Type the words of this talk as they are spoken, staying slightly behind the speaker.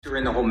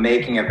During the whole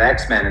making of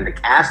X-Men and the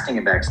casting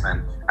of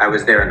X-Men, I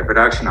was there in the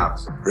production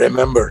office.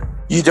 Remember,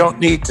 you don't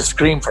need to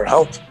scream for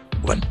help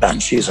when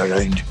Banshee's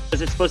around.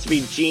 Was it supposed to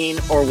be Jean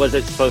or was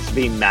it supposed to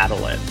be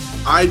Madeline?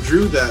 I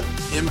drew that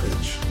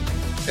image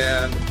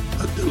and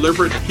a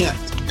deliberate hint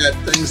at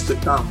things to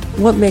come.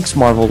 What makes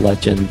Marvel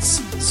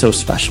Legends so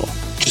special?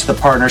 Just the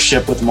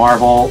partnership with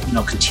Marvel,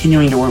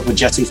 continuing to work with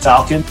Jesse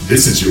Falcon.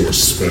 This is your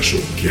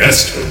special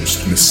guest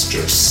host,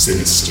 Mr.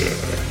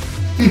 Sinister.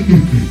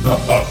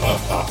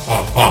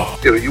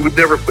 You would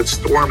never put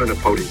Storm in a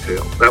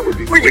ponytail. That would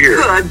be weird.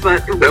 You could,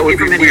 but that would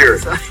be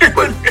weird.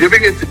 But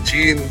giving it to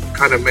Jean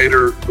kind of made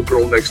her the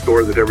girl next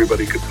door that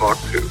everybody could talk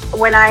to.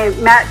 When I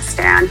met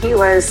Stan, he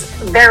was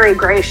very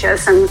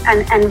gracious and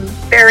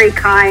very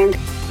kind.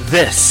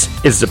 This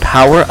is the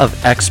Power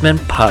of X-Men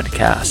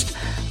podcast.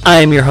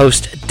 I am your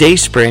host,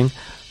 Dayspring.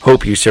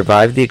 Hope you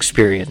survived the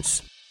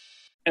experience.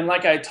 And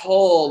like I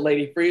told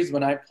Lady Freeze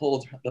when I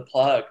pulled the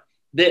plug,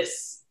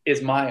 this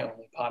is my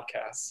only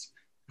podcast.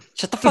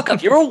 Shut the fuck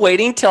up. You were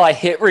waiting till I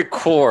hit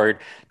record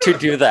to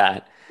do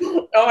that.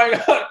 Oh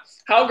my God.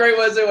 How great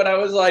was it when I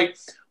was like,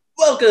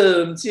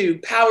 welcome to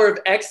Power of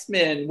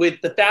X-Men with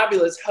the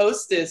fabulous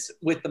hostess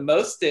with the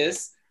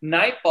mostest,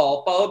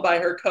 Nightfall, followed by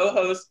her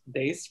co-host,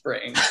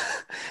 Dayspring.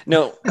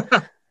 No,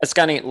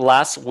 Scotty,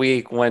 last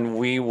week when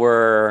we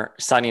were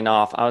signing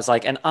off, I was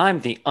like, and I'm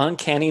the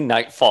uncanny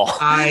Nightfall.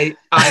 I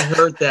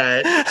heard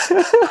that.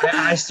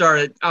 I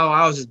started,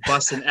 I was just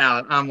busting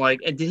out. I'm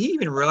like, and did he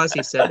even realize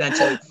he said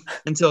that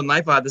until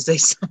Nightfall had to say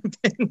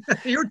something?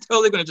 You were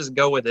totally going to just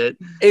go with it.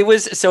 It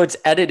was, so it's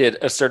edited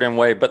a certain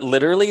way, but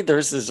literally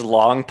there's this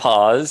long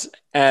pause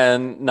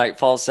and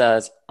Nightfall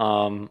says,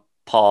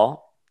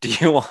 Paul, do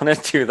you want to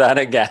do that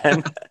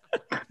again?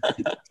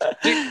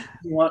 Do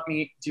you want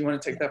to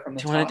take that from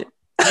the top?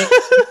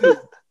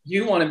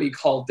 You want to be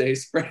called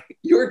Dayspring.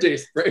 You're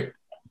Dayspring.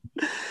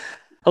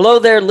 Hello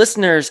there,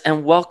 listeners,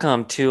 and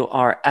welcome to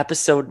our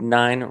episode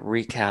 9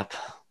 recap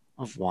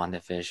of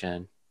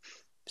WandaVision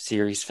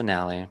series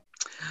finale.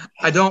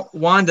 I don't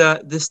want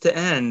this to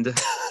end.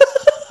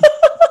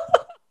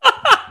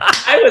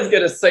 I was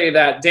going to say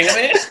that, damn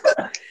it.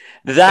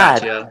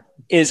 That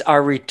is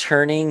our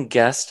returning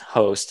guest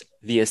host,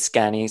 the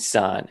Askani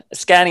Sun.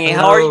 Askani,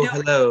 how are you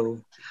doing?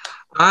 Hello.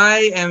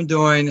 I am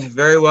doing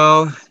very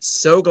well.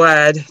 So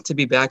glad to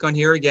be back on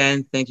here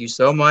again. Thank you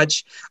so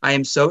much. I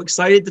am so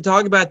excited to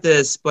talk about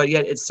this, but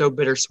yet it's so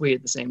bittersweet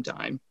at the same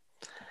time.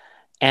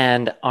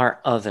 And our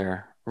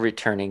other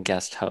returning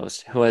guest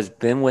host who has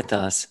been with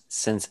us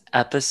since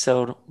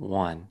episode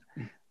 1.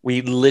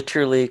 We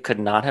literally could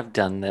not have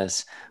done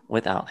this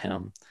without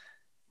him.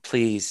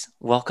 Please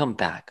welcome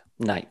back,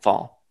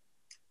 Nightfall.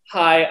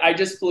 Hi, I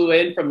just flew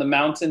in from the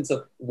mountains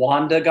of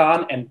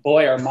Wandagon, and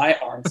boy, are my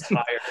arms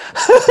tired.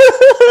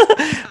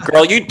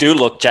 Girl, you do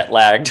look jet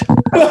lagged.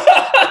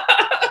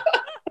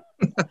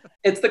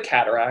 It's the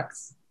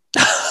cataracts.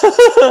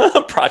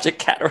 Project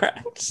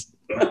Cataracts.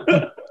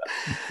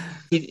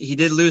 He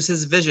did lose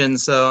his vision,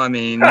 so I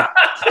mean...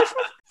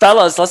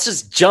 Fellas, let's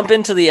just jump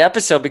into the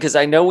episode because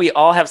I know we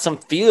all have some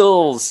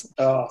feels.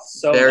 Oh,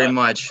 so very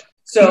much.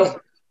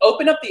 So,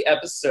 open up the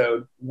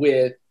episode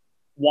with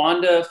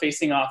Wanda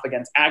facing off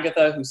against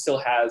Agatha, who still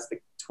has the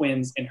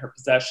twins in her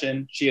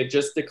possession. She had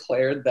just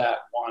declared that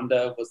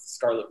Wanda was the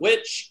Scarlet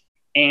Witch.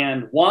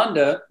 And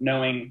Wanda,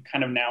 knowing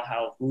kind of now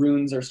how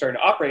runes are starting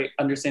to operate,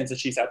 understands that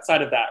she's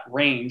outside of that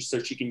range so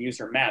she can use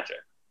her magic.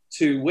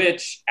 To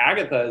which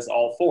Agatha is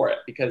all for it,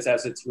 because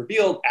as it's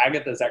revealed,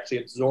 Agatha is actually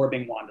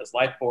absorbing Wanda's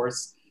life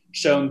force,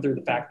 shown through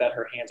the fact that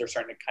her hands are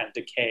starting to kind of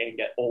decay and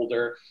get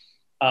older.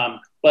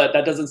 But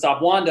that doesn't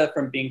stop Wanda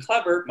from being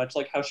clever, much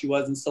like how she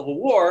was in Civil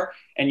War,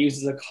 and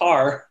uses a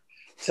car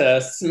to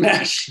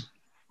smash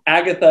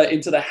Agatha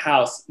into the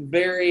house.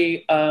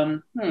 Very,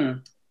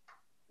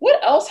 what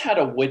else had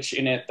a witch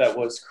in it that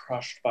was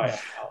crushed by a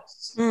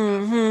house?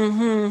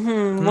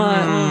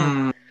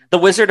 The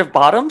Wizard of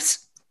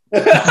Bottoms?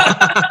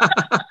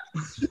 But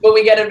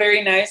we get a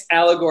very nice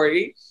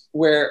allegory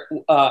where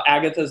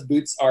Agatha's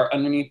boots are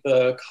underneath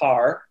the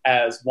car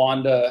as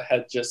Wanda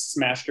had just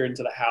smashed her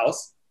into the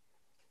house.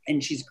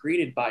 And she's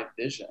greeted by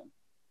Vision,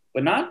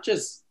 but not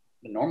just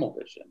the normal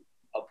Vision,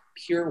 a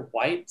pure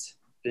white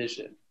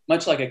vision,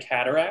 much like a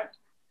cataract.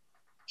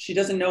 She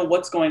doesn't know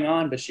what's going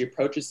on, but she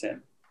approaches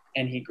him,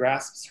 and he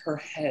grasps her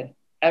head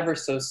ever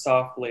so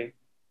softly.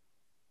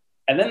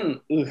 And then,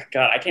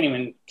 God, I can't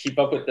even keep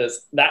up with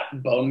this.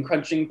 That bone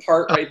crunching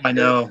part right there. I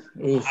know.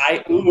 When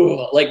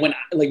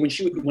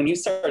he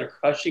started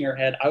crushing her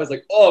head, I was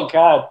like, oh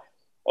God.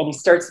 And he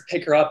starts to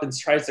pick her up and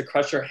tries to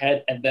crush her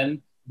head, and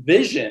then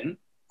Vision,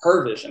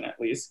 her vision at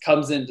least,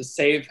 comes in to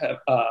save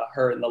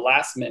her in the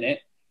last minute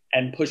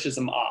and pushes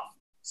him off.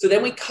 So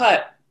then we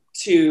cut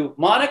to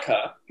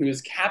Monica, who is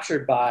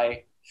captured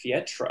by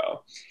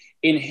Pietro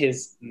in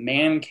his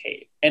man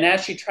cave. And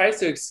as she tries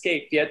to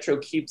escape, Pietro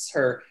keeps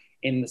her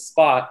in the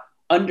spot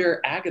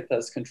under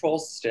Agatha's control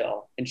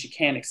still, and she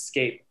can't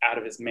escape out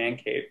of his man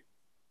cave.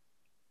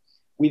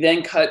 We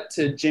then cut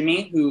to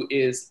Jimmy, who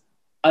is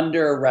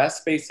under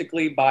arrest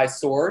basically by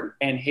Sword,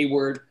 and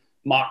Hayward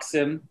mocks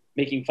him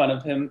making fun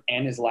of him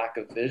and his lack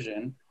of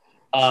vision.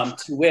 To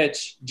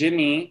which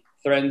Jimmy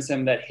threatens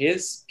him that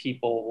his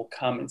people will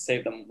come and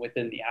save them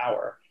within the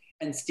hour,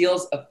 and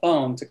steals a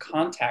phone to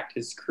contact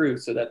his crew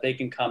so that they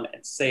can come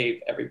and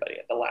save everybody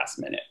at the last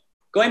minute.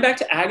 Going back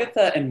to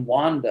Agatha and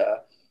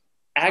Wanda,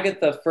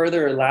 Agatha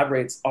further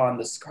elaborates on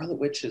the Scarlet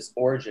Witch's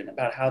origin,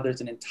 about how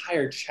there's an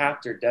entire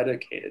chapter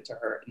dedicated to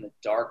her in the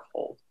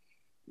Darkhold,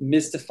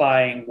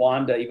 mystifying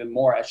Wanda even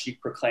more as she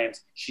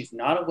proclaims she's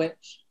not a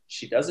witch,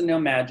 she doesn't know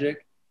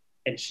magic,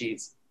 and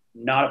she's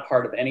not a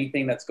part of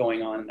anything that's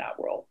going on in that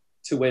world.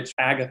 To which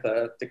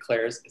Agatha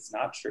declares it's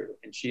not true,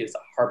 and she is a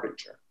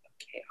harbinger of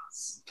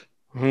chaos.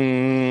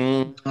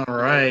 All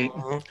right.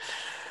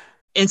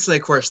 Instantly,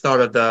 of course, thought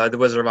of the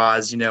Wizard of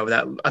Oz.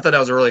 That I thought that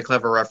was a really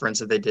clever reference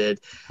that they did.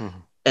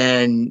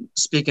 And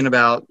speaking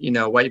about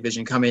White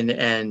Vision coming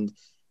and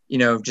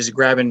just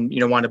grabbing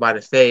Wanda by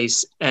the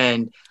face,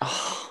 and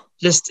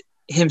just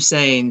him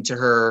saying to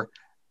her,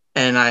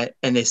 and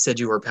they said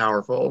you were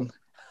powerful.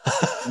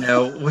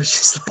 Was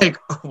just like,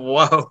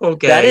 whoa,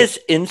 okay. That is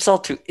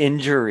insult to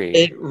injury.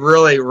 It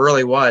really,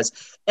 really was.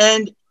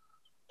 And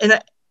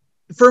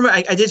for me,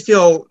 I did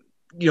feel,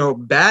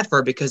 bad for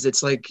her, because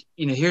it's like,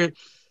 here,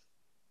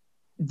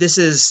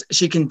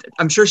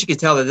 I'm sure she could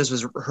tell that this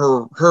was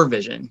her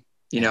vision,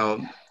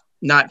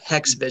 not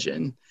Hex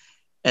vision.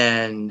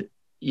 And,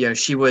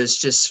 she was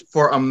just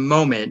for a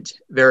moment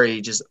very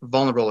just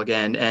vulnerable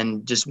again,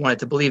 and just wanted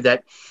to believe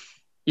that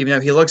even though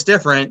he looks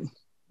different,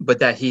 but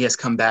that he has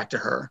come back to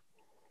her.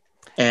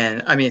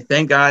 And I mean,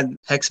 thank God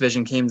Hex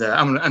Vision came to,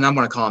 I'm going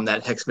to call him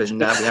that, Hex Vision.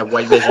 Now we have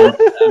White Vision,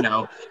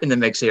 in the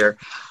mix here.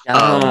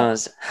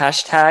 Yes.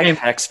 Hashtag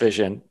Hex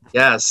Vision.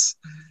 Yes.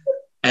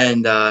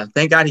 And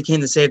thank God he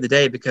came to save the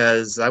day,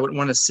 because I wouldn't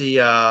want to see,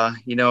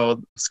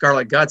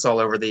 scarlet guts all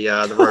over the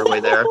roadway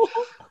there.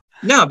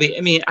 No, but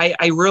I mean,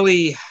 I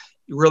really,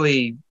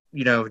 really,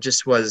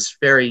 just was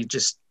very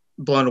just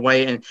blown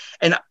away. And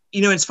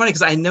it's funny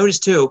because I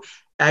noticed too,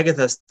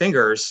 Agatha's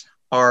fingers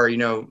are,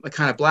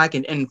 kind of black.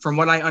 And from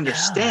what I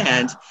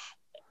understand,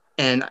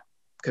 and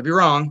could be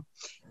wrong,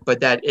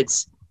 but that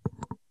it's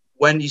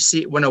when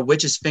a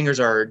witch's fingers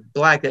are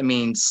black, that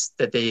means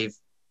that they've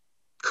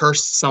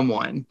cursed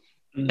someone.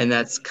 And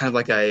that's kind of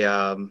like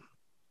a,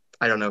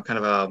 kind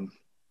of a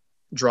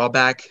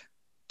drawback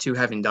to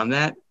having done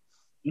that,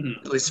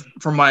 at least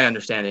from my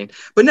understanding.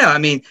 But no, I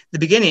mean, the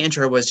beginning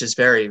intro was just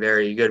very,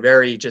 very good.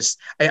 Very just,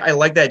 I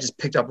like that it just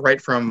picked up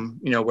right from,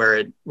 where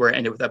it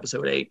ended with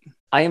episode 8.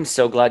 I am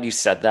so glad you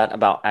said that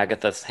about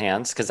Agatha's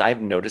hands, because I've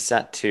noticed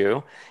that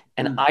too.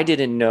 And I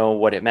didn't know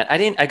what it meant.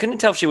 I couldn't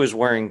tell if she was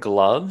wearing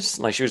gloves,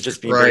 like she was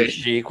just being very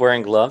chic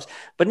wearing gloves.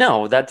 But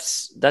no,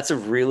 that's a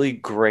really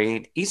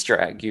great Easter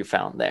egg you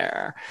found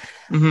there.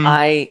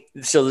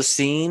 So the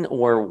scene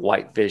where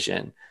White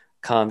Vision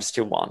comes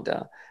to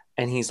Wanda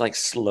and he's like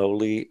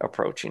slowly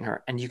approaching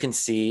her, and you can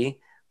see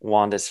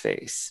Wanda's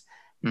face,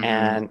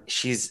 and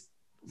she's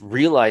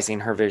realizing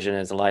her vision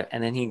is alive,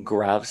 and then he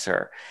grabs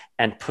her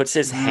and puts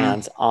his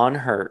hands on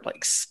her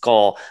like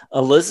skull.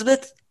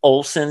 Elizabeth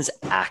Olsen's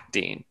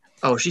acting.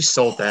 Oh, she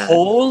sold that.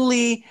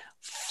 Holy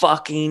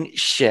fucking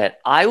shit.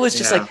 I was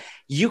just like,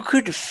 you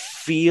could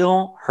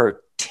feel her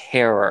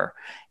terror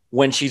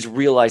when she's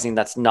realizing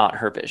that's not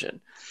her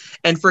vision.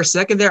 And for a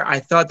second there,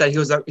 I thought that he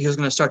was going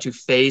to start to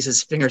phase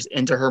his fingers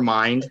into her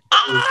mind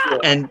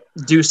and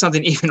do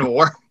something even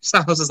worse.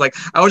 I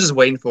was just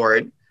waiting for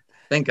it.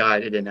 Thank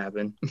God it didn't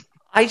happen.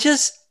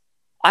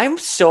 I'm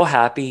so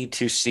happy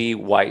to see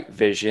White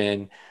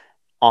Vision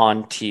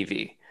on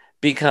TV,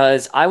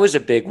 because I was a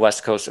big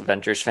West Coast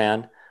Avengers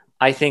fan.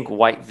 I think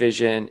White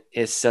Vision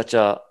is such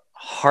a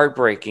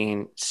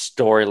heartbreaking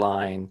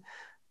storyline,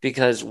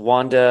 because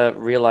Wanda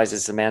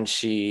realizes the man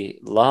she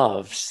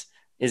loves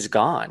is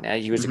gone.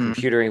 He was a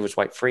computer, he was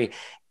white free.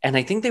 And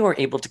I think they were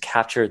able to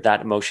capture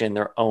that emotion in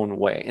their own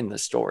way in the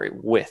story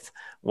with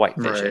White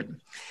Vision.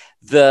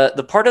 Right.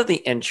 The part of the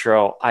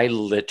intro, I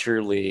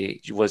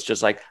literally was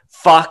just like,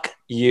 fuck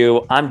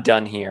you, I'm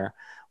done here,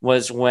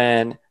 was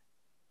when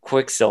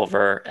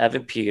Quicksilver,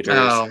 Evan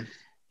Peters,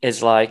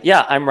 is like,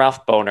 yeah, I'm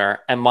Ralph Boner.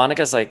 And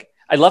Monica's like,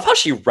 I love how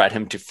she read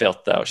him to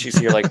filth, though. She's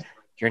here like,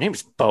 your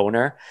name's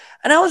Boner.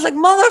 And I was like,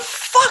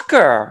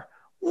 motherfucker,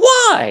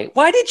 why?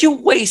 Why did you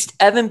waste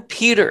Evan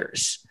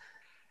Peters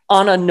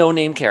on a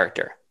no-name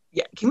character?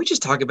 Yeah, can we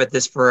just talk about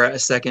this for a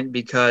second?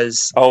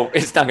 Because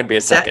it's not going to be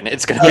a second.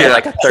 It's going to be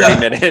like a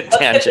 30-minute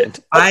tangent.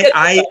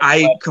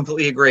 I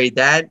completely agree.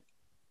 That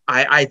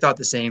I thought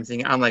the same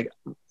thing. I'm like,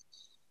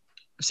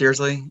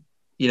 seriously?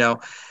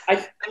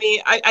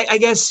 I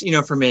guess,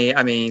 for me,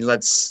 I mean,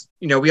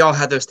 we all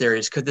had those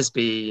theories. Could this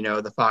be,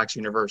 the Fox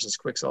universe's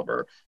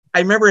Quicksilver? I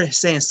remember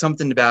saying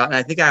something about, and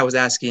I think I was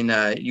asking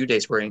you,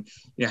 Dayspring,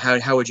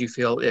 how would you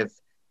feel if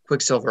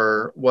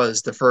Quicksilver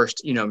was the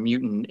first,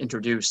 mutant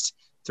introduced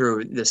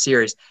through the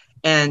series?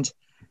 And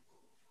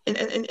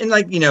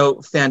like,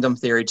 fandom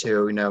theory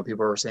too,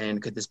 people were saying,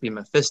 could this be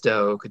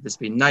Mephisto? Could this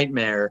be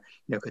Nightmare?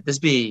 Could this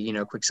be,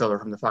 Quicksilver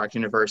from the Fox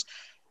universe?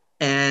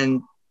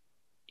 And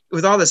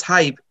with all this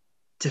hype,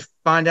 to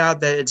find out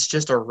that it's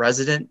just a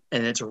resident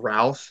and it's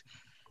Ralph,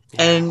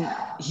 And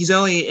he's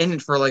only in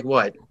it for like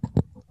what,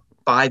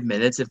 5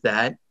 minutes, if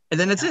that, and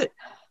then it's it.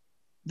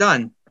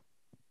 Done.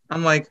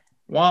 I'm like,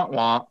 wah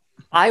wah.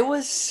 I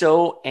was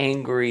so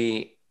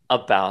angry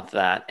about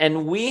that.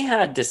 And we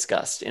had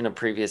discussed in a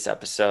previous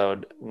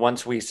episode,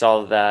 once we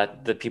saw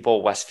that the people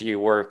of Westview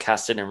were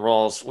casted in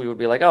roles, we would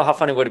be like, oh, how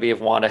funny would it be if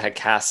Wanda had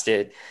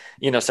casted,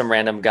 some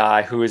random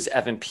guy who is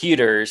Evan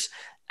Peters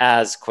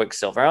as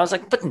Quicksilver. I was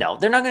like, but no,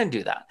 they're not going to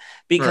do that,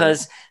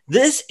 because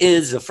this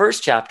is the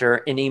first chapter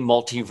in a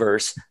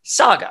multiverse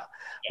saga,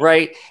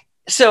 right?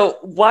 So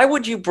why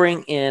would you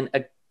bring in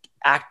an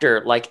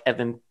actor like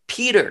Evan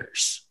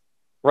Peters,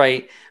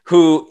 right,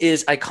 who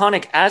is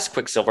iconic as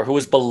Quicksilver, who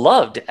was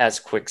beloved as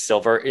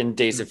Quicksilver in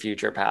Days of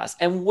Future Past,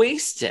 and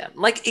waste him?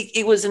 Like,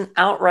 it was an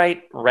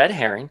outright red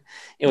herring.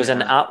 It was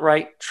an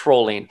outright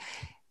trolling.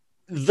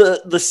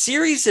 The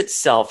series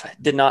itself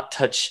did not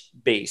touch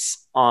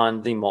base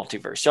on the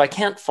multiverse, so I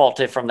can't fault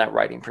it from that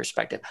writing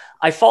perspective.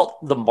 I fault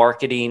the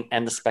marketing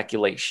and the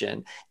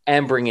speculation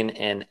and bringing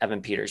in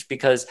Evan Peters,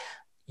 because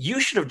you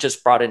should have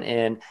just brought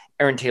in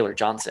Aaron Taylor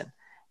Johnson.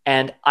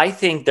 And I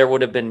think there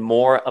would have been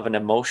more of an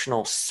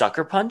emotional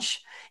sucker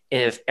punch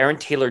if Aaron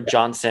Taylor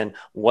Johnson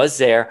was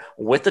there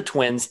with the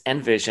twins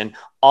and Vision.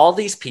 All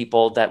these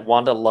people that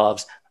Wanda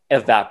loves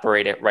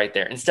evaporated right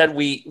there. Instead,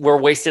 we were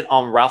wasted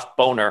on Ralph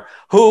Bohner,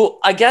 who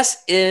I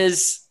guess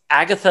is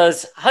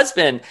Agatha's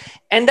husband.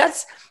 And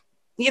that's,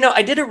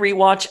 I did a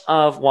rewatch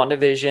of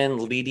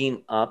WandaVision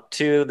leading up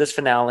to this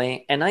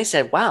finale, and I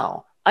said,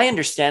 wow, I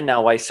understand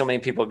now why so many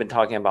people have been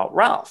talking about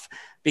Ralph,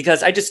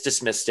 because I just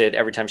dismissed it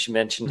every time she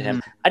mentioned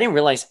him. I didn't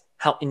realize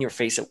how in your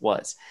face it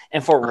was.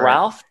 And for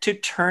Ralph to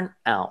turn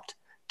out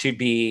to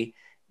be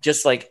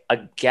just like a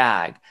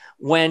gag,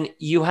 when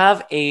you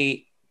have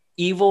a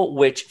evil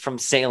witch from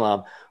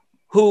Salem,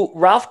 who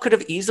Ralph could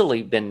have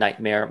easily been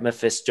Nightmare,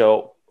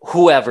 Mephisto,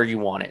 whoever you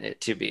wanted it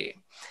to be.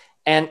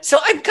 And so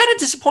I'm kind of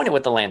disappointed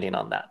with the landing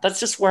on that. That's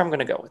just where I'm going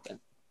to go with it.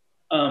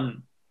 I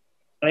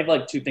have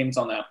like two things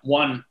on that.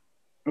 One,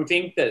 I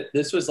think that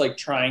this was like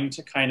trying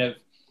to kind of,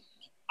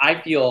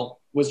 I feel,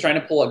 was trying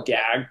to pull a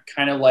gag,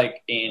 kind of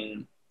like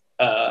in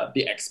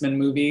the X-Men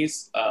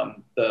movies,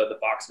 the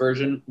Fox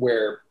version,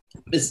 where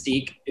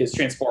Mystique is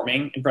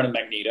transforming in front of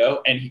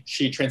Magneto, and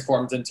she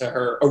transforms into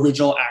her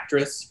original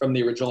actress from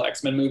the original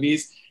X-Men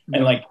movies,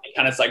 and like it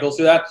kind of cycles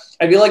through that.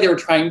 I feel like they were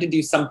trying to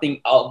do something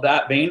of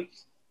that vein,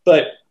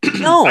 but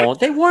no,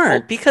 they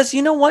weren't, because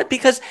you know what?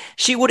 Because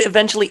she would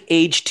eventually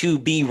age to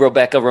be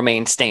Rebecca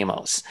Romaine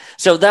Stamos,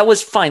 so that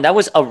was fine. That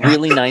was a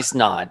really nice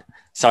nod.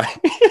 Sorry.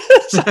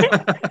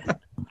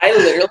 I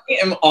literally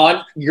am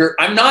on your.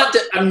 I'm not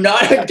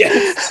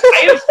against.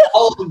 I am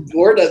all on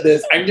board of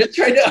this. I'm just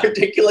trying to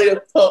articulate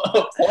a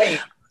point.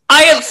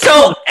 I am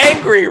so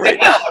angry right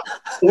now.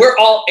 We're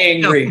all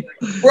angry.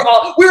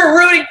 We're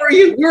rooting for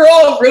you. We're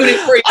all rooting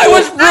for you. I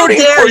was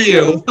rooting for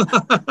you.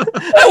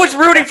 I was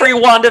rooting for you,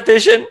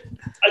 WandaVision.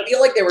 I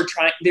feel like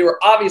they were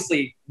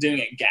obviously doing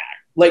a gag.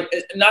 Like,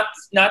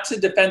 not to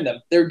defend them.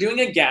 They're doing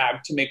a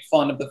gag to make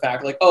fun of the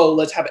fact, like, oh,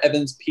 let's have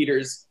Evan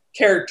Peters'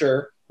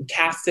 character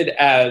casted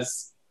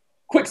as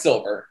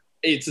Quicksilver.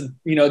 It's a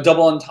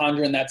double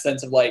entendre in that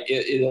sense of like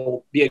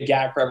it'll be a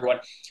gag for everyone.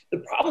 The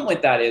problem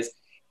with that is,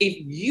 if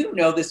you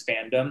know this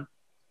fandom,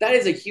 that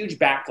is a huge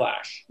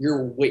backlash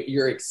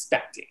you're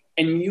expecting,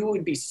 and you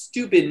would be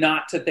stupid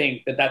not to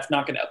think that that's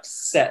not going to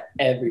upset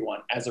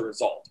everyone as a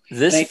result.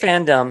 This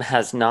fandom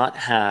has not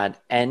had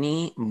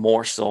any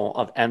morsel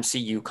of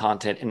MCU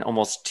content in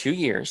almost 2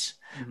 years.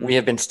 We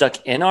have been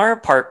stuck in our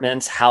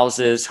apartments,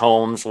 houses,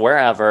 homes,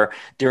 wherever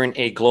during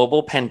a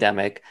global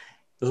pandemic.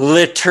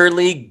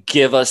 Literally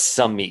give us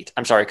some meat.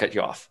 I'm sorry I cut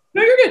you off.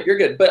 No, you're good. You're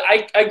good. But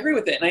I agree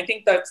with it. And I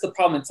think that's the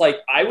problem. It's like,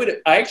 I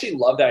actually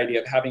love the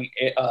idea of having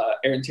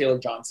Aaron Taylor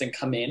Johnson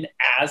come in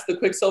as the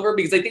Quicksilver,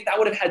 because I think that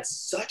would have had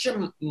such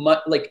an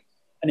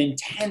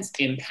intense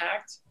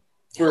impact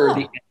for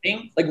the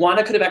ending. Like,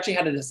 Wanda could have actually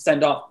had a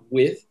send off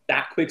with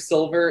that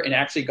Quicksilver and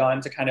actually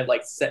gone to kind of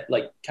like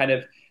kind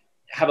of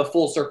have a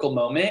full circle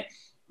moment.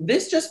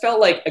 This just felt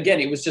like, again,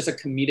 it was just a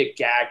comedic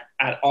gag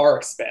at our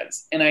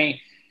expense. And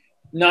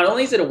not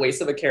only is it a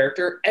waste of a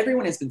character,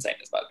 everyone has been saying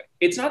this, by the way.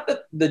 It's not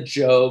the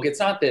joke. It's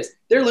not this.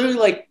 They're literally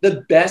like,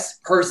 the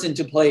best person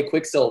to play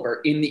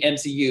Quicksilver in the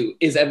MCU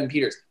is Evan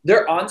Peters.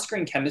 Their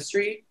on-screen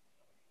chemistry,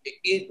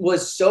 it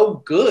was so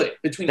good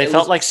between them. They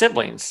felt like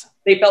siblings.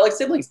 They felt like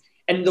siblings.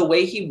 And the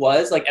way he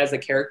was, like, as a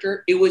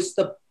character, it was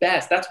the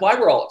best. That's why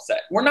we're all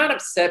upset. We're not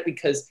upset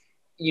because,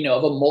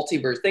 of a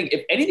multiverse thing.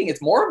 If anything, it's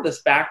more of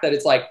this fact that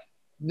it's like,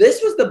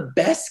 this was the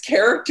best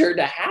character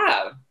to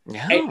have.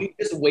 Yeah. And you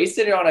just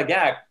wasted it on a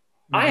gag.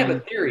 I have a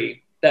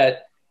theory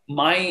that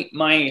my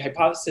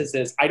hypothesis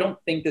is, I don't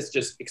think this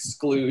just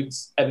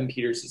excludes Evan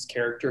Peters'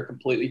 character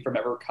completely from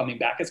ever coming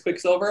back as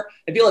Quicksilver.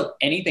 I feel if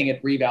anything,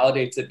 it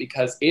revalidates it,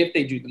 because if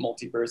they do the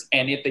multiverse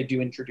and if they do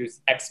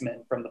introduce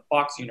X-Men from the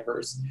Fox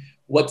universe,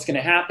 what's going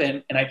to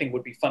happen, and I think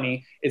would be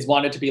funny, is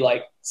Wanda to be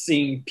like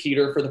seeing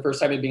Peter for the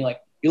first time and being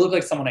like, you look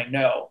like someone I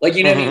know. Like,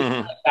 you know what I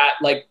mean?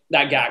 Like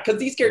that guy. Because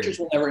these characters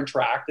will never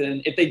interact.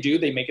 And if they do,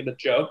 they make it a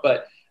joke.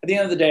 But at the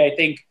end of the day, I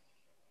think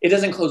it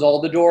doesn't close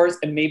all the doors,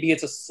 and maybe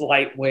it's a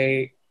slight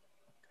way,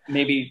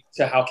 maybe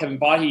to how Kevin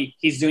Feige,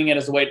 he's doing it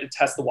as a way to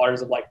test the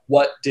waters of like,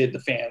 what did the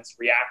fans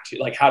react to?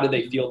 Like, how did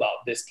they feel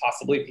about this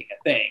possibly being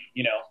a thing,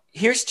 you know?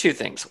 Here's two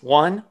things.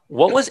 One,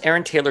 what was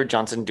Aaron Taylor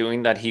Johnson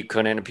doing that he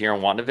couldn't appear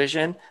in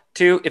WandaVision?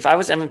 Two, if I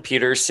was Evan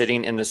Peters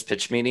sitting in this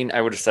pitch meeting,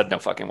 I would have said no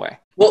fucking way.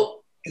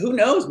 Well, who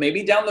knows?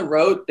 Maybe down the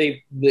road,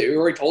 they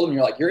already told him,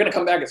 you're like, you're going to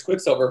come back as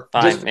Quicksilver.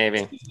 Fine,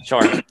 maybe.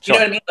 Sure. You know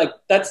what I mean? Like,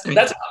 that's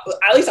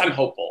at least I'm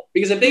hopeful.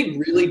 Because if they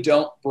really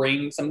don't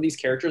bring some of these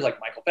characters like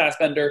Michael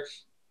Fassbender,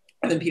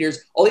 Evan Peters,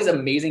 all these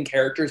amazing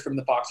characters from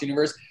the Fox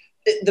universe,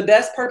 the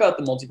best part about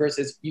the multiverse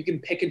is you can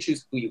pick and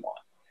choose who you want.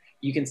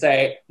 You can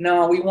say,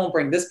 no, we won't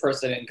bring this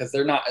person in because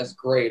they're not as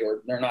great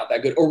or they're not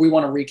that good, or we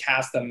want to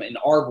recast them in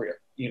our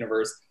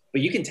universe.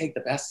 But you can take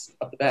the best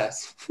of the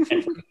best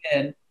and bring them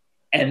in,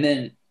 and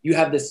then you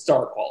have this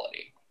star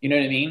quality. You know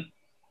what I mean?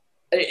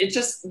 It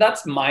just,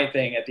 that's my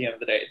thing at the end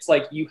of the day. It's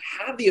like, you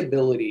have the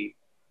ability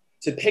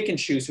to pick and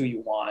choose who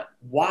you want.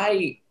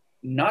 Why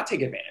not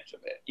take advantage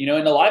of it? You know,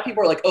 and a lot of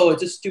people are like, oh,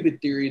 it's a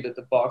stupid theory that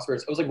the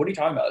Foxverse. I was like, what are you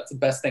talking about? It's the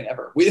best thing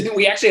ever.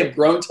 We actually have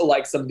grown to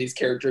like some of these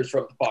characters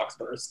from the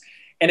Foxverse.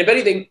 And if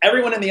anything,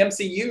 everyone in the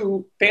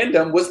MCU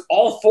fandom was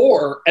all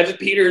for Evan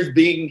Peters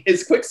being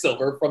his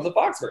Quicksilver from the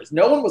Foxverse.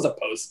 No one was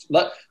opposed.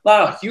 Not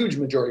a huge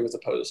majority was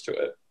opposed to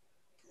it.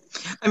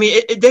 I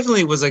mean, it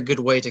definitely was a good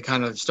way to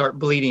kind of start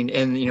bleeding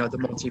in, you know, the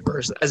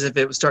multiverse, as if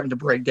it was starting to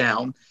break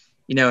down,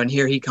 you know, and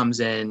here he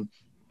comes in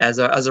as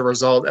a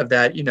result of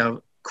that, you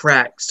know,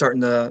 crack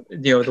starting to,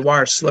 you know, the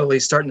wire slowly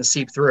starting to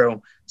seep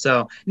through.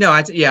 So, no,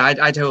 I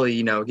totally,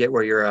 you know, get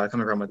where you're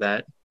coming from with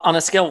that. On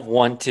a scale of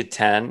 1 to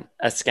 10,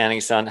 as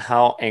Scanning Sun,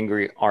 how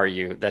angry are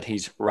you that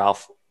he's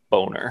Ralph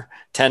Boner?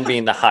 10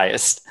 being the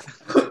highest.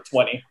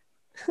 20.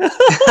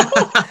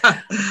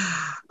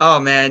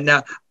 Oh, man.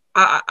 No,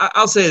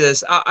 I'll say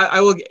this.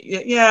 I will.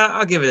 Yeah,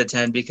 I'll give it a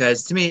 10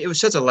 because to me, it was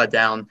such a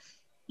letdown,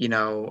 you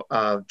know,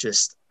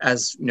 just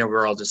as, you know,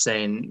 we're all just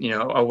saying, you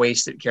know, a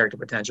wasted character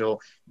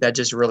potential that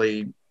just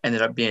really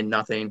ended up being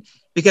nothing.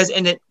 Because,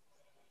 and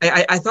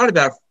I thought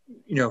about,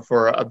 you know,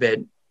 for a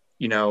bit,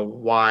 you know,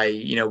 why,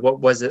 you know,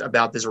 what was it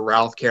about this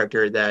Ralph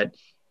character that,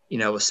 you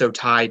know, was so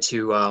tied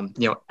to,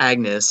 you know,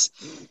 Agnes,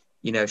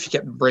 you know, she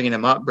kept bringing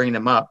him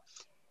up.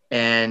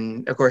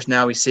 And of course,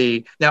 now we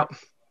see, now,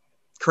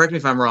 correct me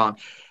if I'm wrong.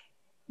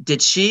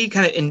 Did she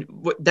kind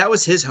of, that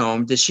was his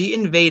home. Did she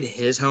invade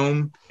his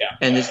home? Yeah.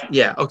 And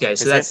yeah. Okay.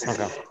 So that's,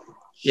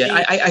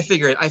 yeah, I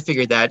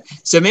figured that.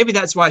 So maybe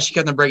that's why she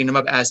kept on bringing him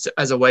up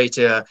as a way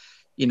to,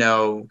 you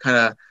know, kind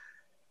of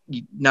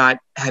not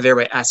have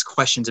everybody ask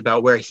questions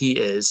about where he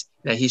is,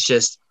 that he's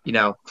just, you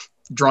know,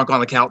 drunk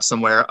on the couch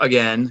somewhere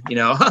again, you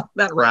know,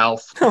 that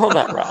Ralph. Oh,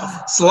 that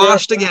Ralph.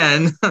 Sloshed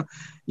again.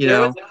 You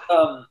know,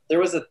 there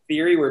was a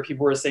theory where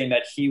people were saying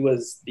that he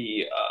was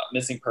the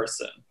missing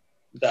person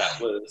that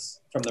was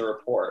from the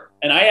report.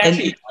 And I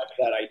actually liked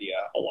that idea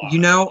a lot. You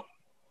know,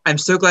 I'm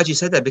so glad you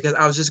said that because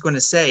I was just going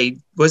to say,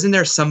 wasn't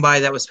there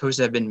somebody that was supposed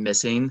to have been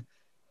missing?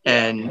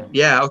 And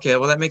yeah, okay,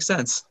 well, that makes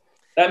sense.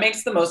 That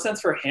makes the most sense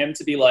for him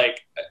to be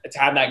like, to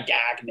have that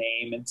gag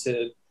name and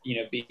to, you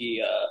know,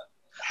 be,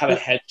 have a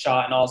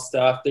headshot and all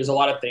stuff. There's a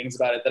lot of things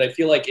about it that I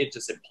feel like it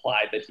just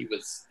implied that he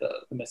was the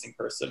missing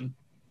person.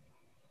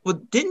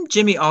 Well, didn't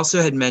Jimmy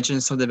also had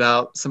mentioned something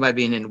about somebody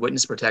being in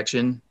witness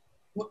protection?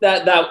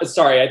 That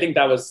sorry, I think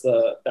that was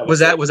the was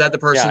that the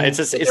person? Yeah,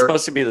 it's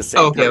supposed to be the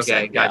same.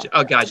 Okay, gotcha. Yeah.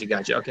 Oh,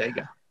 gotcha. Okay,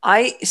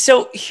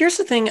 so here's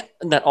the thing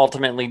that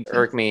ultimately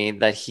irked me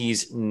that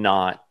he's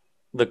not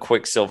the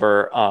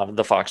Quicksilver of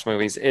the Fox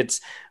movies.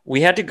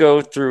 We had to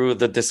go through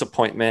the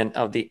disappointment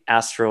of the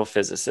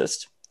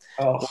astrophysicist.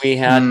 Oh. We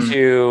had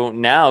to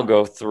now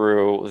go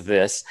through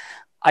this.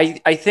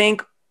 I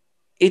think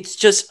it's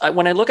just,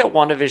 when I look at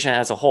WandaVision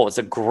as a whole, it's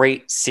a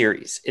great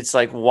series. It's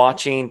like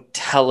watching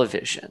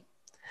television.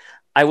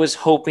 I was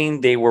hoping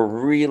they were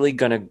really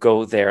going to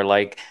go there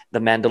like The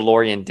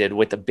Mandalorian did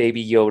with a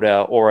Baby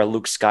Yoda or a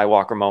Luke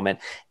Skywalker moment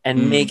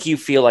and make you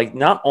feel like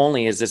not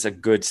only is this a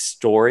good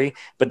story,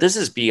 but this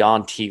is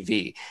beyond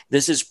TV.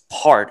 This is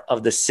part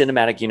of the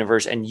cinematic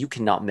universe and you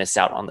cannot miss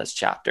out on this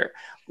chapter.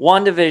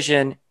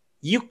 WandaVision,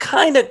 you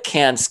kind of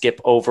can skip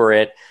over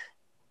it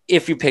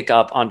if you pick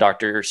up on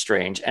Doctor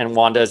Strange and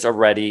Wanda's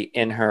already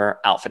in her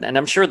outfit. And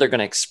I'm sure they're going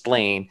to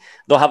explain,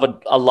 they'll have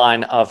a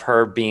line of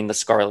her being the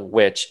Scarlet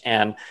Witch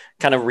and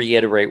kind of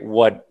reiterate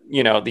what,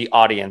 you know, the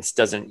audience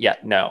doesn't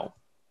yet know.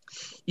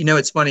 You know,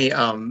 it's funny.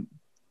 I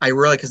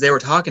really, because they were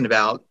talking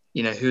about,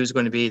 you know, who's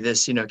going to be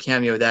this, you know,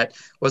 cameo that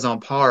was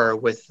on par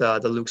with the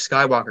Luke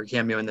Skywalker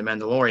cameo in The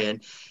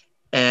Mandalorian.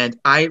 And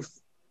I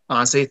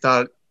honestly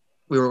thought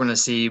we were going to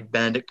see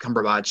Benedict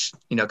Cumberbatch,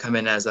 you know, come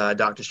in as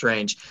Doctor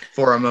Strange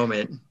for a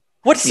moment.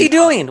 What's he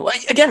doing?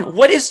 Again,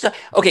 what is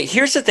okay,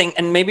 here's the thing,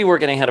 and maybe we're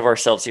getting ahead of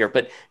ourselves here,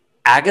 but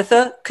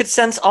Agatha could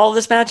sense all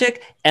this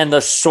magic, and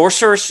the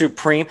Sorcerer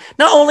Supreme.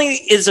 Not only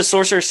is the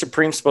Sorcerer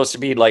Supreme supposed to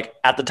be like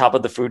at the top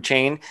of the food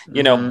chain,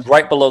 you know,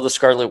 right below the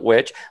Scarlet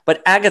Witch,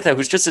 but Agatha,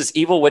 who's just this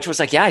evil witch, was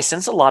like, yeah, I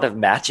sense a lot of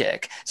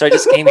magic, so I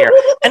just came here.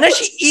 And then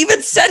she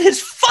even said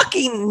his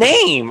fucking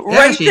name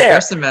right she there.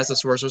 dressed him as the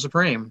Sorcerer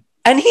Supreme.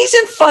 And he's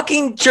in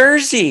fucking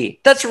Jersey.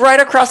 That's right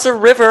across the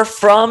river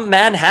from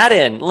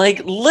Manhattan.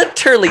 Like,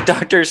 literally,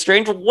 Doctor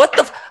Strange. What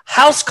the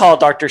house called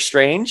Doctor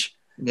Strange?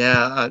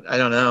 Yeah, I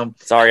don't know.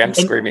 Sorry, I'm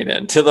screaming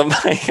into the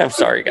mic. I'm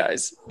sorry,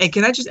 guys. And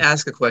can I just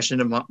ask a question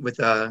with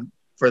the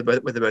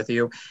both of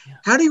you?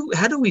 How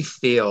do we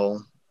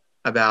feel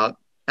about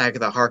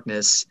Agatha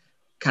Harkness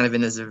kind of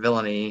in this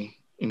villainy,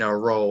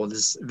 role,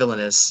 this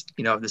villainous,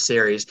 of the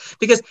series?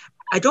 Because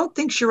I don't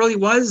think she really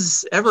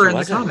was ever in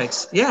the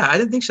comics. Yeah, I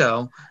didn't think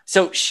so.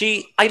 So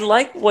I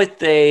like what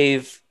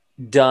they've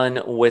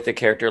done with a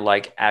character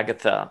like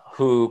Agatha,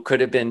 who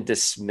could have been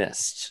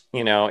dismissed,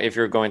 if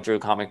you're going through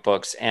comic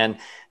books. And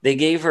they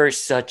gave her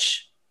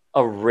such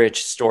a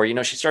rich story.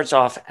 She starts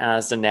off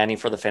as the nanny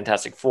for the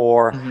Fantastic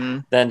Four. Mm-hmm.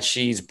 Then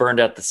she's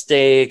burned at the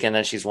stake, and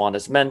then she's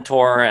Wanda's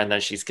mentor, and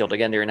then she's killed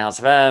again during House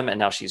of M, and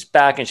now she's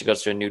back, and she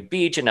goes to a nude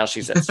beach, and now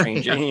she's at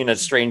Strange,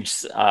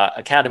 Strange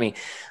Academy.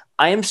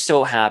 I am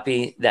so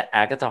happy that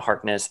Agatha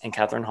Harkness and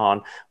Catherine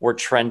Hahn were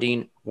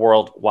trending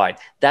worldwide.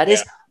 That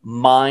is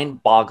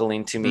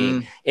mind-boggling to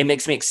me. It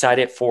makes me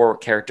excited for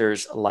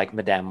characters like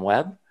Madame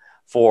Web,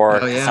 for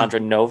Cassandra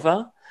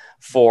Nova,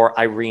 for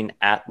Irene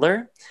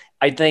Adler.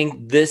 I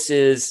think this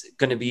is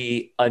going to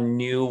be a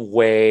new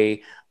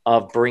way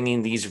of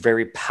bringing these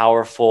very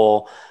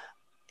powerful.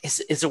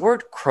 Is the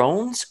word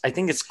crones? I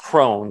think it's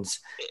crones.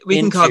 We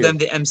can call them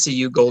the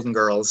MCU Golden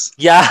Girls.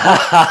 Yeah.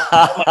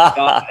 Oh my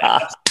God,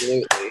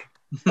 absolutely.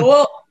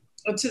 Well,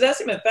 to that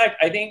same effect,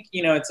 I think,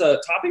 it's a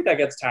topic that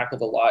gets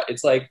tackled a lot.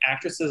 It's like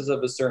actresses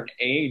of a certain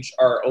age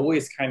are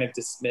always kind of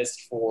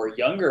dismissed for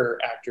younger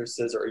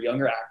actresses or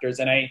younger actors.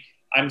 And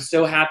I'm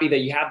so happy that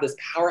you have this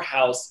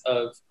powerhouse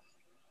of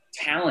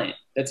talent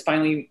that's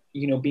finally,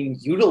 being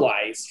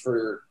utilized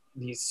for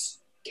these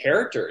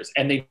characters.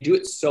 And they do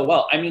it so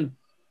well. I mean,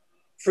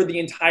 for the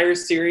entire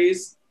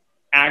series,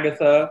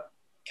 Agatha,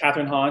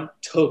 Catherine Hahn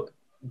took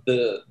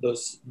the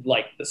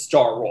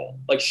star role.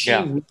 Like, she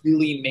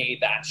really made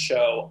that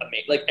show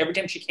amazing. Like, every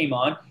time she came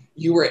on,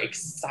 you were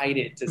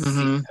excited to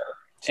see her.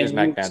 She was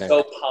magnetic.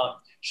 So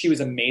pumped. She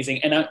was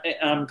amazing. And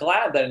I'm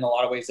glad that in a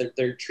lot of ways that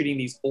they're treating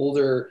these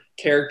older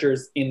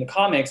characters in the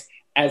comics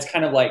as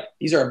kind of like,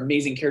 these are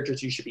amazing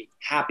characters you should be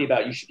happy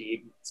about, you should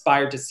be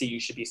inspired to see, you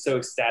should be so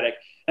ecstatic.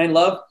 And I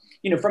love,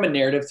 from a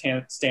narrative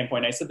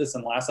standpoint, I said this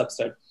in the last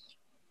episode,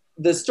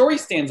 the story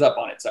stands up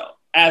on its own.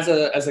 As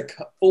a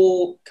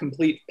full,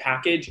 complete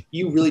package,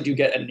 you really do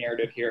get a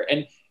narrative here.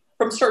 And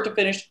from start to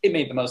finish, it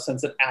made the most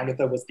sense that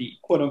Agatha was the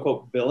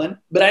quote-unquote villain.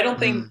 But I don't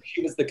think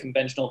she was the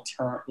conventional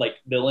term, like,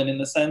 villain in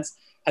the sense.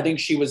 I think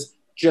she was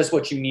just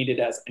what you needed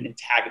as an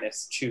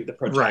antagonist to the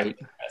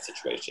protagonist in that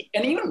situation.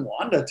 And even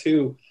Wanda,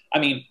 too. I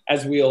mean,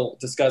 as we'll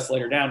discuss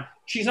later down,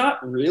 she's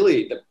not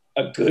really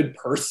a good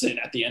person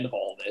at the end of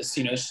all this.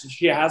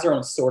 She has her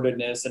own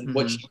sordidness, and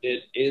what she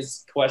did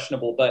is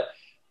questionable. But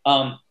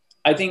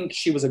I think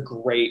she was a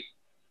great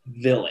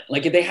villain.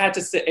 Like, if they had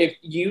to say, if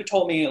you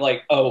told me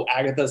like, oh,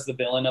 Agatha's the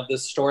villain of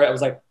this story, I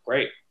was like,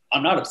 great.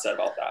 I'm not upset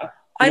about that.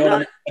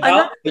 I'm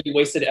not that you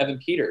wasted Evan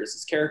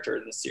Peters' character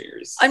in this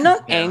series. I'm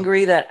not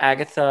angry that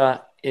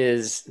Agatha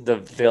is the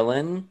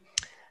villain.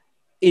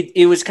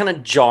 It was kind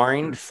of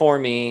jarring for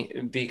me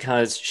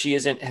because she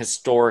isn't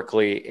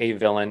historically a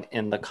villain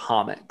in the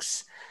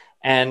comics.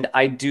 And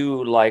I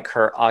do like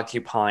her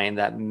occupying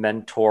that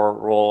mentor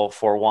role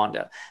for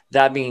Wanda.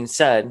 That being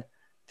said,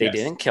 they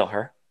didn't kill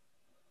her.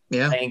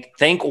 Yeah.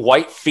 Thank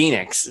White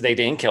Phoenix they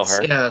didn't kill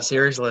her. Yeah,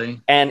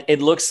 seriously. And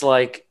it looks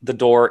like the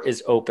door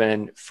is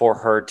open for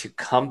her to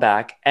come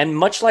back. And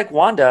much like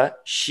Wanda,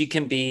 she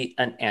can be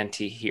an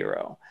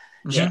anti-hero.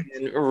 She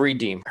can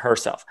redeem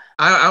herself.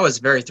 I was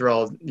very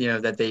thrilled,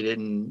 that they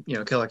didn't,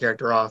 kill a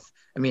character off.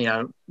 I mean, I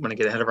don't want to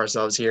get ahead of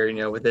ourselves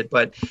here, with it.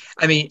 But,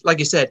 I mean, like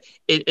you said,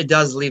 it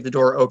does leave the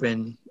door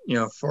open,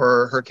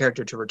 for her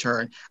character to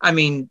return. I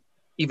mean,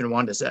 even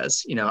Wanda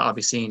says, I'll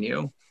be seeing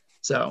you.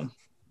 So,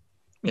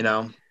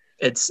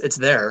 it's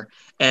there.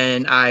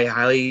 And I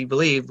highly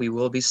believe we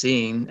will be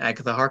seeing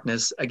Agatha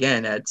Harkness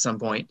again at some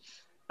point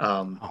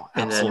in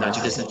the not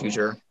too distant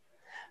future.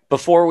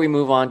 Before we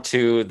move on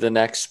to the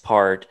next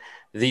part,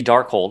 the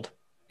Darkhold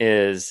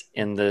is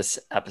in this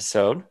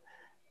episode,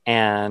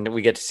 and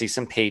we get to see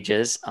some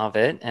pages of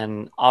it.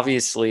 And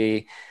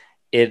obviously,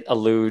 it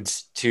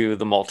alludes to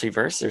the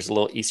multiverse. There's a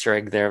little Easter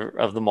egg there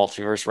of the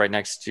multiverse right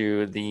next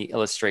to the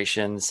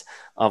illustrations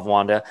of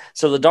Wanda.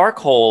 So the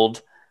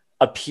Darkhold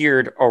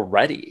appeared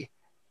already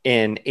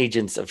in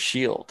Agents of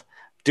S.H.I.E.L.D.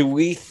 Do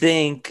we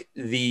think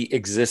the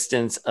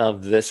existence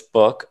of this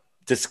book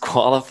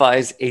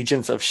disqualifies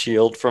Agents of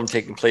S.H.I.E.L.D. from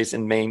taking place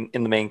in the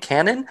main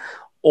canon?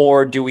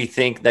 Or do we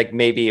think that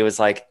maybe it was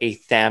like a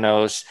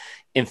Thanos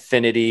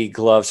Infinity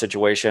Glove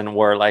situation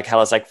where like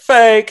Hela's like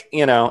fake,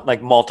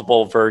 like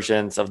multiple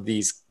versions of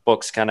these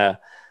books kind of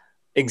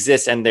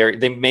exist, and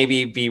they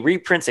maybe be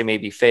reprints, they may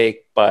be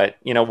fake, but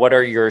what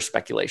are your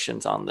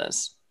speculations on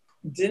this?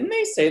 Didn't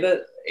they say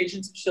that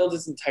Agents of S.H.I.E.L.D.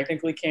 isn't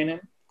technically canon?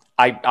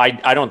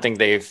 I don't think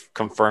they've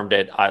confirmed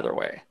it either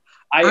way.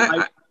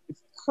 I've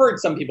heard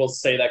some people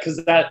say that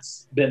because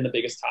that's been the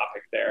biggest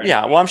topic there.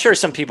 Yeah, well, I'm sure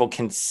some people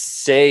can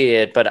say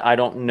it, but I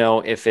don't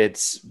know if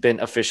it's been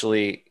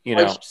officially,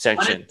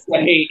 sanctioned.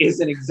 Say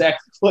isn't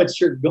exactly what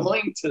you're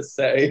going to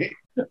say.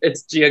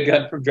 It's Gia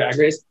Gunn from Drag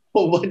Race.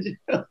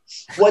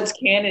 What's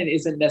canon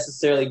isn't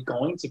necessarily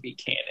going to be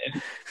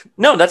canon.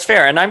 No, that's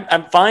fair, and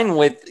I'm fine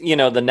with the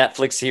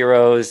Netflix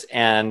heroes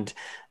and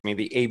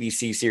the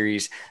ABC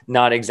series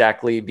not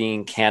exactly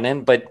being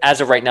canon, but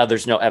as of right now,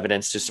 there's no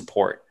evidence to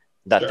support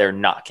that they're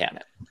not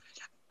canon.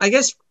 I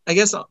guess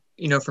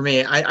for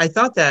me, I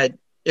thought that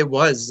it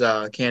was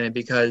canon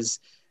because,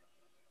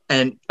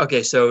 and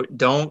okay, so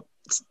don't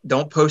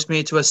post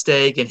me to a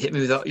stake and hit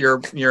me with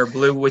your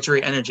blue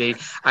witchery energy.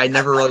 I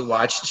never really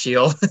watched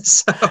S.H.I.E.L.D.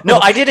 So. No,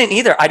 I didn't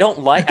either. I didn't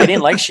like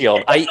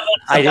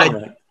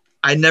S.H.I.E.L.D.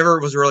 I never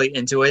was really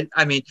into it.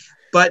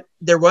 But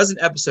there was an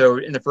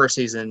episode in the first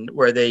season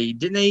where they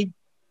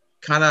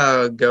kind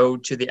of go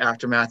to the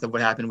aftermath of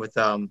what happened with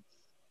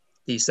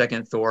the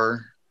second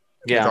Thor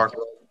Dark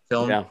World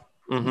film. Yeah.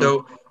 Mm-hmm.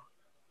 So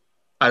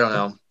I don't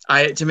know.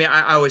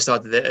 I always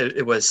thought that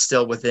it was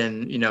still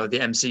within the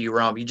MCU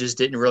realm. You just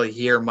didn't really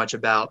hear much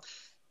about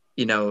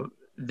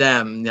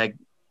them, like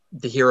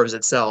the heroes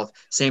itself.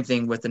 Same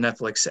thing with the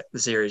Netflix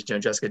series,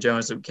 Jessica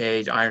Jones, Luke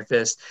Cage, Iron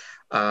Fist.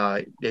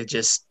 They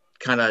just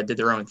kind of did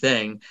their own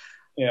thing.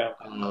 Yeah.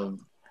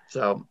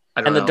 So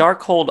I don't know. And the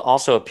Darkhold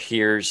also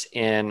appears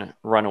in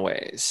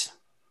Runaways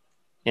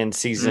in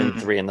season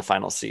 3 in the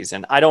final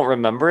season. I don't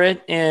remember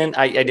it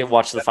I didn't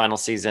watch the final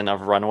season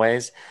of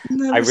Runaways.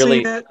 Never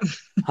seen that.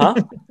 Huh?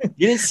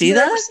 You didn't see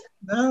that?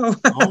 No.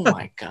 Oh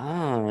my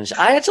gosh.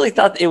 I actually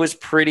thought it was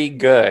pretty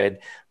good,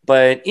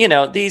 but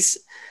these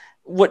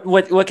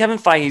what Kevin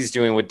Feige's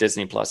doing with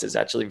Disney Plus is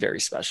actually very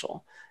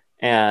special.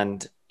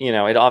 And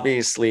it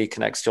obviously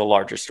connects to a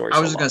larger story. I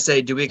was just going to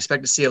say, do we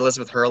expect to see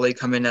Elizabeth Hurley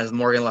come in as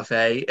Morgan Le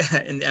Fay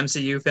in the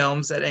MCU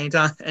films at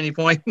any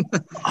point?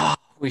 Oh,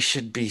 we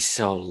should be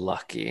so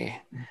lucky.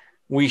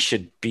 We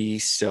should be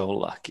so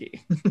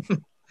lucky.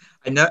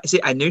 I know.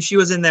 See, I knew she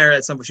was in there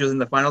at some point. She was in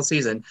the final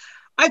season.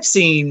 I've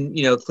seen,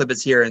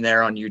 clips here and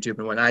there on YouTube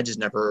and whatnot. I just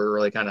never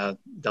really kind of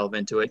delve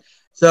into it.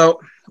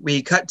 So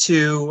we cut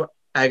to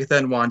Agatha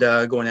and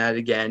Wanda going at it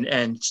again,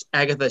 and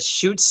Agatha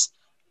shoots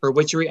her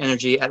witchery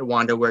energy at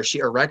Wanda, where she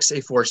erects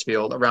a force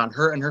field around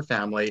her and her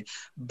family,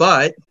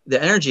 but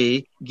the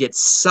energy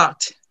gets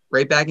sucked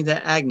right back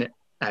into Agatha.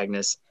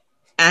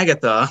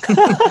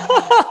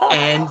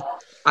 And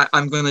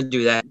I'm going to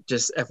do that,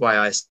 just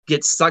FYI,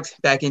 gets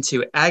sucked back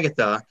into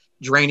Agatha,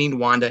 draining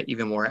Wanda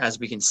even more, as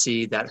we can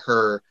see that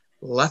her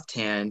left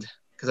hand,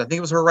 because I think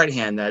it was her right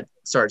hand that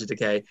started to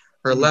decay,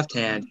 her left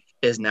hand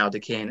is now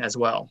decaying as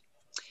well.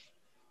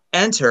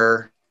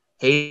 Enter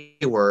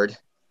Hayward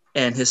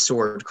and his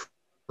sword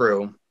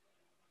crew,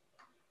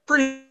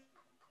 pretty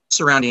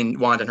surrounding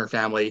Wanda and her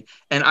family.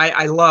 And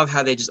I love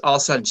how they just all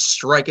of a sudden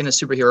strike in a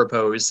superhero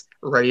pose,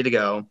 ready to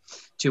go,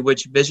 to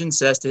which Vision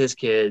says to his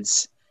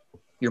kids,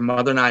 "Your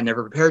mother and I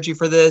never prepared you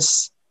for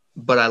this,"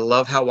 but I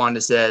love how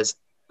Wanda says,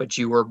 "But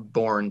you were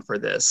born for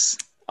this."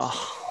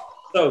 Oh,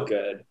 so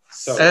good.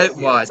 It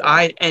was.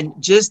 And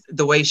just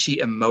the way she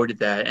emoted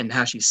that and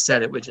how she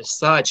said it with just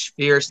such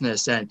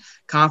fierceness and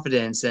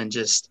confidence and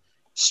just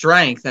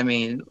strength. I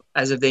mean,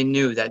 as if they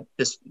knew that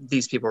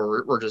these people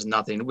were just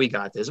nothing. We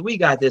got this. We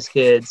got this,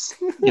 kids.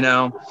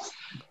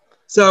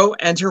 So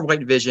enter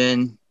White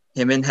Vision.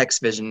 Him and Hex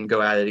Vision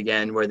go at it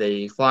again, where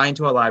they fly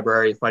into a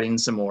library, fighting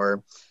some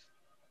more.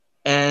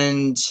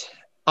 And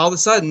all of a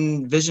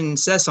sudden, Vision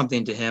says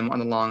something to him on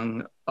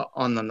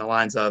the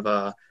lines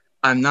of,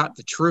 "I'm not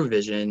the true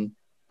Vision.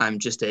 I'm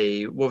just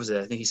a," what was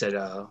it? I think he said,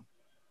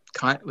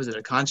 was it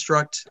a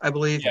construct, I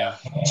believe? Yeah.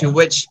 To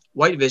which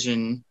White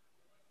Vision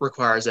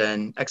requires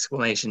an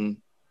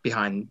explanation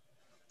behind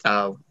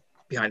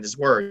his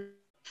word.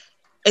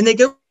 And they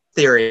go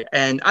theory.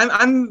 And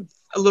I'm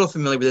a little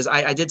familiar with this.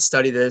 I did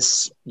study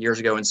this years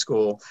ago in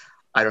school.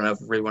 I don't know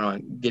if we really want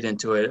to get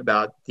into it,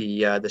 about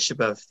the ship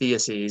of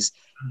Theseus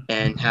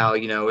and how,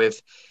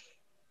 if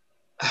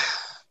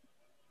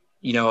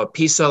a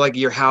piece of like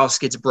your house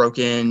gets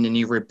broken and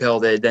you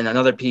rebuild it, then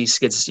another piece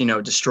gets,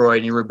 destroyed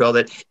and you rebuild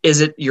it.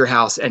 Is it your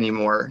house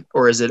anymore,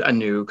 or is it a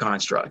new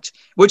construct?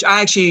 Which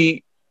I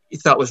actually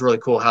thought was really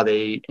cool how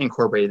they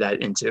incorporated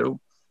that into,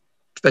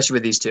 especially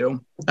with these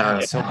two.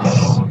 I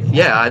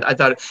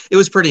thought it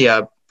was pretty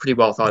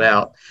well thought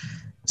out.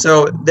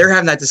 So they're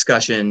having that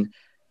discussion.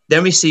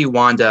 Then we see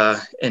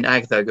Wanda and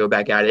Agatha go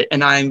back at it.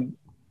 And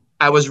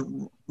I was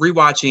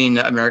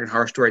rewatching American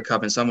Horror Story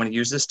Cup, and someone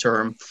used this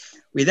term.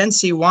 We then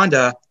see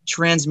Wanda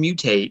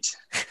transmutate.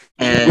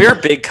 And we're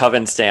big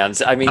Coven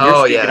stands. I mean,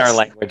 you're speaking our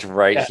language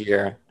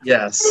here.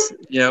 Yes.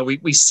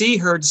 We see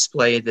her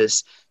display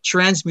this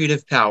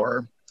transmutive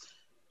power.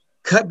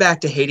 Cut back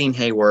to hating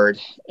Hayward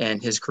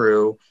and his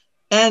crew.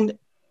 And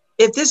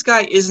if this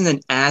guy isn't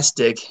an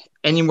Aztec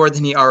any more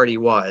than he already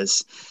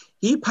was.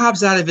 He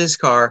pops out of his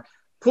car,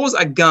 pulls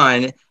a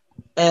gun,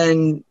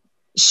 and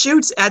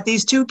shoots at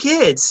these two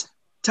kids,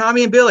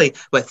 Tommy and Billy.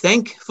 But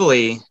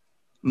thankfully,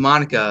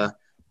 Monica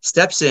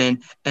steps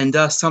in and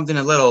does something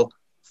a little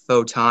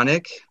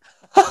photonic,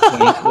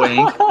 wink,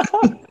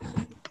 wink,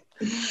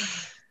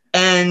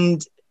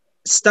 and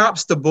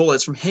stops the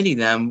bullets from hitting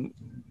them.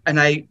 And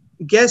I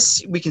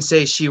guess we can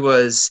say she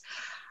was,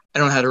 I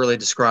don't know how to really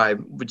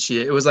describe, but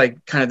it was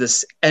like kind of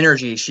this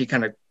energy she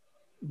kind of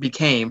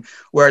became,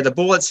 where the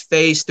bullets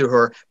phased through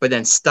her, but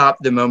then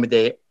stopped the moment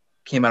they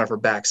came out of her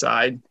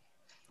backside.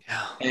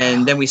 Yeah.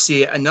 And then we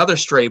see another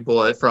stray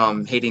bullet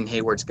from Hayden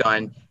Hayward's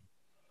gun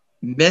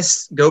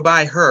go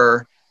by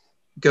her,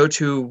 go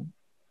to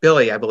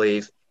Billy, I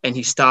believe, and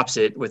he stops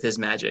it with his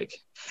magic.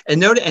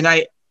 And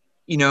I,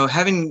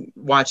 having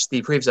watched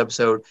the previous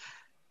episode,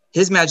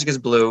 his magic is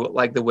blue,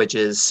 like the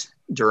witches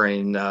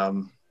during,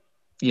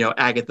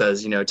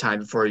 Agatha's, time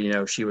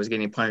before, she was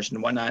getting punished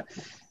and whatnot.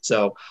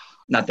 So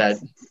not that,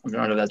 I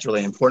don't know if that's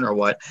really important or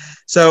what.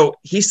 So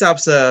he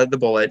stops the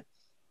bullet,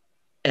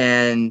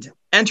 and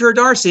enter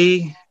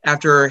Darcy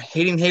after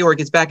Hayden Hayward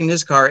gets back in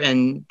his car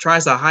and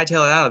tries to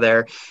hightail it out of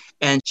there.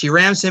 And she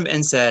rams him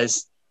and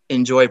says,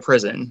 "Enjoy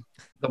prison."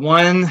 The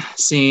one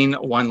scene,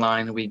 one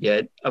line we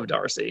get of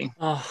Darcy.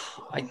 Oh,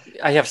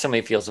 I have so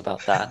many feels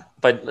about that,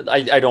 but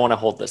I don't want to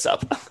hold this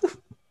up.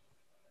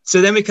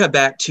 So then we cut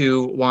back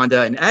to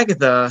Wanda and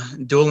Agatha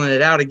dueling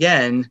it out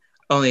again,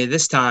 only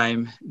this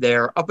time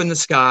they're up in the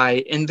sky,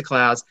 in the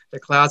clouds. The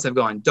clouds have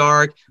gone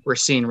dark. We're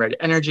seeing red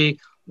energy.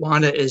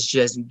 Wanda is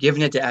just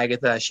giving it to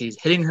Agatha. She's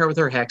hitting her with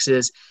her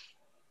hexes,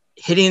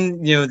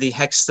 hitting, the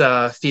hex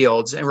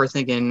fields. And we're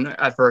thinking,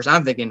 at first,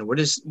 I'm thinking, what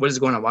is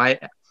going on?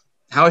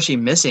 How is she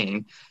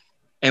missing?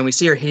 And we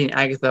see her hitting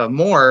Agatha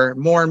more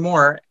and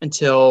more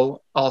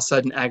until all of a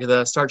sudden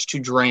Agatha starts to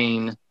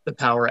drain the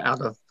power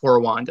out of poor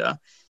Wanda.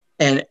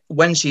 And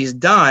when she's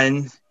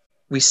done,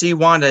 we see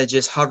Wanda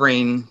just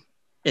hovering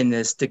in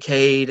this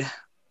decayed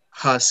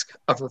husk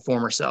of her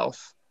former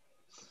self.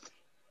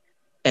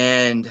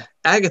 And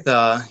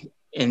Agatha,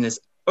 in this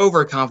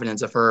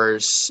overconfidence of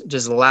hers,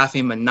 just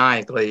laughing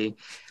maniacally,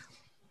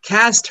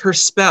 cast her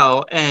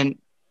spell, and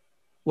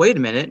wait a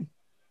minute,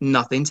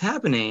 nothing's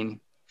happening.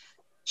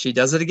 She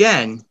does it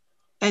again,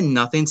 and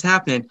nothing's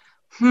happening.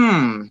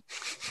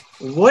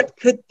 What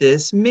could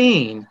this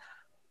mean?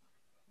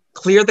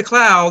 Clear the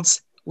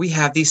clouds. We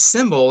have these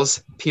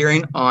symbols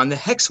appearing on the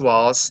hex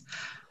walls.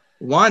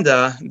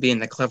 Wanda, being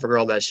the clever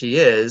girl that she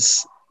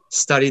is,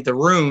 studied the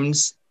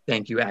runes.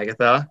 Thank you,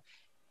 Agatha.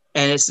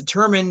 And it's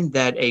determined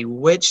that a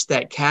witch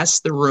that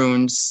casts the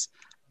runes,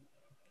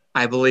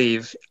 I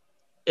believe,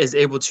 is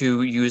able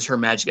to use her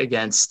magic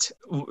against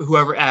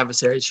whoever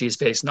adversary she's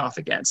facing off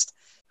against.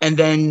 And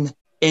then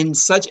in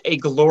such a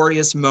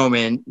glorious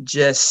moment,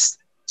 just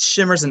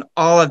shimmers in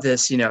all of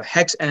this,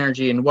 hex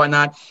energy and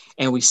whatnot.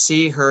 And we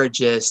see her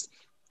just,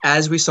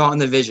 as we saw in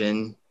the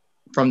vision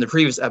from the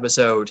previous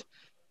episode,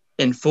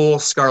 in full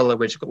Scarlet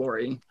Witch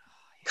glory,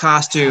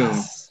 costume,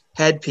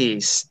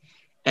 headpiece,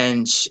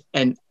 and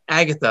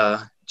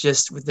Agatha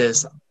just with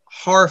this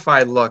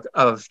horrified look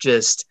of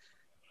just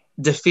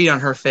defeat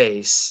on her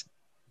face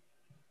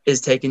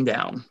is taken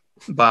down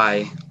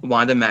by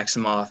Wanda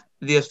Maximoff,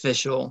 the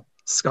official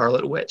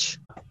Scarlet Witch.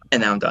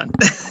 And now I'm done.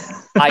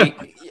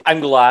 I'm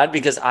glad,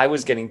 because I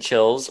was getting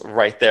chills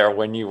right there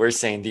when you were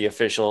saying the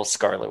official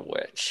Scarlet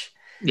Witch.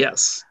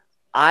 Yes.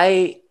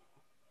 I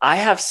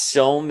have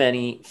so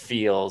many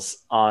feels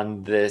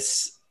on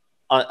this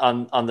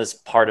on this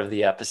part of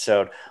the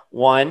episode.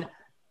 One,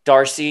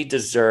 Darcy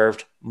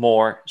deserved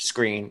more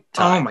screen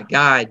time. Oh my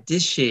God,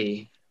 did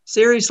she?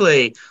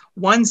 Seriously,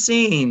 one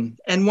scene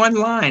and one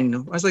line. I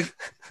was like,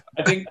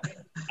 I think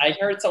I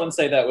heard someone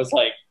say that was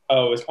like,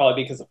 oh, it was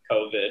probably because of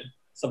COVID,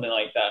 something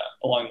like that,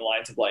 along the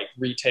lines of like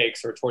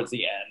retakes or towards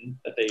the end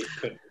that they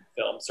couldn't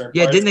film certain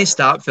parts. Didn't they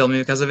stop filming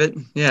because of it?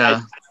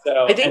 Yeah.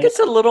 I think it's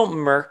a little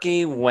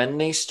murky when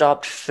they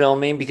stopped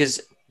filming, because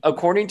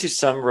according to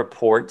some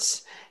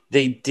reports,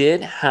 they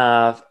did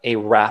have a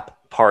wrap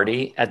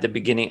party at the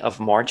beginning of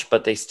March,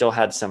 but they still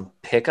had some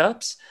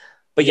pickups.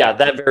 But yeah,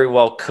 that very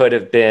well could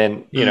have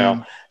been,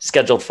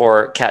 scheduled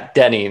for Kat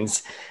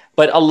Dennings.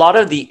 But a lot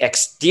of the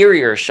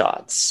exterior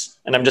shots,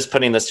 and I'm just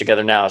putting this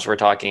together now as we're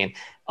talking,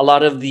 a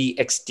lot of the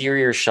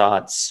exterior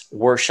shots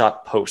were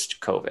shot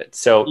post-COVID.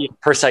 So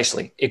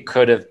precisely, it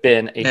could have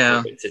been a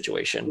COVID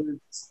situation.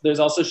 There's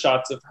also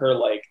shots of her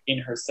like in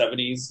her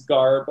 70s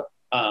garb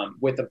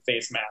with a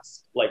face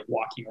mask, like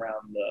walking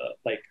around the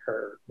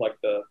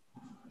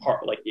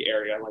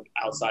area like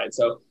outside.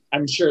 So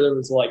I'm sure there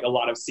was like a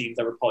lot of scenes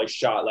that were probably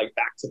shot like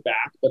back to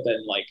back, but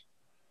then like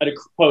at a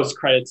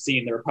post-credit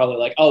scene, they were probably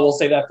like, oh, we'll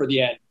save that for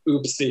the end.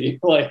 Oopsie,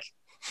 like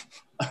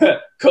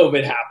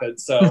COVID happened,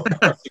 so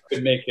you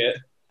could make it.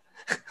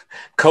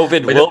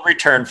 COVID will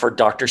return for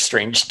Doctor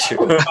Strange 2.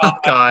 Oh,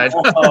 God.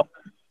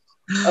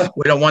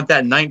 We don't want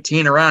that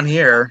 19 around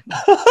here.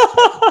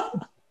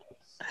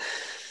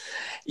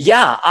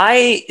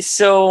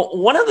 So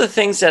one of the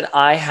things that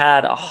I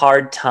had a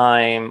hard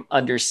time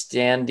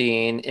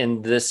understanding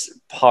in this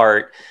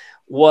part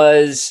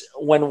was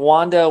when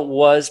Wanda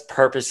was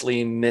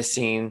purposely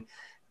missing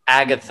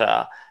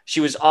Agatha.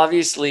 She was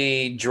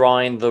obviously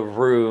drawing the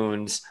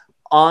runes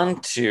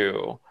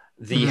onto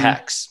the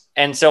hex.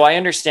 And so I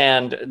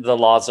understand the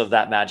laws of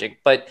that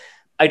magic, but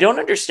I don't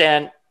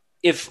understand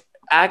if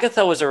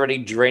Agatha was already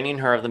draining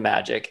her of the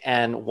magic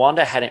and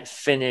Wanda hadn't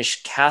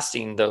finished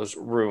casting those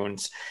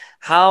runes.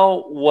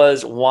 How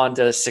was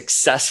Wanda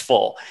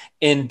successful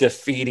in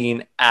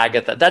defeating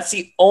Agatha? That's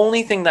the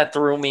only thing that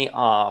threw me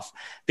off,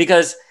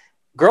 because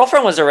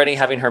girlfriend was already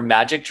having her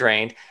magic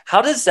drained.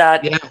 How does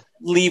that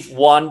leave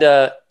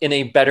Wanda in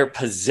a better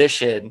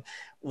position?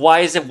 Why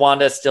is it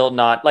Wanda still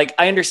not, like,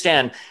 I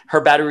understand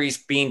her battery's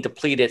being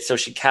depleted, so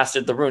she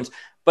casted the runes,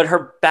 but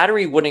her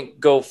battery wouldn't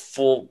go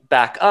full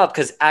back up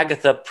because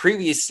Agatha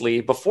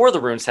previously, before the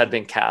runes had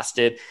been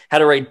casted,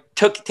 had already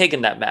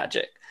taken that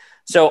magic.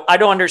 So I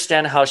don't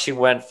understand how she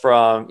went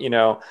from, you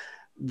know,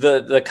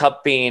 the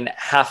cup being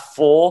half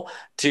full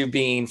to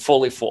being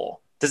fully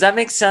full. Does that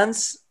make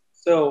sense?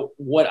 So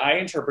what I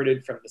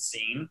interpreted from the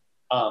scene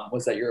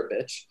was that you're a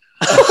bitch.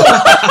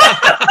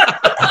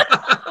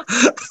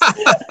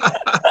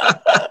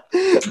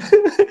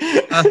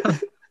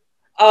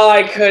 Oh,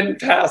 I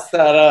couldn't pass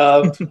that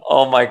up.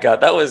 Oh my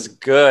God, that was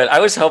good. I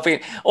was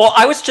hoping, well,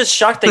 I was just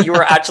shocked that you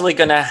were actually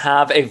going to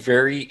have a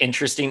very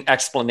interesting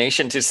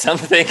explanation to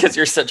something because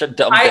you're such a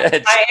dumb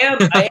bitch. I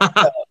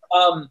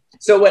am.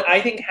 So what I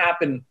think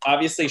happened,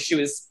 obviously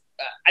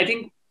I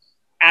think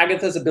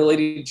Agatha's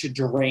ability to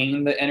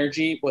drain the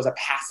energy was a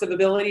passive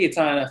ability. It's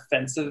not an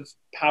offensive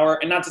power.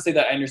 And not to say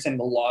that I understand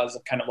the laws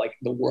of kind of like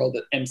the world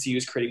that MCU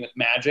is creating with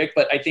magic,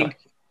 but I think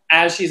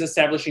as she's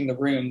establishing the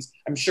runes,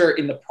 I'm sure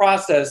in the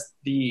process,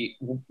 the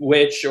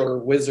witch or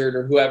wizard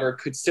or whoever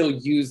could still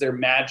use their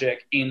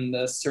magic in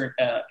the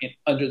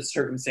under the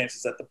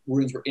circumstances that the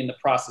runes were in the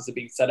process of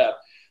being set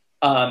up.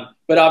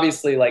 But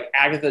obviously, like,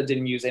 Agatha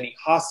didn't use any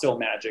hostile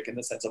magic in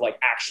the sense of like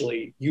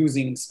actually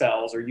using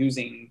spells or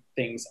using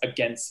things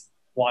against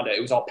Wanda.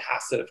 It was all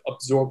passive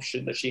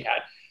absorption that she had.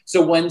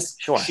 So once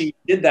she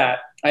did that,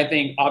 I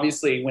think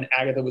obviously when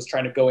Agatha was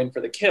trying to go in for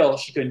the kill,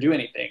 she couldn't do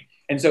anything.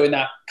 And so in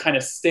that kind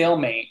of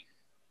stalemate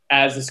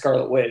as the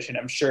Scarlet Witch, and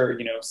I'm sure,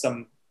 you know,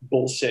 some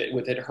bullshit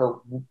with it, her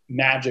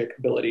magic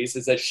abilities,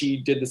 is that she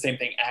did the same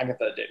thing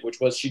Agatha did, which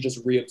was she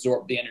just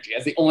reabsorbed the energy.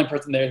 As the only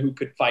person there who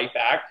could fight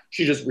back,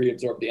 she just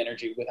reabsorbed the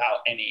energy without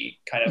any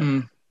kind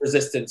of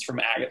resistance from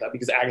Agatha,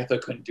 because Agatha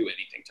couldn't do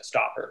anything to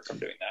stop her from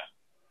doing that.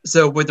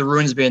 So with the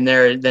runes being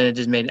there, then it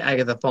just made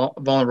Agatha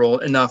vulnerable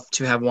enough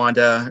to have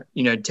Wanda,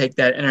 you know, take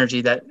that energy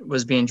that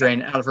was being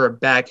drained out of her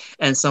back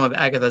and some of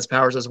Agatha's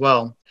powers as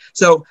well.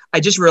 So I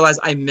just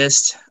realized I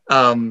missed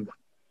a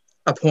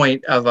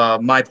point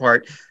of my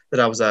part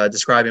that I was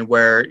describing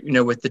where, you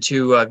know, with the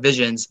two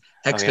visions,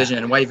 Hex Vision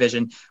and White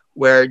Vision,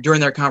 where during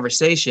their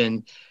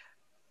conversation,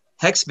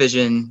 Hex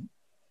Vision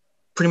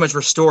pretty much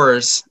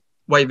restores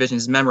White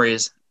Vision's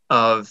memories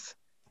of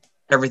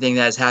everything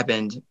that has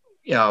happened,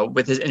 you know,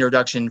 with his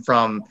introduction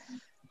from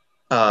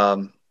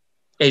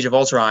Age of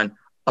Ultron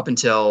up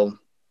until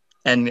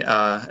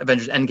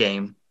Avengers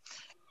Endgame,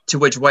 to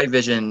which White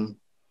Vision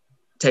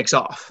takes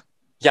off.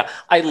 Yeah,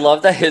 I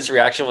love that his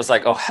reaction was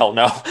like, oh, hell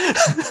no.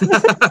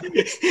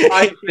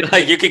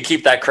 Like, you can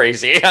keep that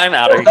crazy. I'm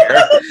out of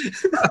here.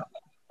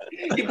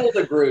 He pulled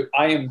a Groot.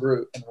 I am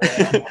Groot.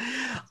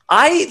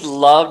 I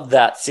love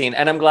that scene.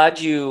 And I'm glad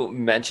you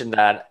mentioned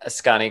that,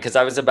 Scotty, because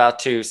I was about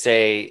to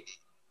say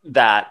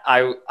that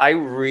I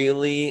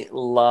really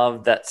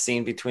love that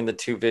scene between the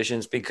two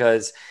visions,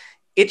 because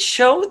it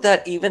showed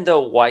that even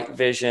though White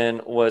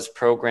Vision was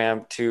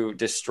programmed to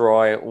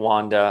destroy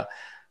Wanda,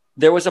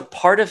 there was a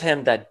part of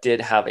him that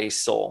did have a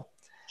soul.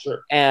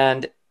 Sure.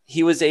 And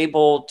he was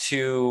able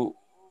to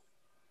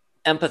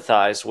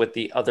empathize with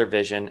the other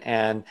vision,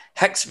 and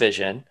Hex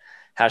Vision,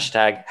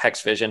 hashtag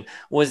Hex Vision,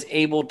 was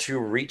able to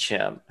reach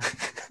him.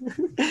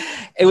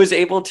 It was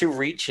able to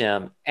reach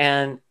him,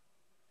 and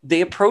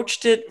they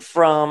approached it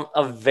from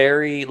a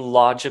very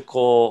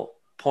logical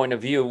point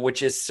of view,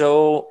 which is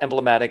so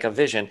emblematic of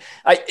Vision.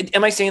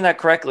 Am I saying that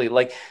correctly?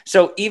 Like,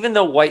 so even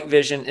though White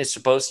Vision is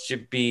supposed to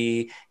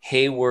be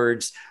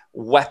Hayward's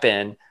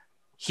weapon,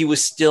 he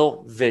was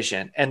still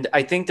Vision. And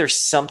I think there's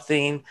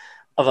something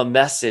of a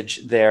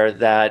message there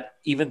that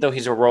even though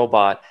he's a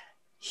robot,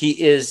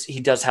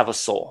 he does have a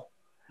soul,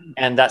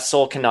 and that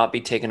soul cannot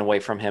be taken away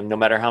from him no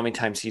matter how many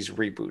times he's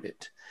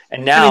rebooted.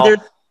 And now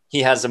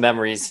he has the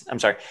memories. I'm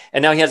sorry.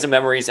 And now he has the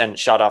memories and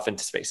shot off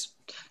into space.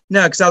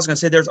 No, because I was going to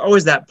say there's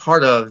always that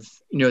part of,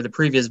 you know, the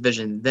previous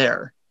Vision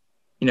there.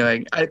 You know,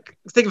 I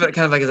think of it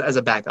kind of like as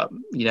a backup,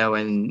 you know,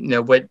 and, you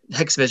know, what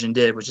Hex Vision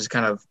did, which is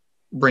kind of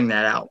bring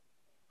that out,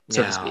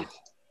 so to speak.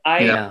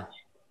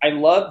 I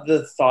love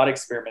the thought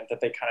experiment that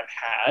they kind of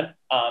had.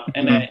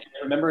 And I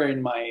remember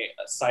in my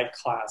psych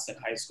class in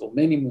high school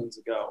many moons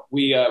ago,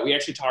 we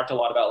actually talked a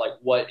lot about like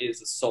what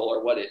is a soul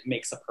or what it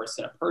makes a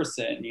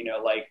person, you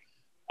know, like,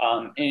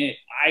 and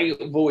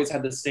I've always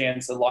had the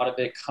stance, a lot of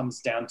it comes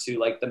down to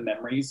like the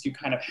memories you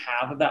kind of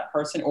have of that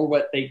person or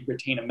what they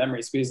retain of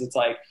memories, because it's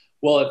like,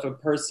 well, if a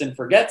person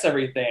forgets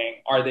everything,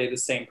 are they the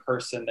same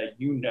person that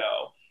you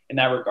know? in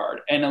that regard.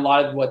 And a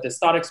lot of what this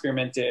thought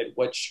experiment did,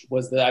 which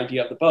was the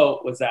idea of the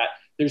boat, was that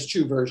there's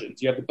two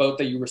versions. You have the boat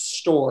that you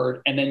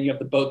restored, and then you have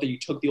the boat that you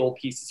took the old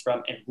pieces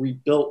from and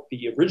rebuilt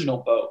the original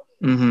boat,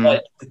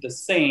 but it's the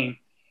same.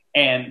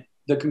 And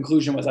the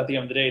conclusion was at the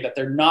end of the day that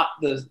they're not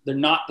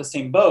the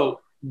same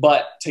boat,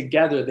 but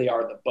together they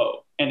are the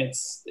boat. And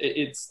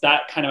it's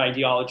that kind of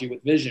ideology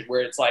with Vision,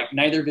 where it's like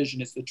neither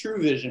vision is the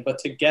true vision, but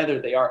together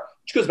they are,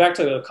 which goes back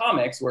to the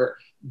comics where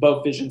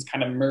both visions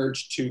kind of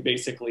merged to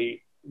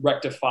basically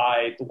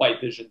rectify the White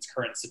Vision's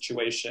current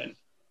situation,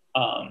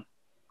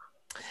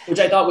 which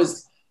I thought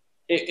was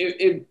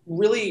it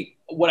really,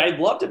 what I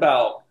loved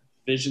about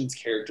Vision's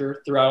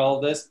character throughout all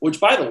of this, which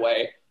by the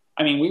way,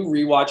 I mean, we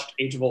rewatched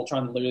Age of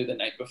Ultron literally the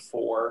night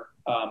before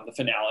the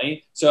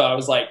finale. So I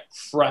was like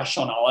fresh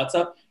on all that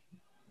stuff.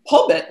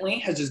 Paul Bettany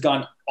has just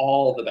gotten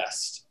all the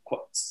best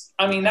quotes.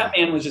 I mean, that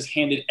man was just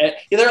handed,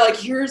 they're like,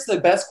 here's the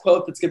best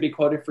quote that's going to be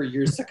quoted for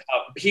years to come.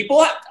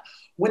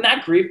 When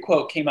that Grief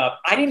quote came up,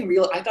 I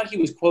thought he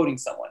was quoting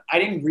someone. I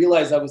didn't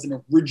realize that was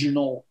an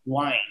original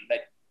line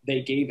that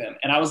they gave him.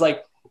 And I was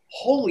like,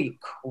 holy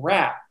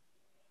crap.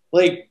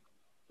 Like,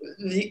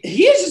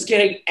 he is just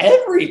getting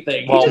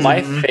everything. Well,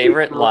 my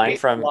favorite line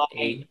from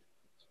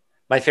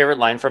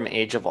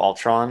Age of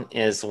Ultron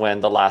is when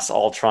the last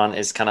Ultron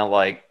is kind of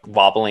like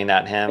wobbling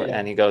at him,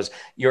 and he goes,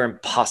 "You're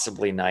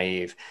impossibly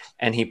naive."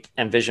 And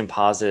Vision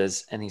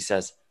pauses and he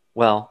says,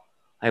 "Well,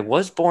 I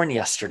was born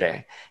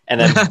yesterday."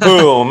 And then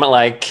boom,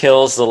 like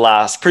kills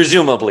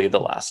presumably the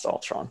last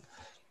Ultron.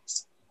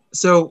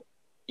 So,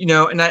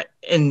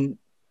 and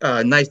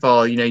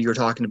Nightfall, you were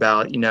talking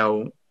about,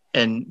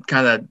 and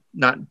kind of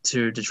not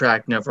to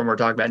detract, from what we're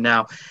talking about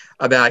now,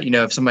 about,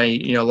 if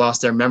somebody,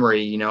 lost their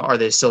memory, are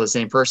they still the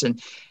same person?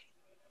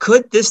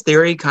 Could this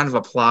theory kind of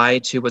apply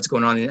to what's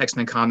going on in the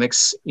X-Men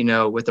comics,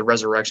 with the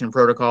resurrection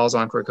protocols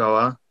on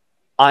Krakoa?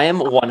 I am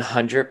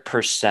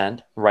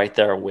 100% right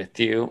there with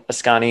you,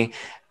 Ascani,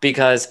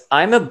 because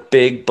I'm a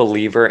big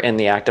believer in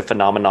the active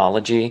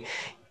phenomenology,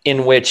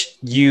 in which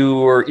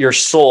your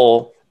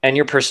soul and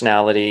your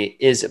personality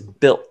is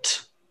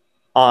built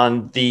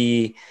on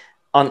the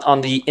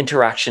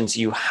interactions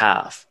you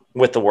have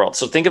with the world.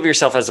 So think of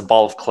yourself as a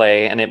ball of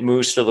clay, and it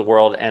moves through the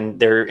world, and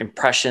there are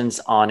impressions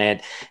on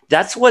it.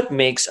 That's what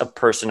makes a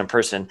person a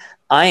person.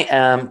 I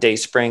am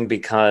Dayspring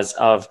because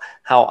of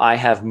how I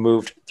have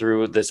moved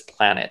through this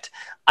planet.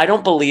 I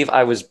don't believe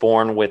I was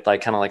born with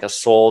like kind of like a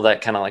soul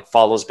that kind of like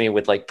follows me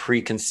with like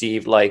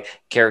preconceived like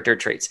character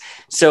traits.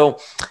 So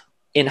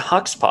in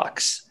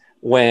Huxpox,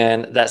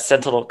 when that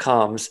Sentinel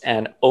comes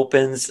and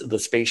opens the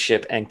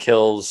spaceship and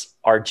kills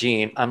our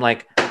Jean, I'm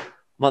like,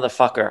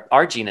 motherfucker,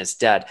 our Jean is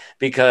dead,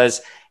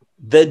 because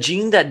the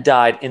Jean that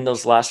died in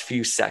those last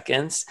few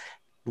seconds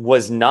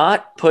was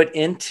not put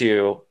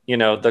into,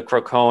 the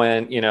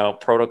Krakoan,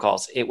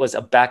 protocols. It was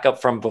a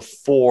backup from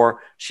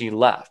before she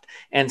left.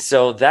 And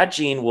so that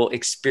Jean will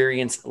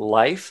experience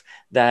life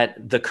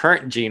that the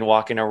current Jean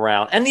walking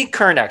around, and the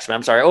current X-Men,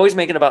 I'm sorry, always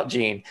making it about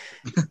Jean,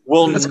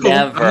 will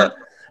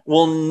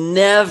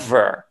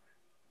never,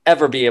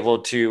 ever be able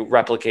to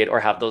replicate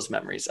or have those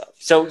memories of.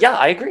 So yeah,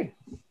 I agree.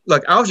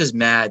 Look, I was just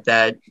mad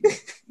that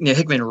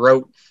Hickman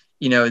wrote,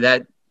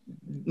 that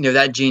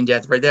Jean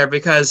death right there,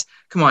 because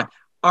come on,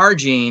 our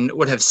Jean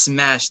would have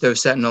smashed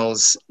those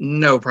Sentinels,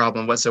 no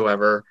problem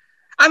whatsoever.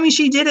 I mean,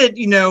 she did it,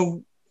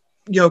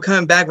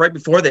 coming back right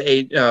before the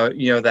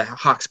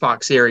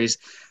Hoxpox series.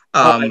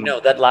 I know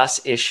that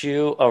last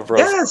issue of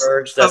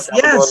Rosenberg that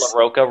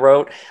LaRocca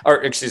wrote,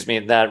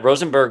 that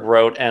Rosenberg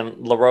wrote and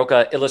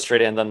LaRocca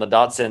illustrated, and then the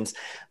Dodsons,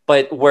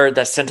 but where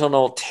the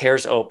Sentinel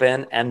tears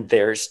open and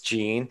there's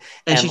Jean,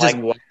 and she's like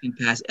walking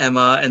past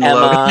Emma and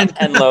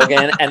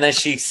Logan, and then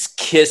she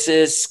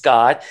kisses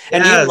Scott.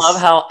 And you love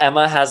how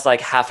Emma has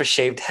like half a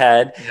shaved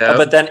head,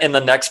 but then in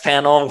the next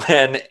panel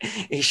when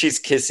she's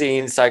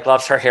kissing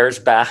Cyclops, her hair's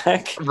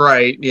back.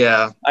 Right?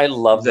 Yeah, I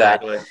love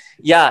that.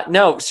 Yeah,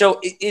 no. So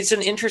it's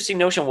an interesting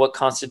notion. What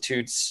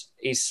constitutes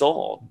a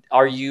soul?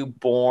 Are you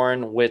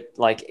born with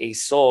like a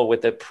soul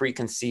with a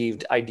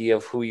preconceived idea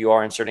of who you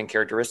are and certain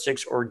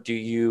characteristics, or do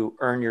you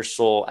earn your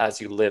soul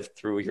as you live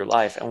through your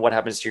life? And what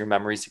happens to your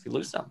memories if you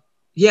lose them?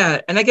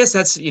 Yeah, and I guess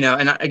that's,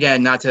 and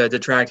again, not to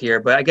detract here,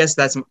 but I guess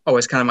that's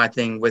always kind of my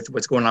thing with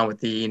what's going on with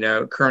the,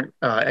 current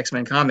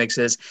X-Men comics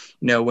is,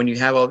 when you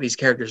have all these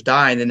characters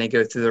die and then they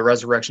go through the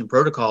resurrection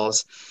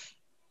protocols,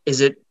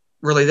 is it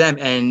really them?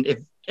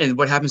 And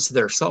what happens to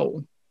their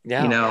soul?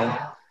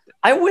 Yeah.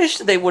 I wish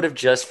they would have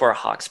just for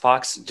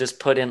Hoxpox just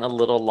put in a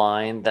little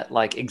line that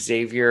like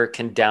Xavier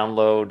can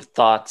download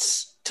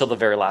thoughts till the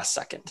very last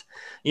second,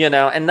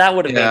 and that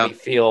would have made me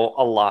feel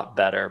a lot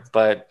better.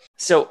 But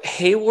so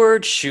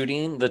Hayward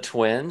shooting the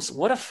twins,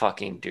 what a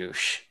fucking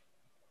douche.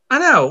 I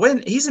know,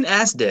 when he's an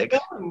ass dick.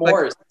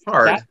 Morris,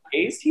 hard. That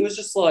case, he was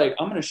just like,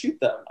 I'm gonna shoot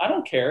them. I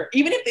don't care.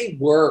 Even if they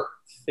were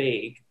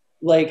fake,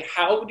 like,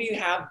 how do you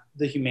have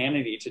the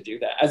humanity to do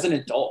that as an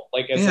adult?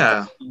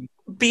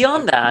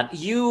 Beyond that,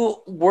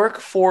 you work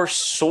for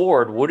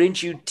SWORD.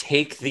 Wouldn't you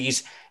take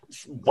these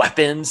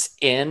weapons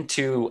in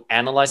to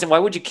analyze them? Why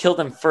would you kill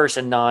them first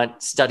and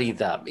not study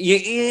them?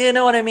 You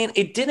know what I mean?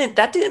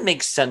 That didn't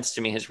make sense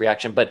to me, his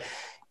reaction, but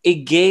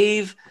it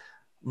gave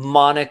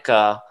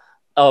Monica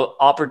an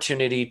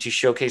opportunity to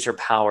showcase her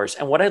powers.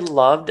 And what I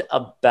loved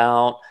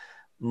about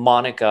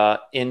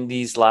Monica in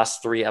these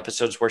last 3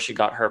 episodes where she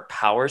got her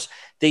powers,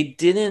 they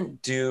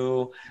didn't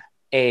do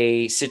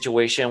a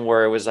situation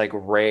where it was like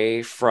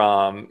Rey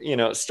from,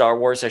 Star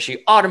Wars, that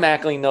she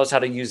automatically knows how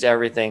to use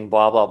everything,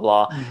 blah, blah,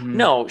 blah. Mhm.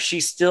 No,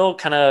 she's still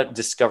kind of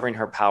discovering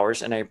her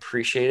powers, and I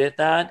appreciated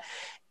that.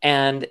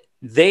 And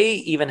they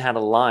even had a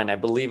line, I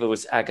believe it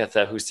was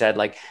Agatha, who said,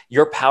 like,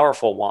 you're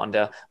powerful,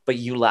 Wanda, but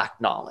you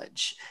lack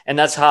knowledge. And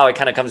that's how it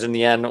kind of comes in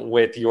the end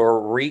with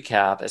your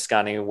recap,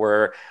 Eskani,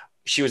 where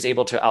she was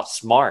able to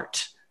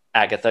outsmart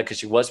Agatha because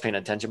she was paying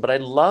attention. But I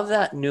love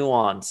that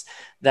nuance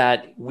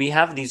that we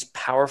have these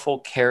powerful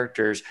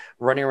characters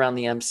running around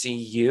the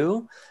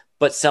MCU,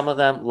 but some of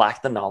them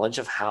lack the knowledge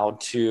of how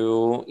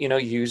to,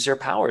 use their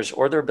powers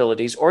or their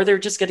abilities, or they're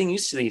just getting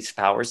used to these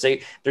powers.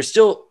 They're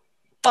still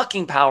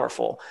fucking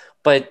powerful,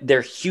 but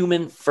they're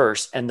human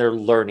first, and they're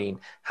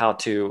learning how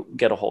to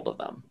get a hold of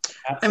them.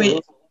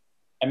 Absolutely.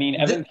 I mean,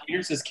 Evan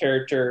Peters'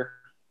 character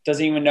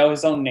doesn't even know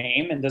his own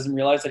name and doesn't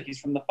realize that he's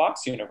from the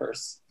Fox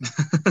universe.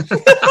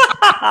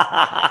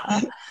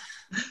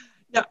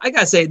 Yeah, I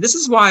gotta say, this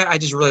is why I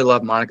just really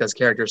love Monica's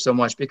character so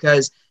much,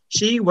 because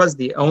she was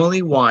the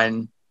only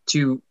one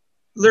to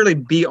literally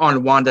be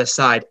on Wanda's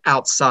side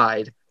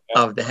outside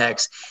of the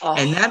Hex.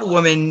 And that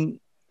woman,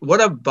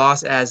 what a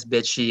boss-ass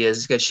bitch she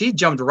is, because she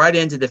jumped right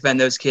in to defend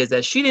those kids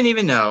that she didn't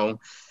even know,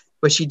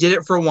 but she did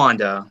it for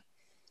Wanda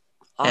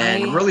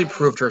and really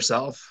proved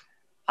herself.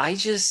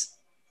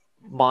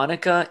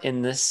 Monica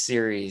in this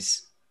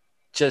series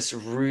just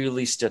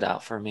really stood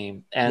out for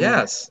me. And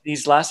yes,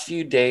 these last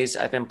few days,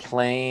 I've been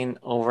playing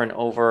over and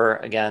over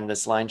again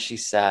this line she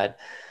said,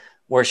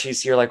 where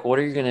you're like, what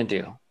are you going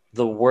to do?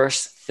 The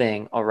worst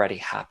thing already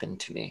happened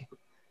to me.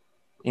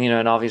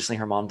 And obviously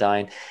her mom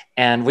died.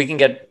 And we can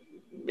get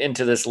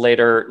into this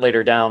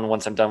later down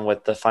once I'm done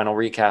with the final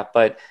recap.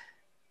 But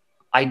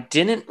I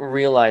didn't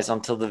realize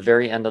until the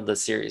very end of the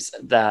series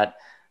that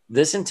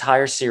this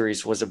entire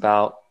series was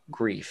about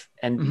grief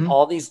and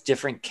all these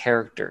different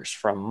characters,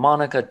 from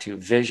Monica to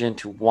Vision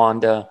to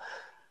Wanda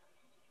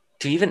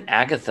to even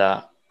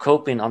Agatha,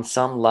 coping on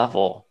some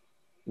level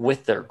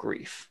with their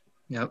grief.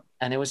 Yep.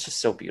 And it was just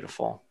so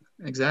beautiful.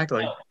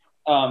 Exactly.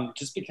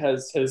 Just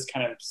because his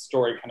kind of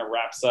story kind of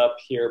wraps up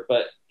here,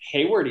 but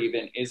Hayward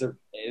even is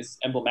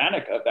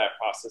emblematic of that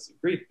process of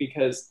grief,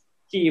 because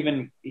he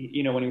even,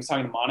 when he was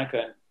talking to Monica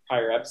in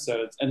prior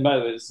episodes, and by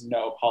the way, there's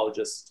no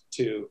apologist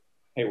to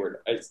Hayward.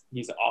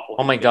 He's awful.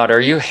 Oh my God,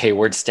 are you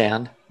Hayward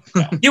stan?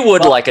 Yeah. You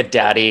would like a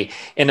daddy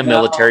in a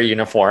military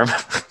uniform.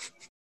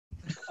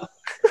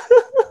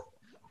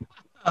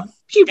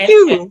 Pew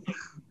pew.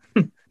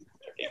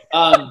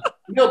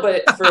 No,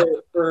 but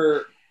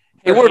for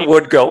Hayward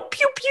would go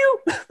pew pew.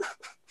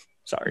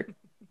 Sorry.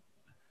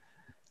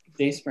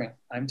 Dayspring,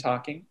 I'm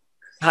talking.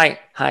 Hi,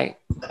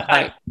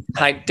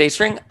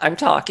 Dayspring, I'm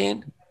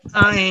talking.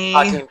 Hi.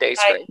 Talking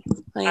Dayspring.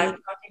 I'm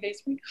talking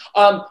Dayspring.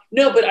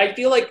 No, but I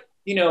feel like,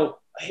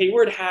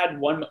 Hayward had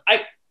one.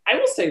 I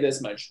will say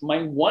this much.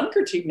 My one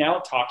critique now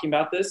talking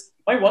about this,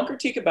 my one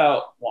critique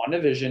about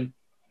WandaVision,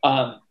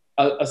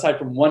 aside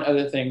from one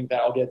other thing that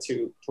I'll get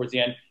to towards the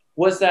end,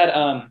 was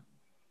that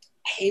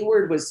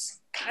Hayward was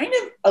kind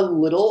of a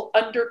little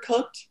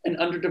undercooked and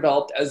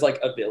underdeveloped as like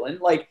a villain.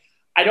 Like,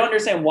 I don't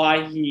understand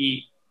why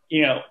he,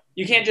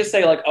 you can't just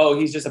say like, oh,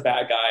 he's just a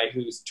bad guy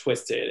who's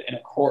twisted in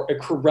a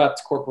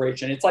corrupt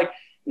corporation. It's like,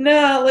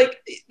 nah,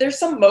 like there's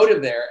some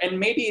motive there. And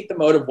maybe the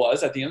motive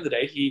was, at the end of the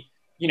day, he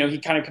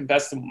kind of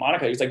confessed to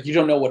Monica. He's like, you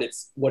don't know what it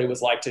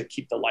was like to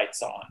keep the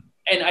lights on.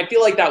 And I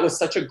feel like that was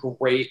such a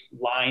great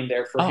line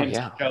there for him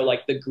to show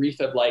like the grief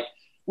of like,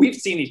 we've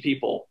seen these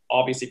people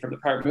obviously from the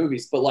prior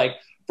movies, but like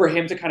for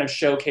him to kind of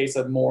showcase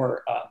a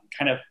more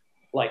kind of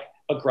like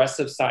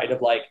aggressive side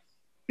of like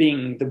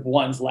being the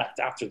ones left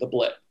after the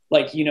blip.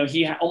 Like,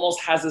 he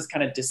almost has this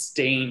kind of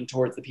disdain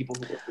towards the people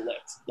who were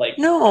blipped. Like,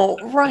 no,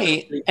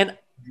 right. And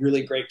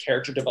really great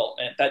character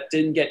development that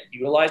didn't get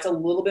utilized a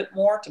little bit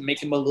more to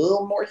make him a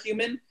little more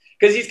human,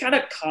 because he's kind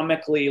of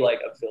comically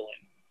like a villain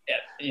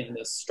in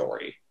this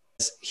story.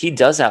 He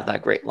does have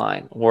that great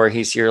line where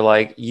you're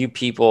like, you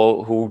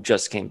people who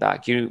just came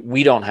back,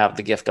 we don't have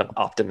the gift of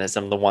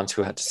optimism, the ones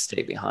who had to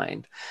stay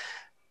behind.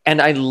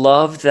 And I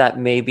love that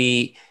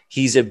maybe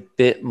he's a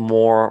bit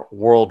more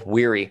world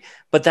weary,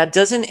 but that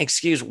doesn't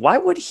excuse, why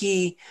would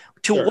he,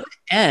 to what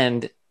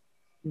end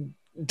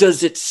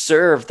does it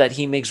serve that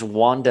he makes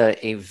Wanda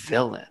a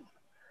villain?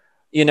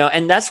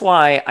 And that's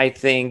why I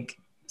think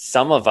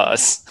some of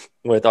us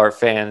with our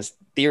fans'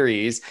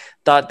 theories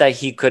thought that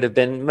he could have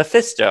been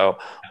Mephisto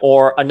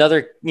or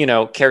another,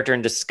 character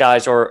in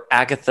disguise, or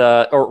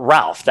Agatha or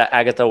Ralph that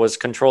Agatha was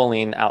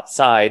controlling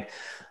outside,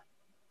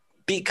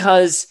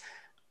 because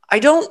I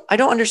don't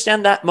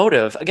understand that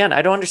motive. Again,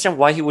 I don't understand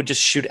why he would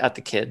just shoot at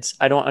the kids.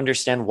 I don't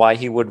understand why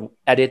he would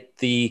edit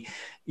the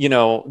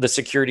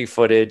security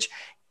footage.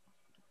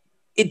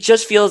 it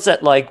just feels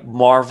that like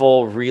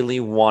Marvel really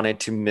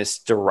wanted to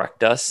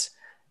misdirect us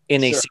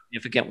in a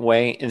significant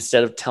way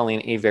instead of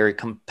telling a very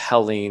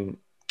compelling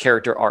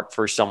character arc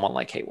for someone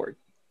like Hayward.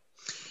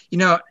 You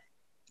know,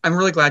 I'm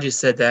really glad you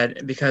said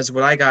that, because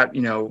what I got,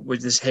 you know,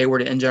 with this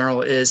Hayward in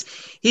general is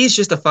he's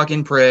just a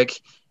fucking prick,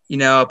 you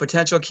know, a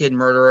potential kid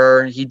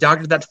murderer. He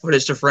doctored that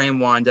footage to frame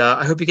Wanda.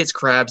 I hope he gets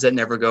crabs that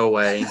never go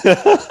away.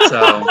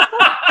 So,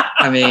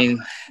 I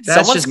mean,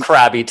 that's someone's just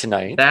crabby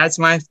tonight. That's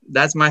my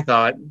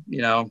thought,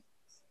 you know.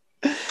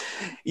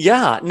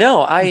 Yeah,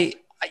 no,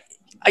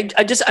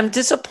 I'm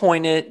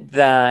disappointed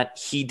that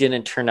he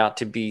didn't turn out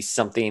to be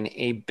something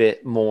a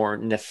bit more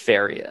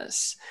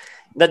nefarious.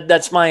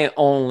 That's my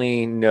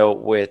only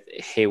note with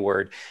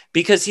Hayward,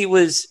 because he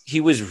was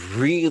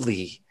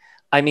really,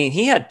 I mean,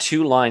 he had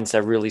two lines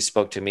that really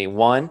spoke to me.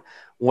 One,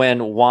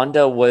 when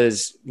Wanda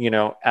was, you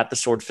know, at the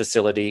sword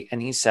facility,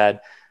 and he said,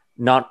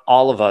 not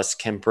all of us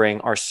can bring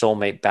our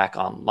soulmate back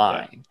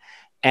online.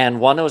 And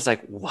Wanda was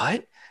like,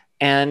 what?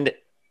 And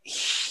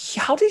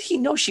how did he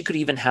know she could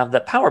even have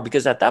that power?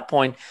 Because at that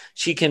point,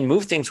 she can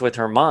move things with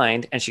her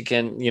mind and she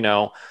can, you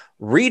know,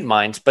 read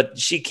minds, but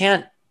she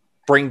can't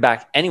bring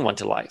back anyone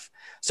to life.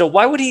 So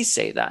why would he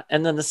say that?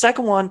 And then the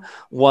second one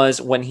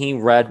was when he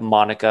read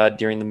Monica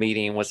during the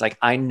meeting and was like,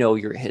 I know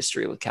your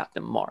history with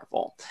Captain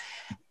Marvel.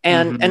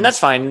 And and that's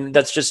fine.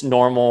 That's just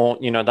normal.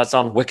 You know, that's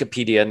on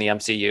Wikipedia in the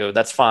MCU.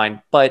 That's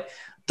fine. But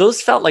those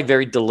felt like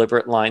very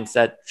deliberate lines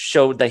that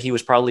showed that he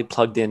was probably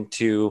plugged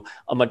into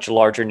a much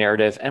larger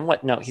narrative. And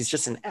what? No, he's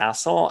just an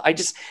asshole.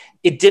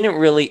 It didn't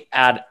really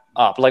add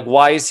up. Like,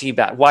 why is he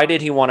bad? Why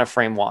did he want to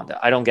frame Wanda?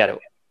 I don't get it.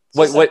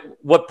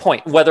 What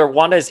point? Whether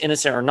Wanda is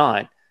innocent or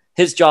not,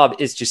 his job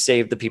is to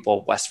save the people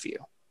of Westview.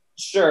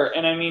 Sure.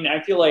 And I mean,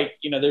 I feel like,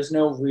 you know, there's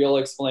no real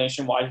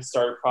explanation why he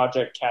started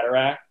Project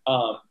Cataract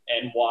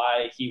and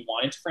why he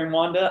wanted to frame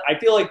Wanda. I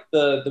feel like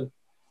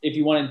if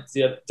you want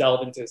to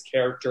delve into his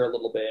character a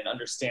little bit and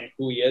understand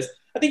who he is,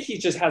 I think he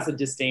just has a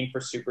disdain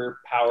for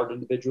super-powered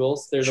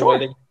individuals. There's a way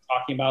that he's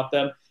talking about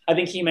them. I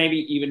think he maybe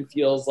even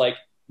feels like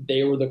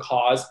they were the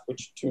cause,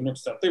 which to an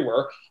extent they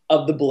were,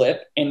 of the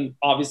blip. And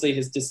obviously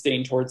his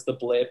disdain towards the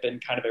blip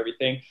and kind of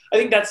everything. I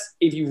think that's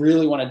if you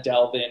really want to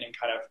delve in and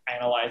kind of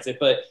analyze it.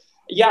 But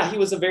yeah, there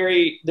was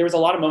a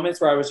lot of moments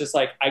where I was just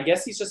like, I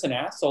guess he's just an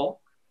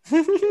asshole.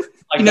 Like,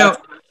 you know,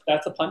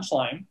 that's a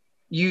punchline.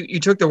 You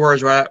took the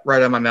words right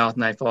out of my mouth,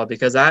 Nightfall,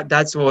 because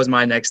that's what was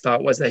my next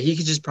thought, was that he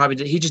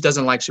just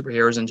doesn't like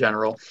superheroes in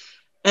general.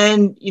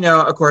 And, you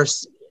know, of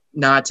course,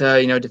 not to,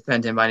 you know,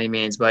 defend him by any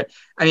means, but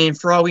I mean,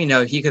 for all we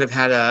know, he could have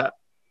had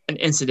an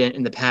incident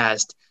in the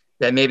past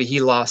that maybe he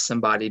lost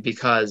somebody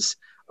because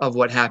of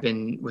what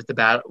happened with a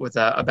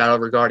battle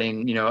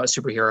regarding, you know, a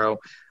superhero,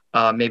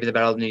 maybe the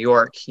Battle of New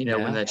York, you know,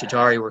 when the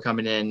Chitauri were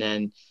coming in,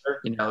 and,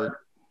 you know,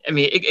 I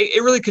mean,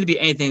 it really could be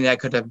anything that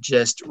could have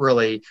just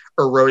really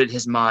eroded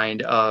his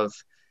mind of,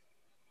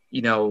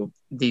 you know,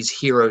 these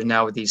heroes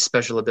now with these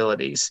special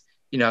abilities,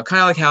 you know,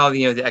 kind of like how,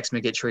 you know, the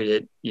X-Men get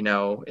treated, you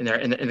know, in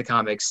the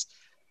comics,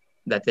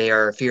 that they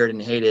are feared and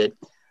hated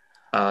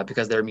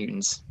because they're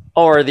mutants.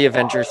 Or the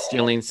Avengers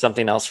stealing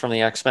something else from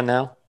the X-Men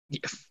now.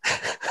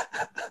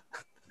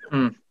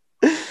 Do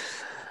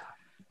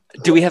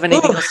we have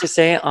anything else to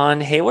say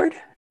on Hayward?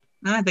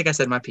 I think I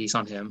said my piece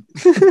on him.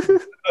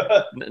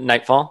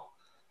 Nightfall?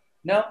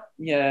 No,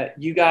 yeah,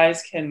 you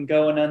guys can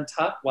go and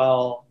untuck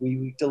while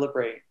we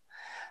deliberate.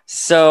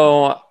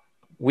 So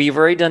we've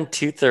already done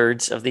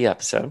 2/3 of the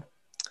episode.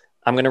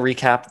 I'm going to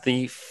recap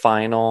the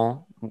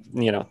final,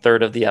 you know,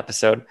 third of the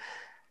episode.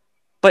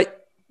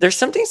 But there's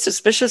something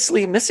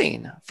suspiciously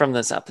missing from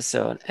this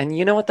episode. And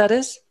you know what that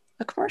is?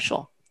 A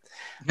commercial.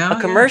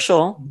 A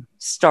commercial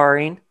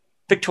starring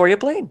Victoria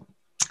Blade.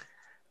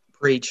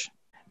 Preach.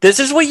 This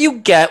is what you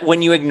get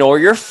when you ignore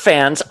your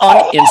fans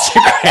on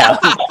Instagram.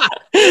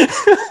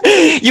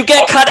 You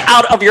get cut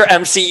out of your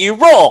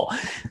MCU role.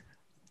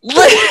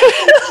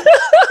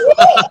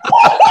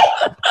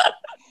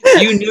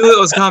 You knew it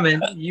was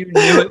coming.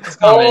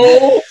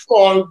 Oh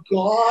my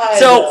God.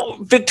 So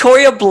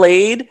Victoria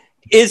Blade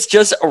is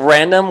just a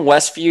random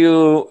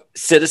Westview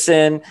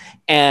citizen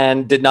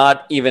and did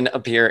not even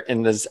appear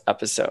in this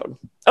episode.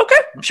 Okay,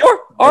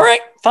 sure. All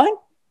right, fine.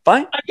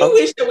 I do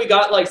wish that we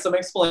got like some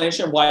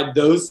explanation why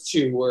those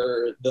two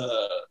were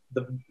the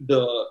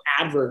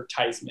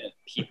advertisement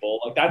people.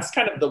 Like, that's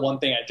kind of the one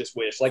thing I just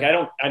wish. Like, I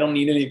don't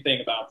need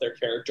anything about their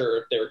character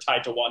if they were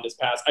tied to Wanda's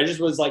past. I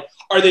just was like,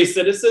 are they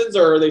citizens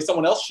or are they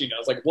someone else she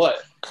knows? Like,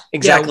 what?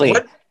 Exactly.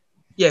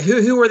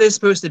 Who were they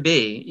supposed to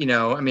be? You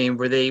know, I mean,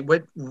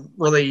 what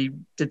really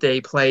did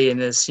they play in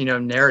this, you know,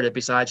 narrative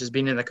besides just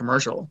being in the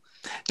commercial?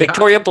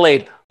 Victoria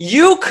Blade,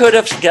 you could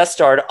have guest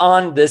starred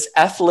on this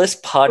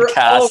F-list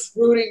podcast.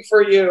 We're all rooting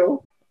for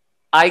you.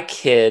 I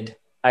kid.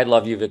 I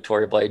love you,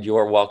 Victoria Blade. You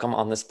are welcome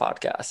on this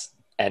podcast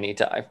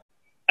anytime.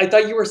 I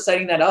thought you were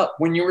setting that up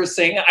when you were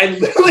saying it. I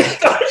literally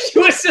thought she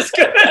was just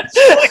gonna.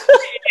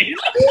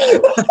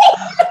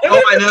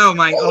 Oh, I know,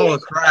 Mike. Oh,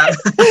 crap.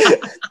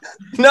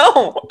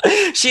 No,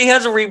 she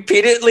has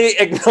repeatedly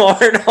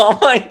ignored all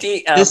my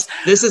DMs.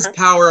 This is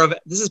power of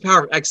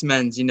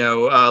X-Men's,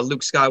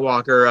 Luke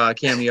Skywalker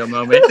cameo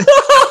moment.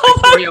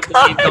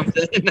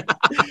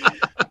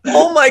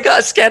 Oh my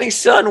God, Scanning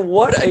Sun,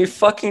 what a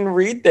fucking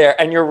read there.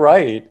 And you're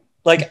right.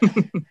 Like,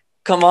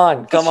 come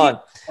on. Oh my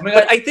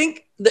But God.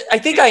 I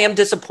think I am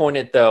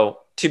disappointed, though,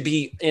 to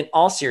be in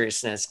all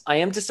seriousness. I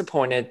am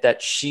disappointed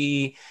that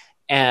she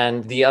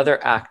and the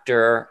other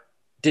actor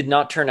did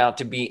not turn out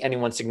to be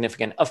anyone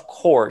significant. Of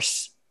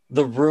course,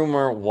 the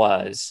rumor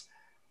was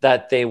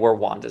that they were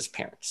Wanda's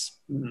parents.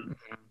 Mhm.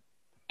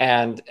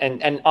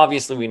 And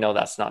obviously we know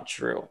that's not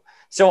true.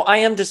 So I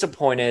am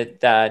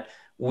disappointed that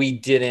we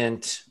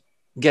didn't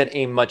get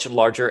a much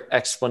larger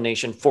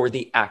explanation for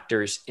the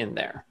actors in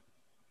there.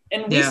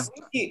 And Yeah.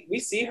 we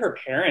see her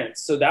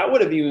parents, so that would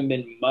have even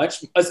been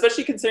much,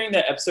 especially considering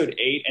that episode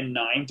 8 and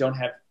 9 don't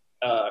have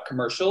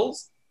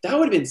commercials. That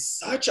would have been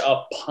such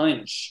a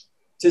punch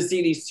to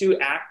see these two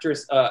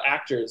actors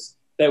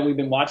that we've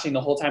been watching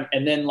the whole time,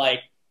 and then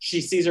like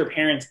she sees her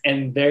parents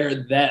and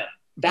they're them.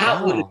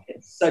 That would have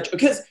been such,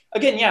 because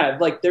again, yeah,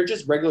 like they're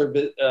just regular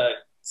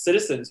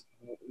citizens.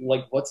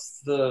 Like,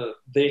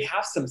 they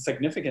have some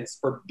significance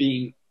for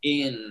being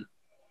in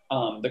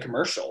the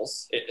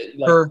commercials.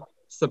 Her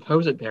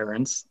supposed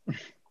parents.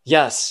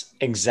 Yes,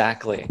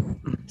 exactly.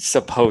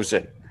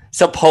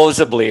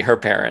 Supposedly her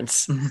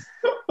parents.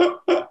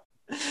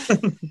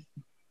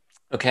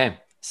 Okay,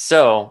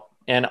 so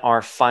in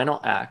our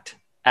final act,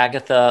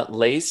 Agatha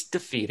lays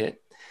defeated,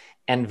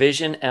 and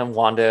Vision and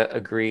Wanda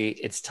agree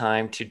it's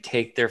time to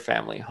take their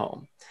family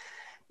home.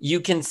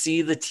 You can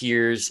see the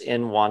tears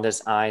in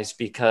Wanda's eyes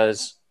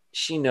because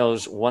she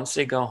knows once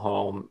they go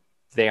home,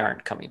 they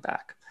aren't coming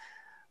back.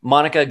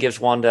 Monica gives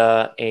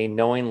Wanda a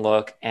knowing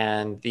look,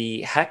 and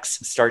the hex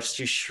starts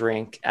to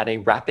shrink at a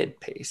rapid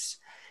pace.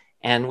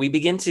 And we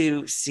begin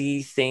to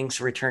see things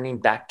returning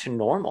back to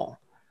normal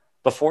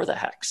before the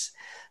hex.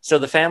 So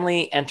the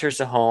family enters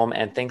the home,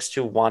 and thanks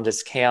to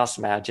Wanda's chaos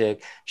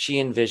magic, she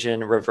and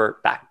Vision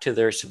revert back to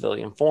their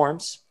civilian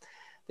forms.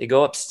 They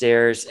go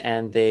upstairs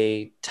and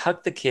they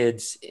tuck the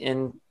kids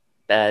in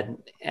bed,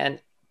 and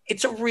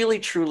it's a really,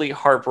 truly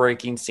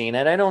heartbreaking scene.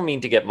 And I don't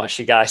mean to get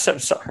mushy, guys. I'm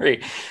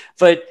sorry.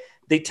 But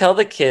they tell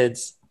the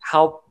kids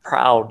how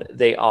proud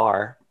they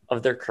are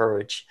of their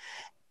courage.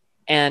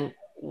 And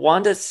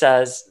Wanda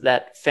says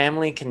that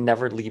family can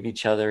never leave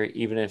each other,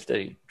 even if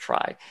they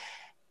try.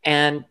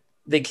 And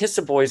they kiss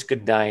the boys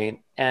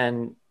goodnight,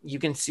 and you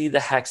can see the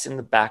hex in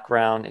the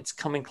background. It's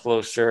coming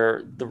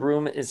closer. The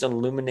room is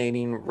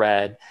illuminating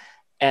red.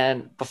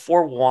 And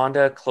before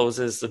Wanda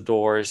closes the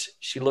doors,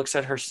 she looks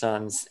at her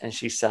sons and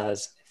she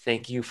says,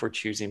 "Thank you for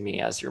choosing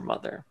me as your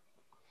mother."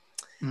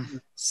 Mm-hmm.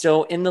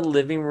 So in the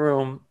living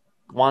room,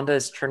 Wanda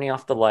is turning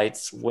off the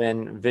lights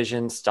when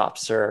Vision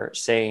stops her,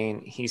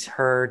 saying he's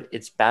heard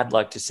it's bad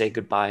luck to say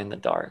goodbye in the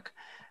dark.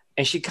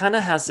 And she kind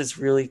of has this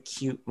really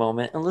cute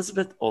moment.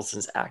 Elizabeth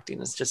Olsen's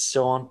acting is just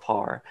so on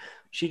par.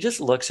 She just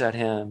looks at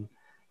him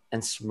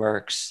and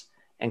smirks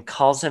and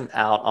calls him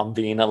out on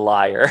being a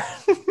liar.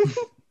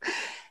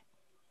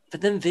 But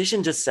then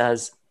Vision just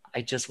says,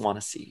 "I just want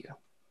to see you."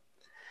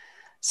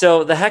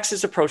 So the hex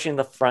is approaching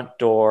the front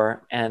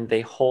door, and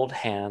they hold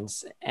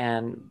hands.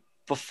 And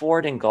before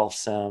it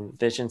engulfs him,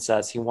 Vision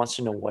says he wants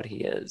to know what he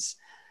is.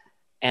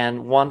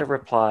 And Wanda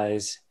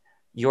replies,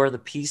 "You're the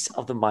piece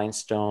of the Mind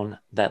Stone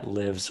that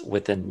lives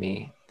within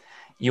me.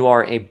 You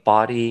are a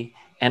body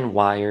and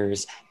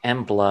wires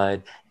and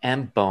blood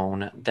and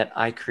bone that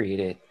I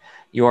created.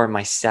 You are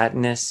my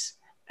sadness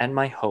and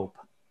my hope,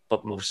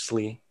 but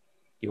mostly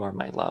you are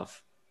my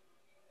love."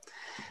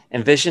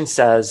 And Vision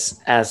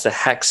says, as the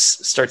hex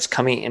starts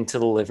coming into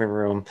the living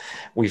room,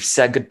 "We've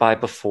said goodbye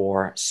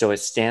before, so it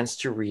stands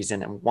to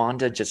reason." And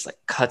Wanda just like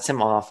cuts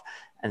him off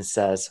and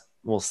says,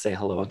 "We'll say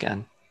hello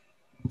again."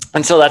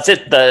 And so that's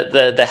it.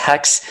 The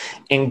hex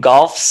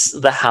engulfs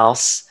the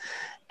house,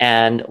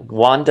 and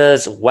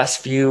Wanda's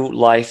Westview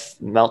life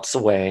melts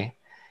away,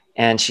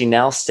 and she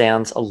now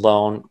stands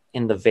alone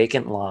in the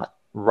vacant lot,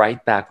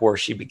 right back where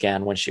she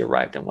began when she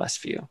arrived in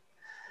Westview.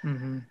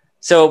 Mm-hmm.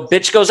 So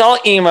bitch goes all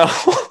emo.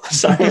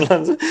 Sorry,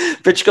 Lindsay.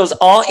 Bitch goes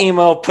all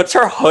emo, puts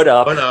her hood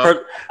up,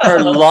 her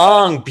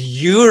long,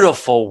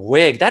 beautiful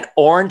wig, that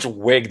orange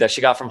wig that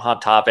she got from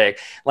Hot Topic,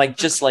 like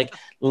just like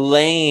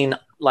laying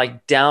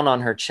like down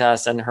on her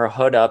chest and her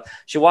hood up.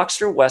 She walks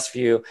through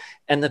Westview,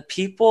 and the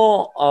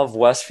people of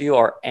Westview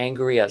are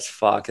angry as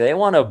fuck. They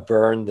want to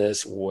burn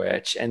this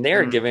witch, and they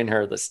are giving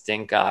her the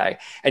stink eye.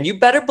 And you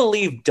better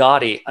believe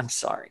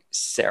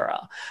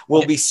Sarah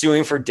will be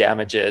suing for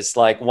damages.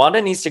 Like,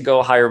 Wanda needs to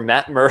go hire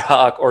Matt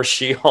Murdock or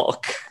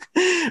She-Hulk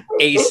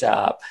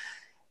ASAP.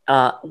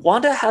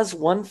 Wanda has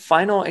one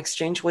final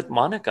exchange with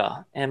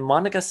Monica, and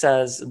Monica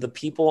says the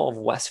people of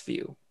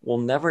Westview will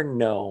never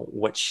know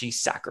what she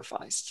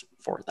sacrificed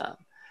for them.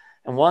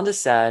 And Wanda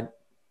said,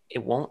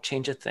 "It won't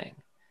change a thing."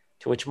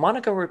 To which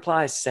Monica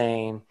replies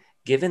saying,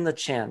 given the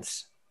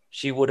chance,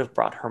 she would have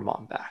brought her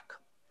mom back.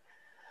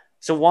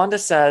 So Wanda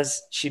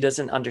says she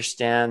doesn't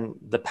understand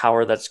the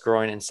power that's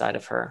growing inside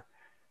of her,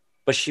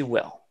 but she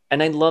will.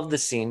 And I love the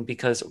scene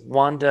because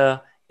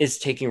Wanda is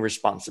taking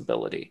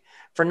responsibility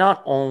for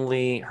not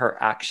only her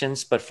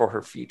actions, but for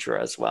her future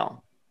as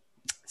well.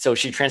 So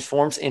she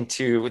transforms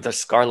into the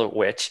Scarlet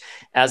Witch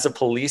as the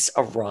police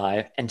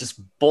arrive and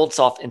just bolts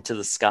off into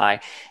the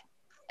sky.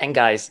 And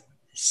guys,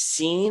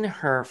 seeing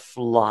her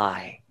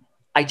fly,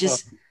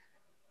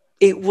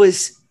 it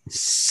was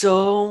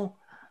so,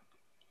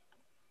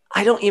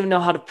 I don't even know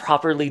how to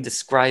properly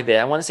describe it.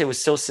 I want to say it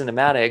was so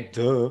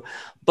cinematic,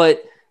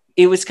 but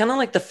it was kind of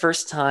like the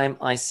first time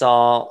I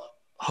saw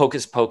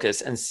Hocus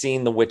Pocus and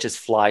seeing the witches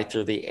fly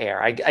through the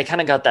air. I kind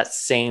of got that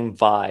same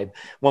vibe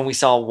when we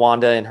saw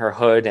Wanda in her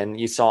hood and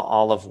you saw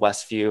all of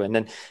Westview. And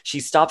then she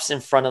stops in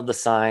front of the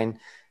sign.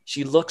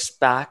 She looks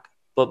back,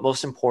 but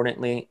most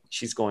importantly,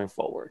 she's going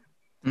forward.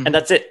 Mm-hmm. And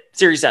that's it.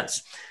 Series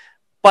ends.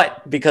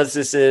 But because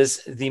this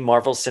is the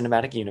Marvel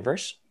Cinematic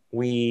Universe,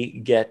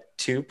 we get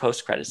 2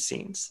 post-credit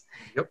scenes.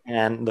 Yep.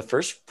 And the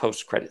first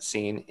post-credit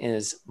scene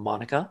is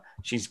Monica.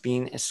 She's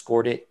being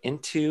escorted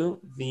into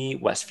the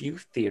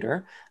Westview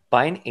Theater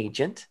by an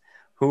agent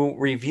who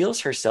reveals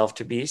herself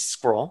to be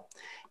Skrull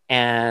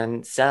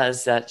and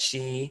says that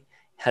she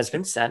has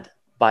been sent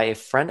by a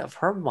friend of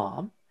her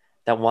mom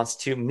that wants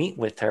to meet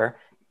with her,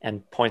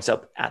 and points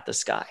up at the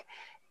sky.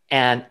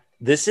 And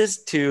this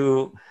is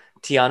to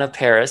Tiana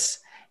Paris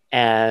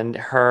and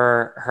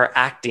her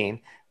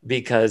acting,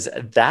 because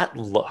that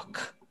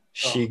look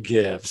she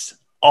gives,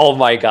 oh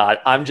my God,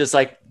 I'm just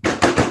like,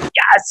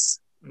 yes.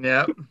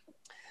 Yep.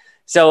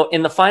 So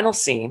in the final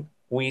scene,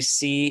 we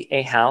see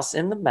a house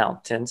in the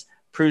mountains.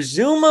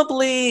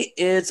 Presumably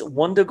it's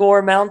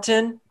Wundagore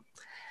Mountain.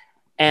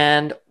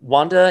 And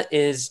Wanda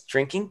is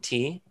drinking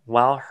tea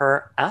while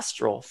her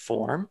astral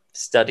form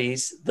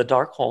studies the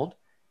Darkhold,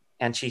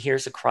 and she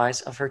hears the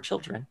cries of her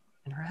children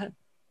in her head.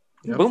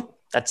 Yep. Boom.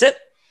 That's it.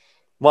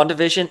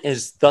 WandaVision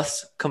is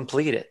thus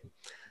completed.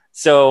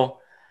 So,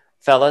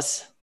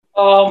 fellas.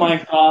 Oh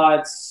my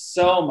God,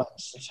 so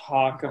much to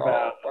talk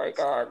about. Oh my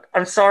God.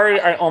 I'm sorry,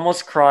 I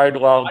almost cried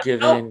while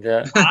giving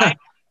the...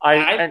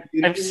 I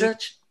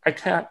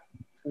can't.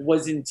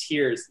 Was in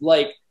tears.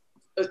 Like,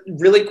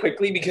 really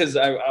quickly, because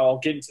I'll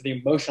get into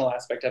the emotional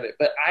aspect of it.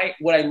 But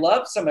what I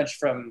love so much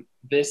from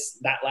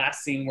that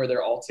last scene where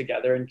they're all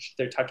together and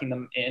they're tucking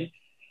them in,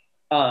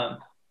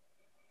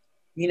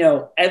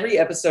 every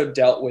episode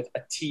dealt with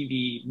a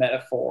TV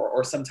metaphor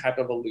or some type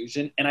of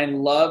illusion. And I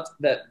loved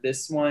that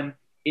this one,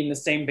 in the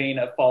same vein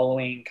of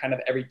following kind of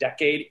every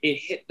decade, it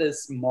hit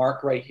this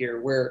mark right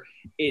here where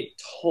it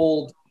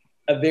told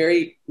a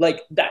very,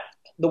 like, that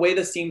the way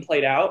the scene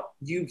played out,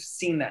 you've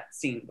seen that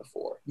scene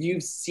before.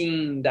 You've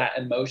seen that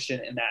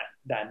emotion and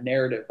that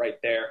narrative right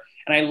there.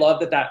 And I love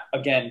that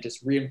again,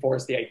 just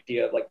reinforced the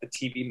idea of like the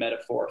TV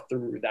metaphor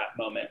through that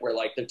moment where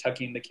like they're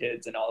tucking the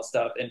kids and all this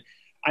stuff. And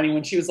I mean,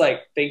 when she was like,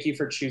 "Thank you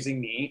for choosing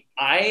me,"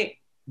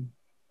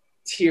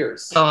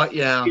 tears. Oh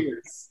yeah.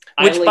 Tears.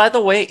 Which, by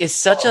the way, is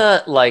such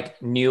a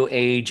like new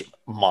age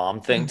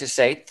mom thing to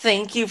say.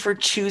 Thank you for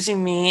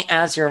choosing me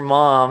as your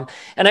mom.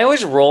 And I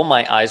always roll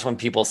my eyes when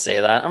people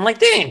say that. I'm like,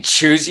 they didn't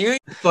choose you.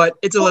 But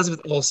it's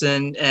Elizabeth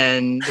Olsen,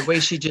 and the way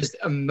she just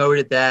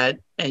emoted that,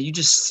 and you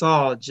just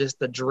saw just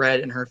the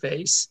dread in her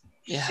face.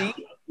 Yeah. She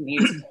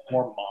needs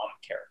more mom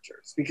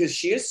characters because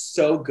she is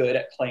so good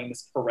at playing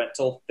this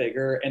parental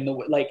figure, and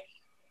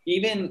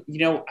even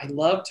I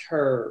loved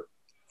her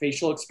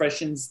facial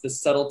expressions, the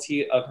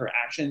subtlety of her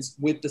actions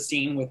with the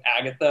scene with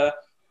Agatha,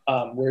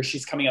 where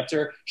she's coming up to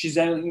her. She's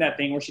doing that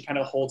thing where she kind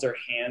of holds her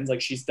hands,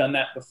 like she's done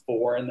that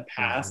before in the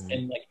past. Mm-hmm.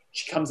 And like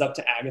she comes up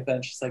to Agatha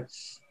and she's like,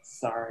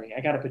 "Sorry,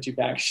 I gotta put you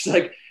back." She's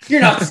like,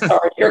 "You're not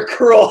sorry, you're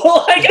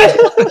cruel."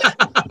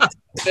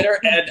 Bitter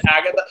and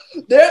Agatha,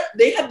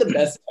 they had the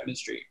best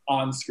chemistry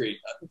on screen,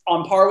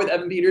 on par with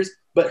Evan Peters.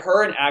 But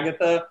her and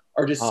Agatha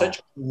are just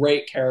such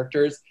great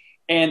characters.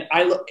 And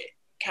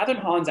Catherine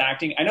Hahn's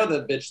acting, I know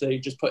the bitch, they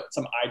just put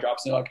some eye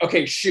drops and they're like,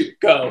 "Okay, shoot,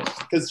 go."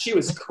 Because she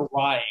was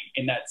crying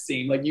in that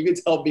scene. Like you could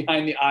tell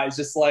behind the eyes,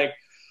 just like,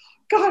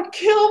 "God,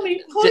 kill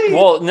me, please."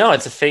 Well, no,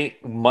 it's a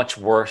fate much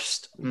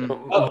worse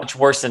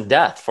than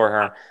death for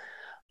her.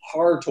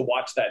 Hard to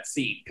watch that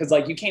scene because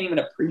like you can't even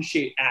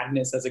appreciate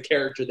Agnes as a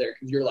character there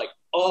because you're like,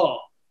 "Oh,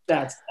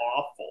 that's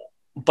awful."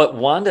 But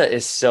Wanda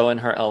is so in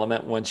her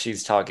element when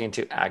she's talking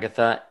to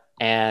Agatha,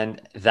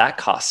 and that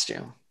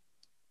costume.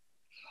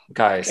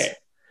 Guys. Okay.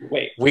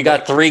 Wait, we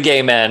got 3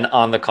 gay men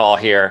on the call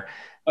here.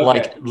 Okay.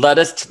 Like, let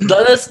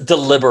us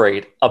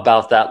deliberate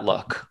about that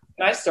look.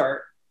 Can I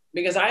start?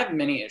 Because I have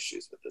many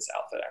issues with this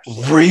outfit,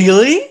 actually.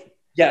 Really?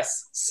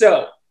 Yes.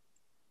 So,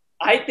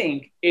 I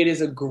think it is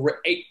a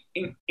great,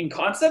 in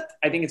concept,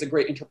 I think it's a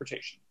great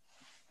interpretation.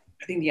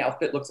 I think the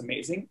outfit looks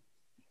amazing.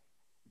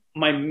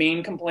 My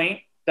main complaint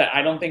that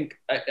I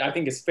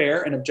think is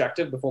fair and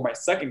objective before my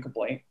second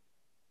complaint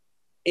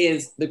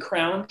is the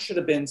crown should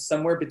have been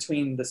somewhere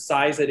between the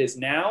size it is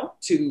now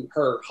to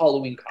her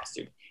Halloween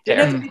costume.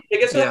 Yeah,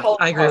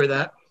 I agree with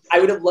that. I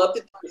would have loved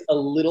it a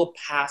little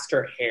past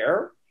her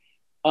hair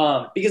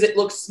because it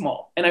looks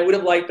small. And I would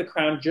have liked the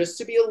crown just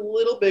to be a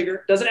little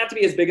bigger. Doesn't have to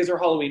be as big as her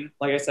Halloween,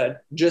 like I said,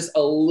 just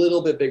a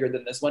little bit bigger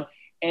than this one.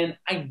 and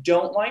I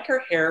don't like her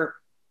hair.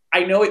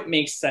 I know it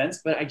makes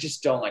sense, but I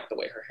just don't like the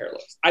way her hair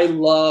looks. I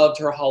loved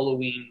her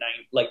Halloween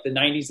night, like the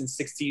 90s and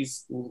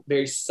 60s,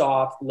 very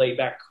soft, laid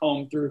back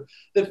comb through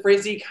the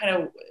frizzy kind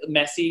of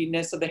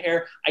messiness of the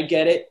hair. I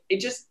get it. It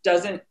just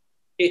doesn't,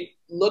 it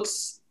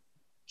looks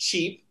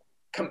cheap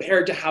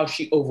compared to how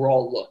she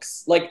overall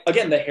looks. Like,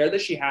 again, the hair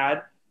that she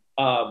had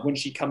when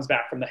she comes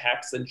back from the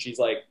hex and she's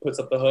like, puts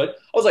up the hood. I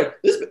was like,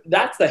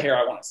 that's the hair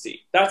I want to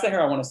see. That's the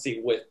hair I want to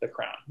see with the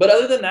crown. But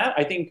other than that,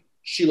 I think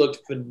she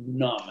looked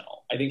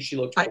phenomenal. I think she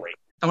looked great.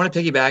 I want to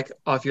piggyback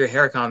off your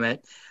hair comment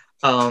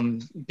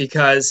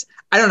because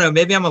I don't know,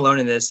 maybe I'm alone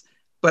in this,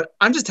 but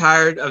I'm just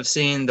tired of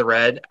seeing the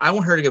red. I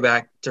want her to go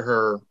back to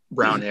her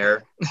brown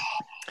hair.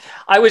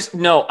 I was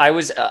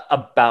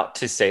about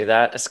to say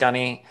that,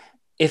 Ascani.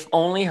 If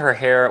only her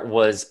hair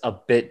was a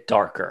bit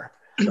darker,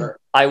 Sure.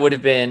 I would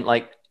have been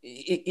like,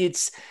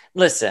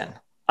 listen,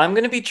 I'm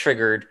going to be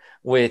triggered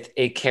with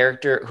a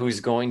character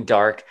who's going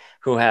dark,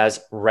 who has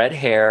red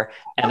hair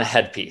and a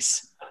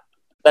headpiece.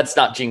 That's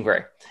not Jean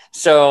Grey.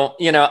 So,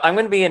 I'm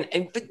going to be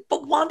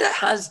but Wanda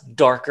has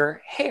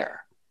darker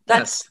hair.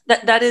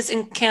 That is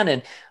in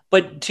canon.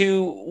 But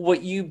to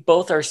what you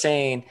both are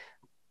saying,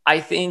 I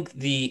think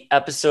the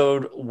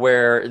episode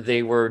where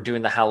they were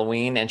doing the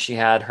Halloween and she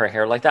had her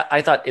hair like that,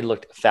 I thought it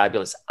looked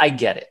fabulous. I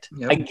get it.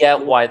 Yep. I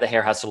get why the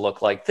hair has to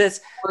look like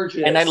this.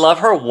 Gorgeous. And I love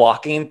her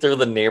walking through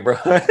the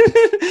neighborhood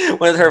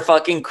with her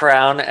fucking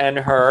crown and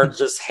her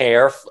just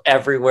hair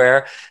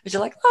everywhere. And she's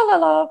like, la la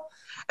la.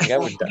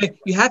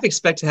 You have to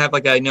expect to have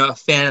like a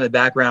fan in the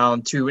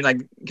background to like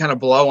kind of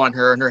blow on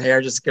her, and her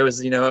hair just goes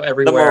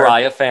everywhere. The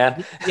Mariah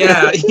fan.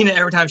 Yeah,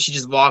 every time she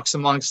just walks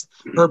amongst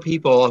her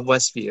people of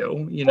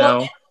Westview.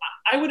 Well,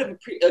 I would have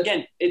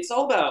again. It's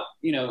all about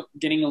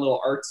getting a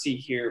little artsy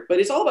here, but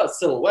it's all about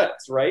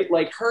silhouettes, right?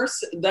 Like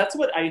that's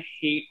what I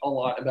hate a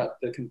lot about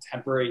the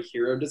contemporary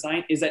hero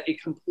design is that it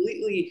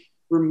completely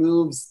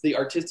removes the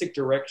artistic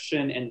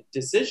direction and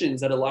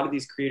decisions that a lot of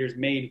these creators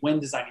made when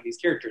designing these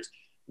characters.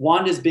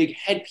 Wanda's big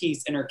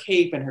headpiece and her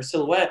cape and her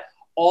silhouette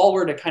all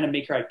were to kind of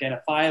make her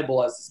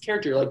identifiable as this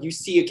character. Like you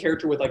see a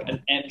character with like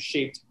an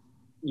M-shaped,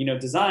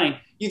 design,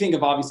 you think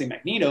of obviously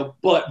Magneto,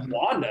 but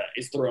Wanda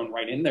is thrown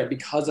right in there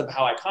because of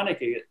how iconic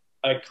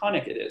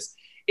it is.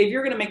 If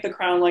you're going to make the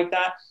crown like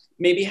that,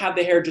 maybe have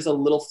the hair just a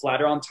little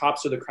flatter on top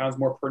so the crown's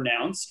more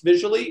pronounced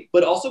visually,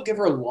 but also give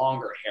her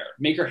longer hair.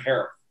 Make her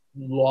hair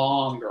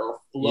longer.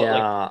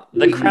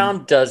 The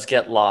crown does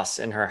get lost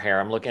in her hair.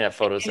 I'm looking at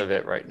photos of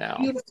it right now.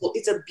 Beautiful.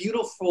 It's a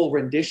beautiful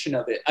rendition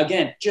of it.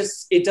 Again,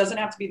 it doesn't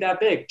have to be that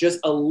big, just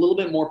a little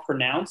bit more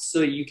pronounced so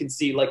that you can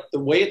see like the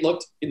way it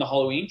looked in the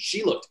Halloween.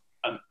 She looked,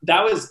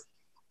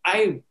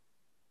 I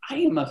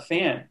am a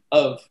fan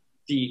of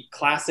the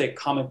classic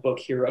comic book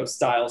hero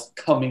styles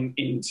coming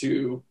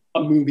into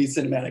a movie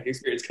cinematic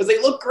experience because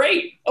they look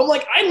great. I'm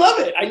like, I love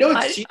it. I know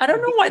it's cheap. I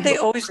don't know why they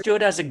always do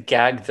it as a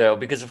gag though,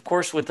 because of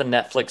course with the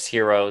Netflix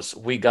heroes,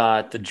 we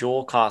got the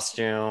Jewel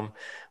costume,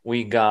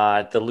 we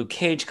got the Luke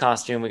Cage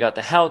costume, we got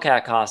the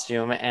Hellcat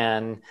costume,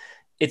 and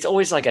it's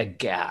always like a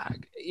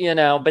gag,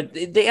 but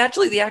the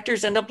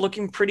actors end up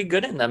looking pretty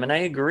good in them. And I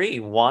agree.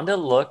 Wanda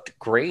looked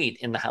great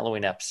in the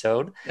Halloween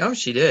episode. Oh,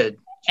 she did.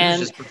 She was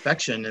just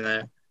perfection in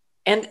there.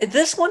 And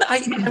this one,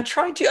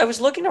 I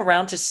was looking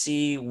around to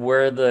see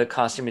where the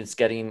costume is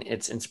getting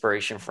its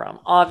inspiration from.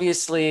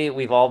 Obviously,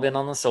 we've all been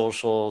on the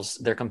socials.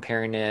 They're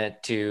comparing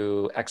it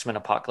to X-Men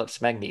Apocalypse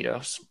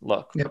Magneto's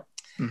look. Yep.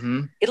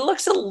 Mm-hmm. It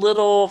looks a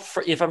little,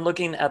 if I'm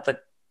looking at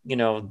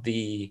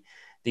the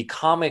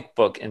comic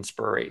book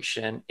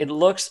inspiration, it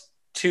looks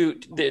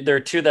there are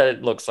two that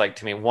it looks like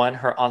to me. One,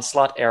 her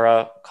Onslaught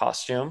era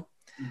costume,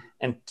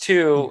 and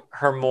two,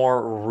 her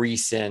more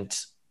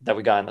recent that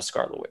we got in the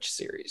Scarlet Witch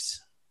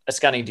series.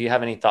 Ascani, do you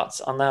have any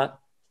thoughts on that?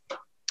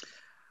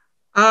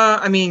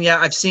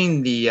 I've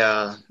seen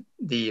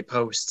the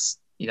posts,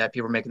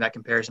 people are making that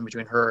comparison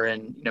between her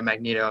and,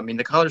 Magneto. I mean,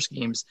 the color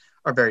schemes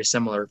are very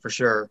similar for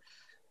sure.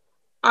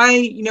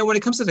 When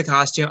it comes to the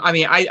costume,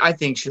 I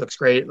think she looks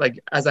great. Like,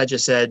 as I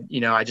just said,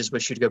 I just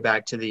wish she'd go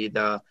back to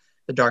the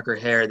darker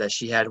hair that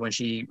she had when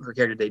her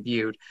character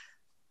debuted.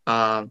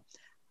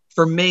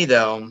 For me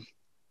though,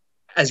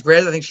 as great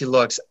as I think she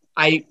looks,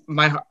 I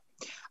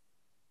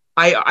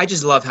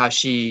just love how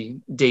she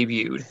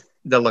debuted,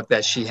 the look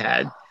that she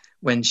had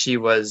when she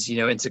was, in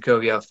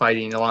Sokovia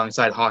fighting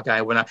alongside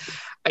Hawkeye. When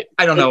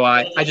I don't know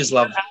why, I just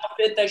love the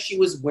outfit that she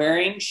was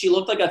wearing. She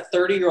looked like a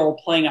 30-year-old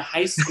playing a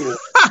high school.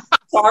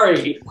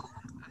 Sorry.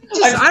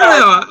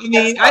 I don't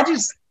know.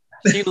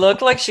 She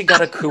looked like she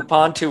got a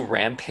coupon to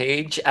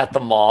Rampage at the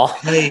mall.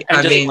 Hey,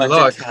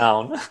 look,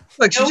 town.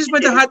 Look, she just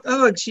went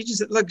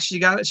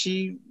to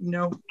she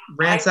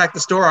ransacked the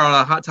store on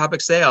a Hot Topic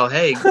sale.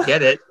 Hey,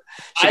 get it.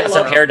 She has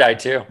some hair dye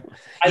too.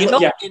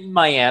 In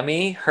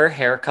Miami, her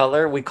hair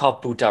color we call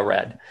Buta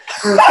red.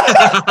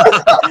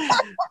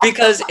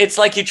 Because it's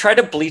like you try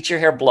to bleach your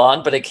hair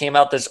blonde, but it came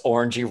out this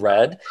orangey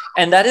red.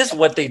 And that is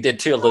what they did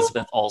to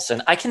Elizabeth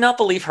Olsen. I cannot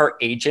believe her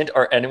agent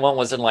or anyone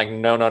wasn't like,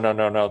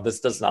 no,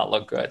 this does not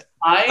look good.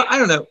 I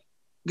don't know.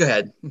 Go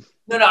ahead.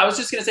 No, I was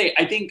just going to say,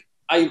 I think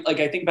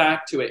I think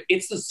back to it,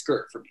 it's the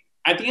skirt for me.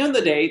 At the end of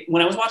the day,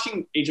 when I was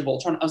watching Age of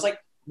Ultron, I was like,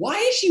 why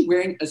is she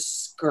wearing a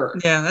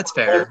skirt? Yeah, that's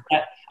fair.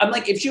 I'm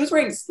like, if she was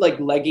wearing like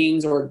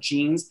leggings or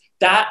jeans,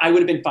 that I would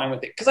have been fine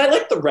with it. Because I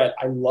like the red.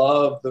 I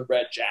love the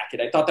red jacket.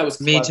 I thought that was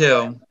clever. Me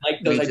too.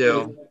 Like those, Me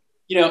too.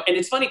 You know, and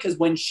it's funny because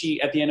when she,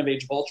 at the end of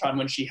Age of Ultron,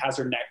 when she has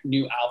her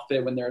new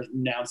outfit, when they're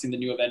announcing the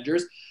new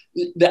Avengers,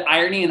 the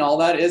irony and all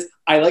that is,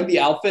 I like the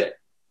outfit,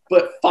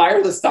 but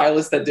fire the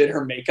stylist that did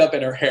her makeup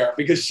and her hair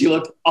because she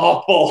looked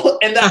awful.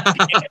 And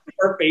that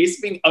her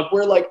face being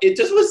upward, like it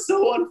just was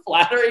so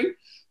unflattering.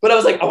 But I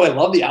was like, oh, I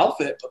love the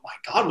outfit, but my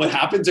God, what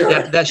happened to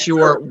her? That she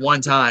wore one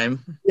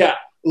time. Yeah,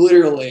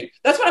 literally.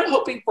 That's what I'm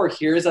hoping for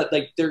here is that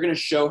like they're going to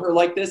show her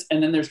like this,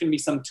 and then there's going to be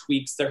some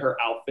tweaks to her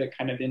outfit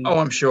kind of in. Oh,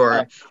 I'm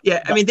sure.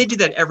 Yeah, I mean, they do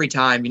that every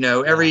time, you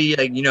know, every,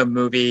 like, you know,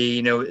 movie,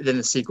 you know, then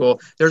the sequel,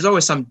 there's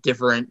always some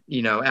different,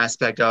 you know,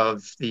 aspect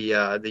of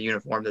the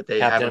uniform that they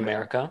have. Captain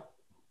America.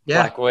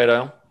 Yeah. Black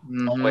Widow.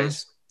 Mm-hmm.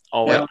 Always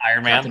Yep.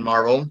 Iron Man. Captain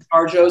Marvel.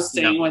 Arjo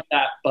staying with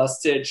that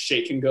busted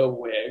shake and go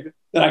wig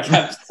that I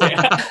kept saying.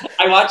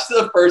 I watched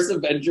the first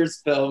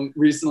Avengers film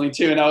recently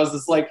too, and I was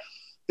just like,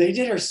 they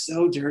did her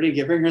so dirty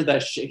giving her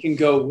that shake and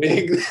go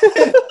wig.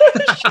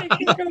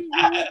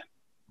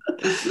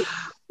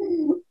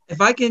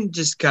 If I can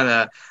just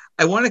I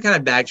want to kind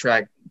of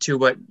backtrack to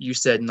what you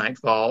said,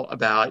 Nightfall,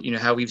 about, you know,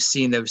 how we've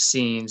seen those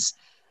scenes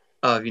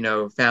of, you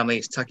know,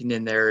 families tucking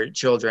in their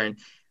children.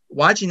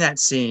 Watching that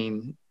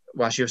scene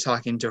while she was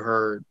talking to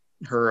her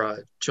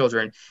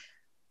children,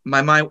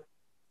 my mind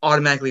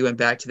automatically went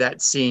back to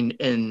that scene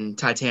in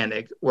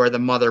Titanic where the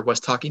mother was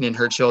tucking in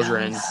her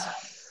children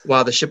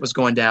while the ship was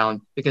going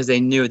down because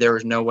they knew there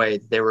was no way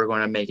they were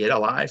going to make it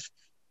alive.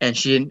 And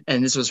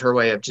this was her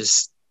way of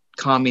just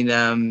calming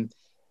them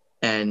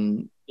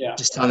and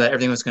just telling them that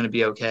everything was going to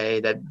be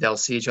okay, that they'll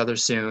see each other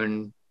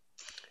soon.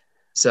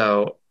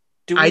 So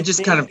I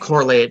just kind of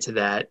correlate it to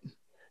that.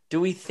 Do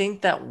we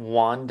think that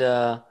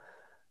Wanda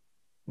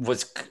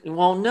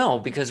no,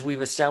 because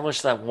we've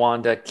established that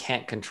Wanda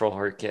can't control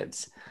her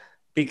kids.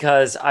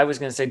 Because I was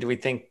going to say, do we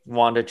think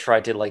Wanda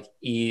tried to like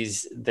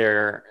ease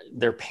their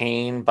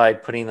pain by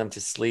putting them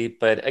to sleep?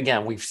 But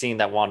again, we've seen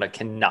that Wanda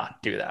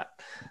cannot do that.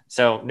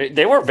 So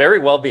they were very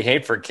well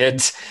behaved for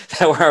kids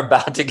that were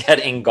about to get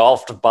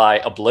engulfed by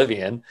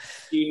oblivion.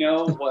 You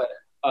know what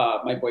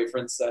my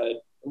boyfriend said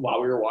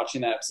while we were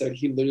watching that episode?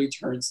 He literally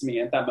turns to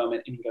me at that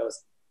moment and he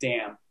goes,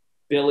 damn,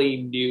 Billy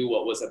knew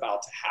what was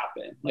about to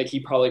happen. Like he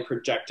probably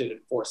projected and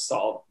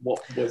foresaw what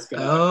was going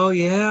to happen. Oh,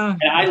 yeah.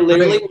 And I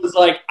literally was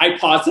like, I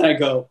paused and I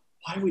go,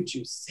 why would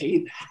you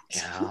say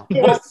that?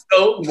 Yeah. I was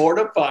so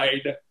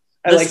mortified.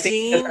 The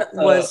scene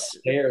was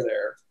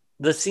there.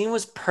 The scene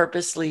was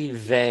purposely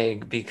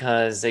vague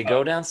because they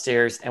go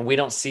downstairs and we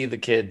don't see the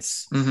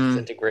kids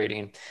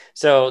disintegrating.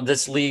 So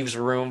this leaves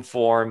room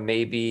for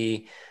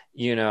maybe,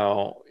 you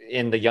know,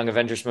 in the Young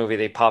Avengers movie,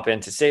 they pop in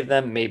to save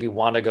them. Maybe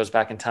Wanda goes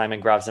back in time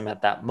and grabs them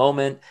at that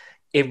moment.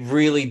 It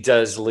really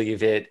does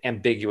leave it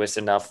ambiguous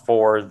enough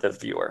for the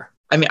viewer.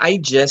 I mean, I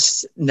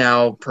just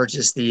now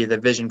purchased the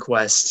Vision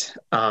Quest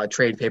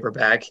trade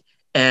paperback,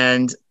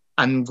 and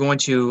I'm going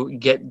to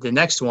get the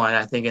next one,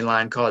 I think, in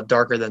line, called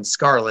Darker Than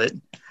Scarlet.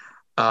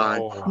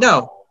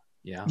 No.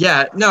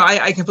 Yeah. No,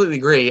 I completely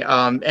agree.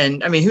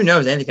 And I mean, who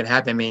knows? Anything can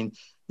happen. I mean,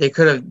 they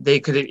could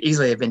have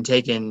easily have been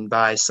taken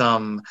by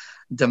some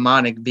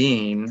demonic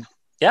being.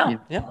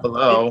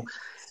 Below.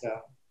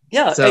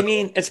 So, I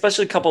mean,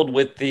 especially coupled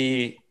with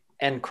the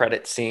end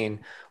credit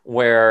scene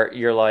where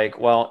you're like,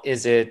 well,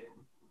 is it,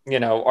 you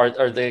know,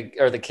 are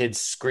the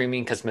kids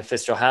screaming because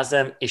Mephisto has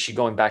them? Is she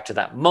going back to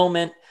that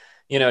moment,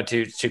 you know,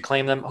 to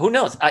claim them? Who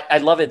knows? I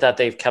love it that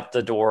they've kept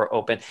the door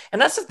open. And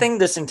that's the thing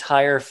this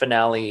entire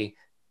finale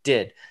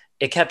did.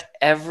 It kept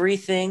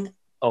everything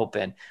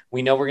open.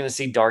 We know we're going to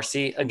see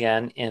Darcy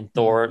again in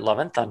Thor Love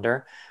and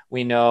Thunder.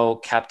 We know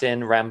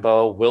Captain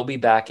Rambeau will be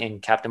back in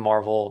Captain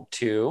Marvel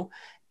 2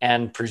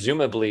 and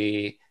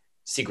presumably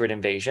Secret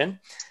Invasion.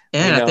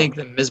 And I think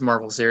the Ms.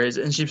 Marvel series.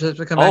 And she's supposed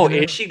to come back. Oh,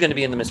 is she going to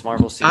be in the Ms.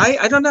 Marvel series?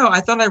 I don't know. I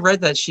thought I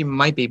read that she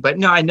might be. But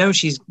no, I know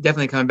she's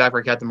definitely coming back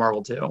for Captain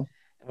Marvel 2.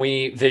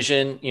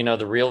 Vision, you know,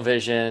 the real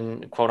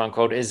Vision, quote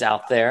unquote, is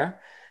out there.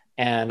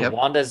 And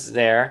Wanda's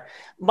there.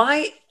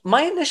 My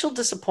initial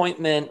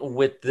disappointment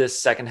with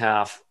this second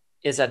half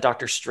is that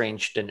Doctor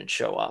Strange didn't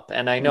show up.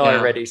 And I know I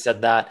already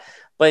said that,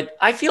 but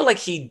I feel like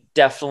he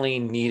definitely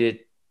needed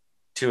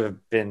to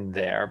have been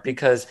there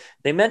because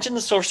they mentioned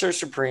the Sorcerer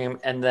Supreme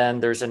and then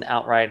there's an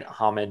outright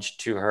homage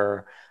to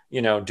her,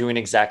 you know, doing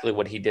exactly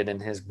what he did in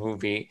his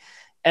movie.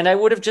 And I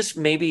would have just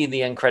maybe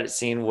the end credit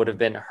scene would have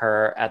been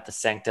her at the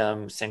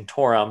Sanctum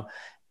Sanctorum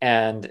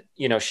and,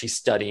 you know, she's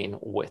studying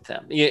with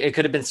him. It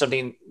could have been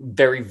something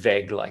very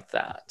vague like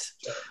that.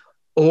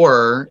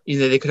 Or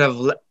either they could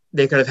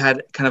have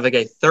had kind of like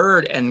a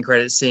third end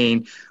credit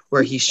scene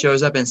where he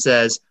shows up and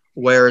says,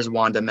 "Where is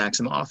Wanda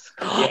Maximoff?"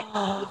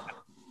 That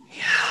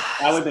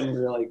would have been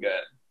really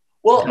good.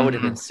 Well, that would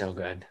have been so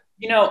good.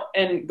 You know,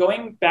 and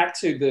going back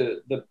to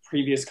the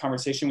previous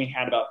conversation we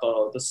had about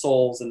the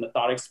souls and the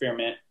thought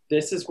experiment,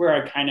 this is where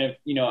I kind of,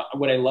 you know,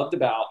 what I loved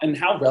about and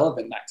how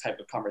relevant that type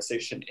of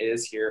conversation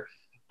is here.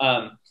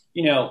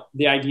 You know,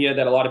 the idea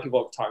that a lot of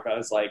people have talked about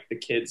is like the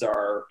kids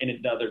are in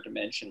another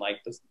dimension, like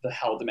the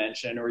hell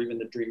dimension or even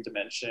the dream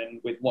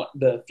dimension with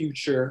the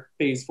future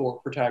phase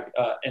 4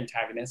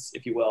 antagonists,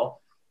 if you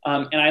will.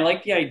 And I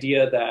like the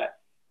idea that,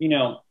 you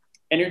know,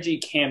 energy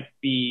can't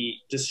be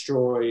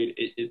destroyed.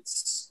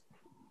 It's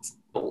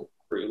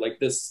true. Like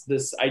this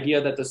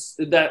idea that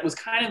that was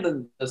kind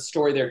of the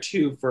story there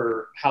too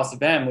for House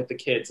of M with the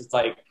kids. It's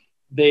like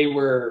they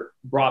were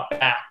brought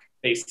back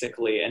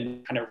basically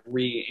and kind of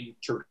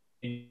reintroduced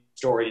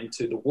story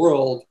into the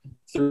world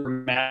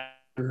through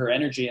her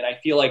energy. And I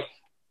feel like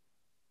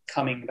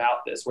coming about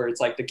this where it's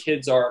like the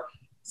kids are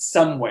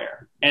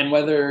somewhere, and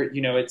whether,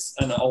 you know, it's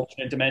an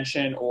alternate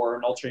dimension or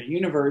an alternate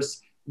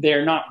universe,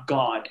 they're not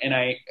gone. And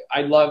I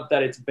love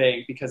that it's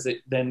vague because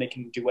then they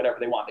can do whatever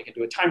they want. They can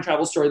do a time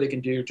travel story, they can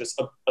do just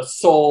a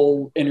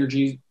soul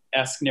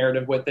energy-esque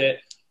narrative with it.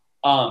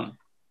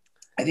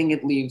 I think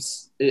it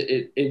leaves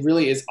it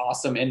really is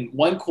awesome. And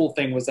one cool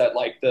thing was that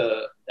like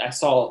I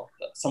saw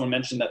someone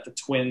mention that the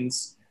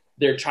twins,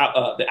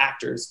 the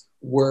actors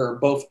were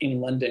both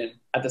in London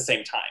at the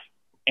same time,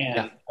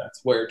 and that's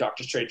where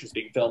Doctor Strange was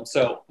being filmed.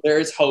 So there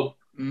is hope,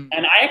 and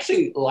I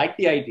actually like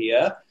the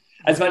idea.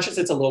 As much as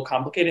it's a little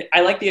complicated,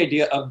 I like the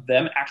idea of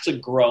them actually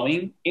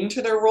growing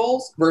into their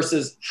roles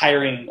versus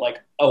hiring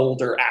like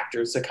older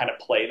actors to kind of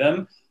play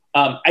them.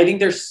 I think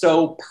they're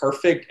so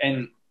perfect,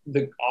 and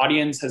the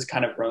audience has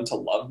kind of grown to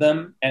love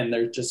them, and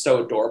they're just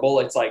so adorable.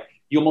 It's like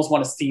you almost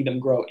want to see them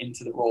grow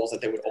into the roles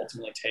that they would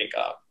ultimately take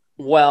up.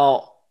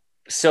 Well,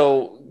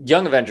 So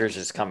Young Avengers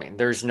is coming.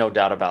 There's no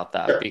doubt about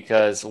that,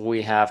 because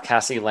we have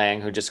Cassie Lang,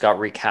 who just got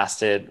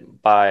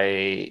recasted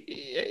by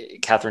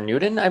Catherine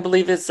Newton, I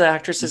believe is the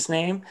actress's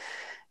name.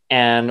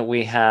 And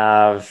we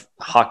have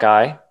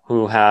Hawkeye,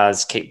 who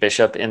has Kate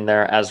Bishop in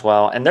there as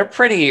well. And they're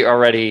pretty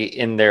already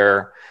in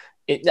their,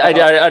 I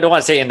don't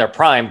want to say in their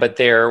prime, but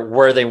they're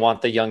where they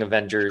want the Young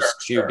Avengers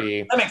to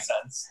be. That makes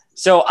sense.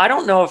 So I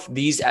don't know if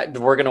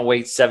we're going to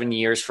wait 7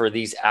 years for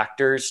these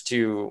actors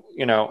to,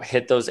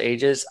 hit those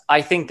ages.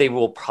 I think they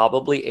will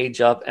probably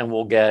age up, and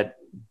we'll get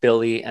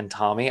Billy and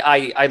Tommy.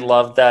 I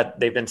love that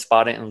they've been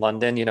spotted in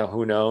London.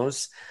 Who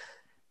knows?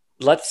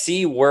 Let's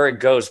see where it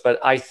goes. But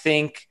I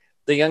think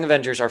the Young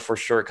Avengers are for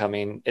sure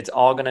coming. It's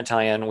all going to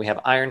tie in. We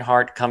have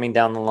Ironheart coming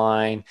down the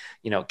line.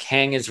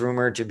 Kang is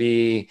rumored to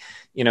be,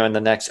 in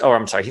the next,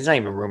 I'm sorry, he's not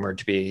even rumored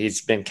to be.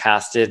 He's been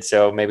casted.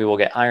 So maybe we'll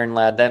get Iron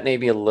Lad. That may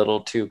be a little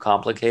too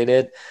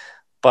complicated.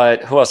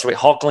 But who else?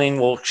 Hulkling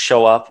will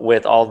show up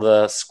with all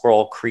the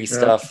Skrull Kree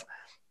stuff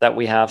that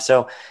we have.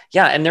 So,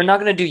 yeah, and they're not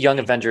going to do Young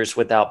Avengers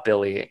without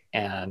Billy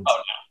and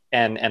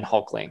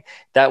Hulkling.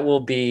 That will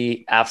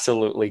be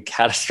absolutely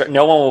catastrophic.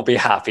 No one will be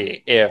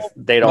happy if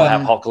they don't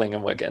have Hulkling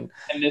and Wiccan.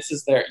 And this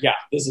is their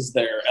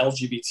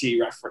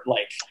LGBT reference,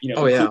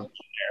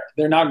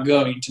 they're not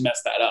going to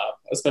mess that up,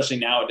 especially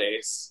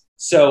nowadays.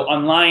 So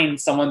online,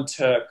 someone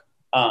took,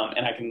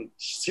 and I can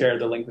share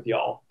the link with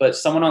y'all, but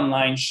someone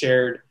online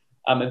shared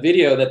a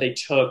video that they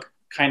took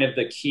kind of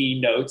the key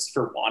notes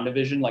for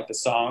WandaVision, like the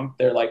song.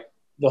 They're like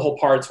the whole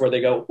parts where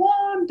they go,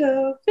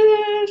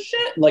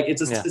 WandaVision, like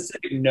it's a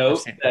specific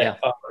note,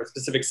 or a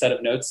specific set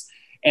of notes.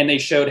 And they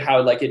showed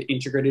how like it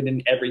integrated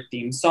in every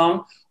theme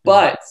song,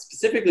 but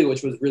specifically,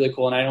 which was really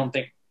cool. And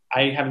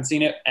I haven't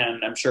seen it,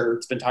 and I'm sure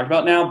it's been talked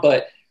about now,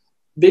 but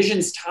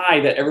Vision's tie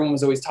that everyone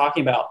was always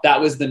talking about,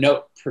 that was the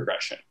note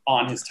progression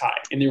on his tie.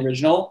 In the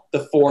original,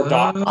 the 4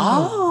 dots.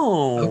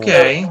 Oh,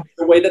 okay. So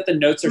the way that the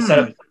notes are set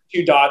up,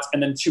 2 dots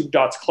and then 2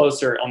 dots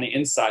closer on the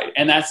inside.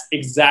 And that's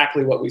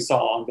exactly what we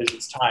saw on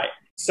Vision's tie.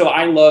 So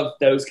I love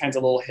those kinds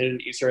of little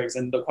hidden Easter eggs.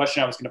 And the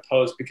question I was going to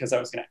pose, because I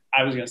was going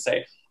to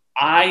say,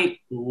 I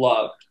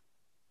loved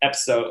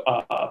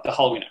the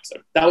Halloween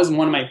episode. That was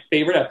one of my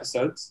favorite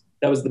episodes.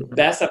 That was the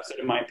best episode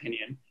in my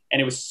opinion. And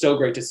it was so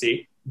great to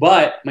see.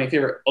 But my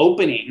favorite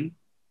opening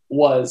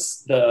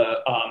was the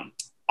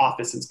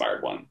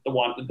Office-inspired one,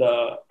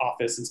 the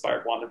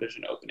Office-inspired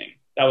WandaVision opening.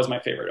 That was my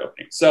favorite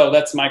opening. So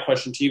that's my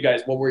question to you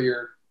guys. What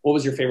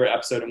was your favorite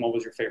episode, and what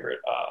was your favorite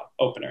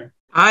opener?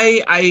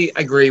 I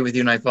agree with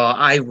you, Nightfall.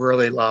 I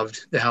really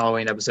loved the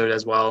Halloween episode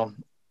as well.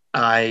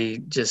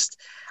 Just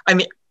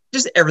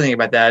everything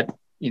about that,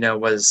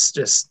 was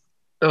just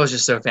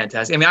so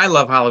fantastic. I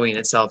love Halloween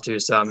itself too.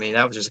 So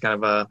that was just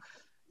kind of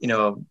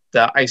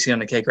the icing on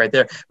the cake right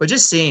there. But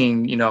just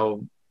seeing,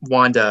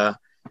 Wanda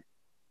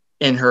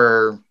in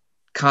her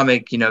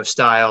comic,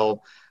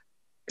 style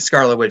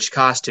Scarlet Witch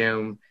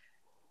costume,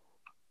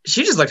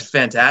 she just looked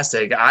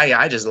fantastic.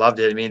 I just loved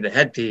it. The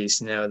headpiece,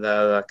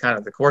 the kind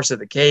of the corset,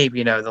 the cape,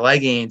 the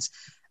leggings,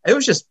 it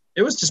was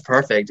just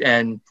perfect.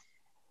 And,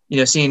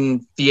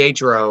 seeing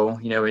Pietro,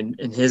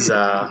 in his,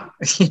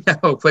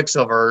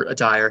 Quicksilver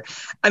attire,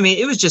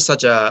 it was just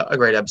such a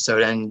great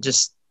episode, and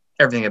just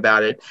everything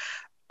about it.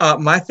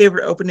 My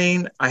favorite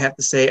opening, I have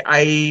to say,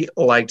 I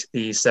liked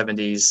the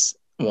 70s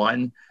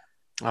one.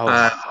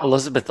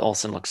 Elizabeth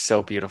Olsen looks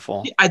so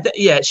beautiful.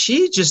 Yeah,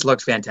 she just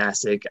looked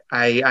fantastic.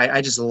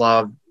 I just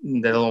love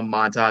the little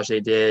montage they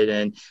did,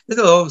 and the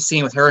little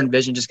scene with her and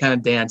Vision just kind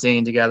of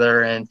dancing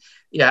together. And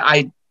yeah,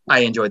 I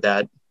enjoyed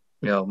that,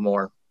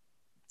 more.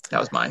 That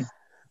was mine.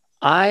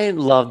 I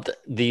loved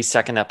the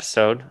second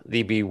episode,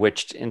 the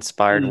Bewitched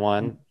inspired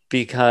one,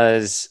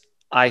 because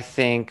I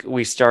think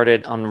we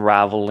started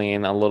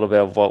unraveling a little bit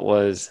of what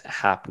was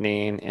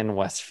happening in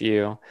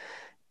Westview.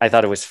 I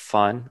thought it was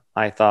fun.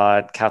 I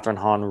thought Catherine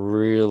Hahn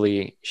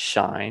really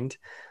shined.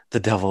 The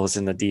devil is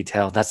in the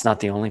detail. That's not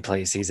the only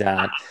place he's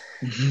at.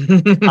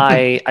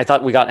 I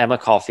thought we got Emma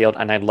Caulfield,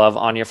 and I love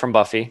Anya from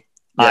Buffy.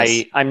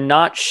 Yes. I'm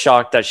not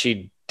shocked that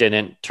she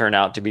didn't turn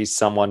out to be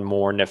someone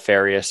more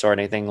nefarious or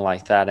anything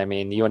like that. I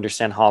mean, you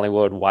understand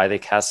Hollywood, why they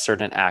cast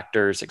certain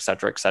actors, et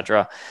cetera, et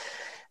cetera.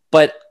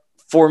 But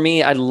for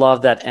me, I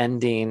love that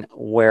ending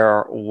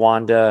where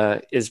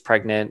Wanda is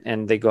pregnant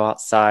and they go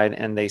outside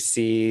and they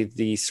see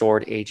the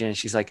sword agent. And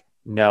she's like,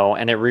 no.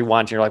 And it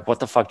rewinds. You're like, what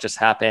the fuck just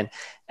happened?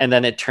 And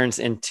then it turns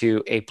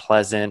into a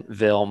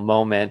Pleasantville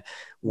moment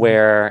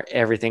where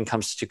everything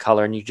comes to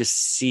color and you just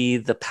see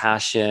the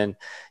passion,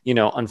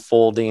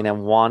 unfolding,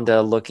 and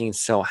Wanda looking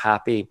so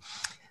happy.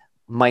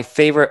 My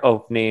favorite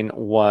opening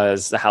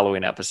was the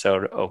Halloween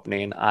episode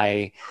opening.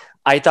 I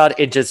thought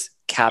it just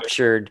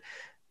captured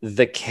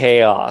the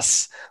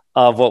chaos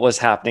of what was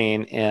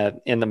happening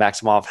in the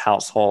Maximoff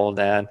household.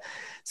 And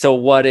so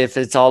what if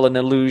it's all an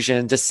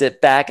illusion? Just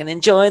sit back and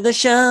enjoy the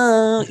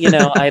show.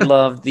 I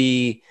love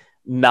the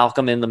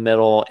Malcolm in the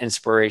Middle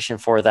inspiration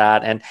for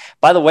that. And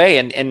by the way,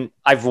 and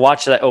I've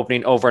watched that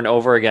opening over and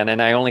over again,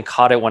 and I only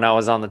caught it when I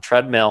was on the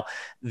treadmill.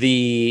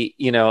 The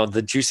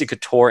Juicy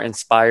Couture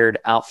inspired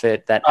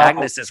outfit that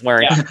Agnes is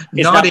wearing is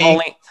not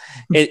only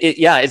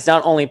it's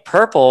not only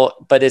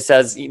purple, but it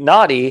says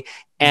naughty.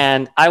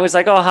 And I was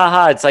like, oh,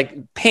 haha, it's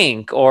like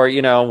pink or,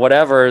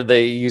 whatever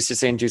they used to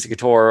say in Juicy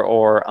Couture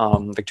or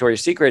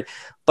Victoria's Secret.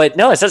 But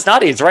no, it says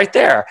naughty. It's right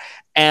there.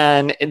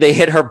 And they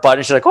hit her butt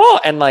and she's like, oh,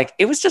 and like,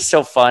 it was just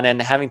so fun.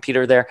 And having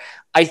Peter there,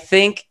 I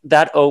think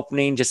that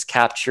opening just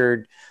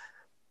captured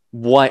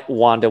what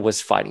Wanda was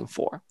fighting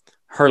for,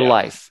 her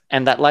life.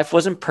 And that life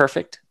wasn't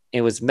perfect.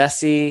 It was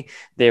messy.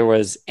 There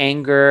was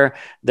anger.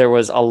 There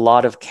was a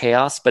lot of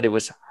chaos, but it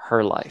was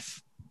her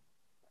life.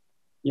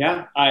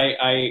 Yeah,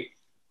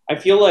 I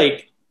feel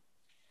like,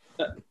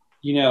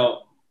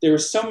 there were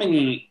so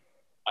many,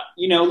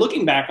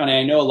 looking back on it,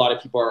 I know a lot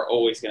of people are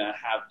always going to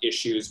have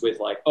issues with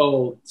like,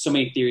 oh, so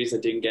many theories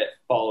that didn't get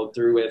followed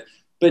through with.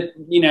 But,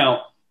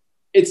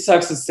 it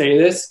sucks to say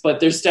this, but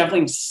there's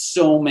definitely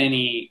so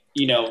many,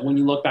 when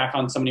you look back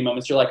on so many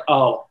moments, you're like,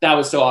 oh, that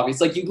was so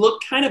obvious. Like you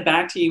look kind of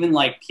back to even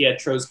like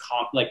Pietro's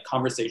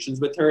conversations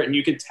with her, and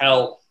you could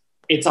tell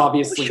it's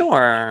obviously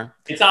sure.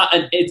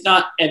 It's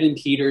not Evan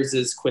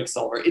Peters'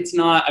 Quicksilver. It's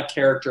not a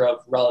character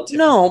of relative.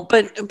 No,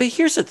 but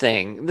here's the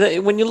thing: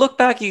 when you look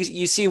back,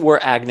 you see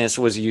where Agnes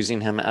was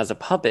using him as a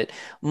puppet.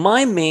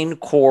 My main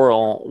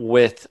quarrel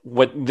with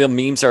what the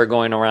memes are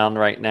going around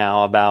right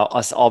now about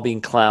us all being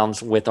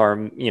clowns with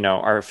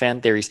our fan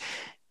theories.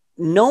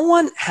 No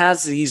one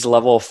has these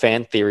level of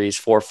fan theories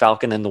for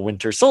Falcon and the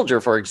Winter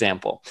Soldier, for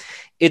example.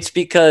 It's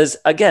because,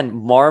 again,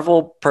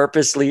 Marvel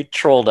purposely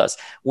trolled us.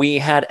 We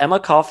had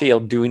Emma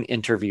Caulfield doing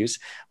interviews.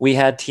 We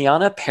had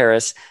Tiana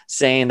Paris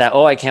saying that,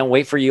 oh, I can't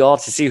wait for you all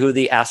to see who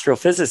the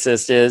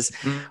astrophysicist is.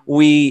 Mm-hmm.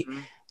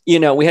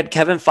 We had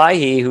Kevin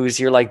Feige, who's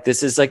here like,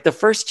 this is like the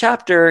first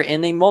chapter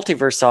in a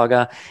multiverse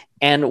saga.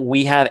 And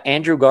we have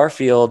Andrew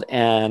Garfield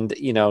and,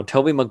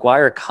 Tobey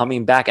Maguire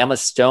coming back, Emma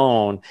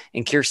Stone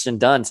and Kirsten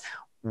Dunst.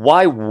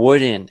 Why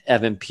wouldn't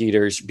Evan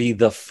Peters be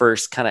the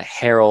first kind of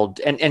herald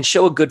and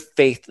show a good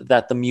faith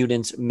that the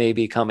mutants may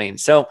be coming?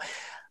 So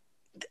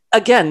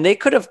again, they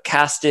could have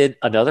casted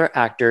another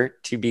actor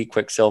to be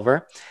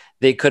Quicksilver.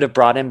 They could have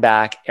brought him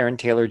back, Aaron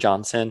Taylor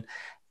Johnson.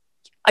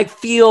 I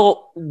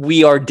feel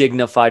we are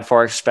dignified for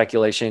our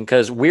speculation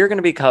because we're going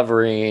to be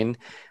covering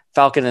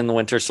Falcon and the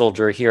Winter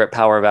Soldier here at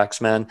Power of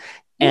X-Men.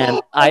 And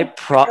okay.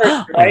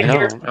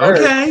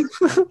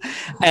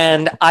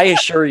 And I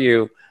assure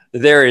you,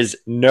 there is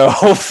no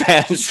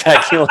fan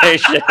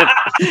speculation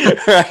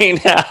right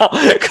now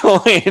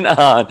going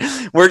on.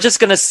 We're just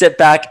going to sit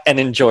back and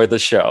enjoy the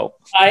show.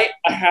 I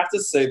have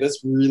to say this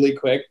really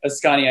quick.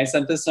 Ascani, I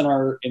sent this in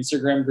our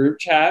Instagram group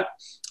chat,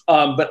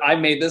 but I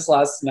made this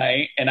last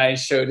night and I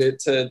showed it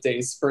to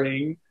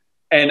Dayspring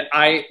and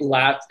I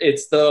laughed.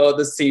 It's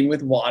the scene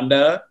with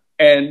Wanda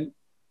and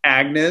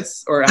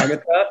Agnes or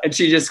Agatha, and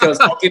she just goes,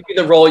 I'll give you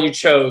the role you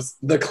chose,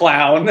 the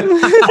clown.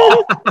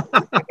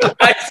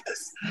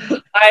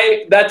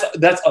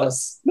 That's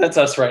us. That's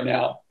us right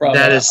now. Probably.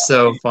 That is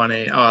so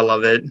funny. Oh, I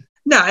love it.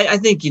 No, I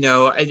think,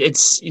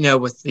 it's,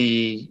 with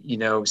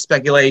the,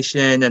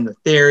 speculation and the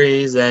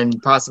theories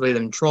and possibly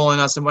them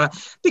trolling us and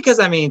whatnot, because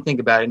think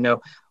about it,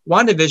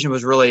 WandaVision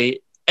was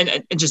really,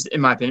 and just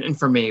in my opinion, and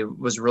for me,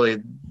 was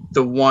really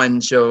the one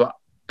show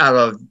out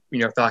of,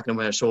 Falcon and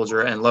Winter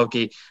Soldier and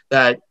Loki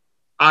that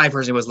I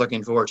personally was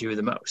looking forward to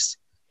the most,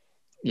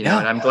 and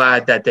I'm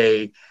glad that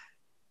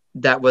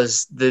that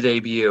was the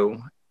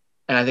debut.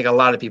 And I think a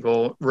lot of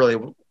people really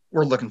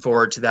were looking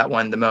forward to that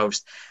one the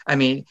most. I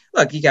mean,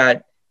 look,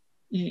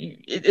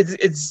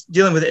 it's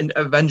dealing with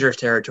Avengers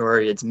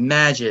territory. It's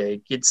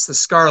magic. It's the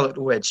Scarlet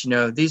Witch.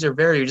 These are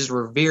very just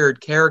revered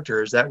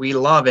characters that we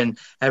love and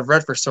have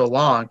read for so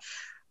long.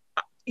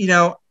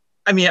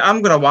 I mean,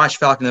 I'm going to watch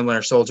Falcon and the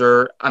Winter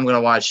Soldier. I'm going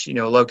to watch,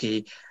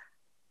 Loki.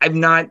 I'm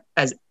not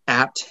as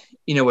apt,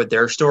 with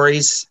their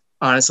stories,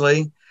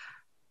 honestly.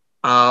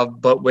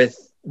 But with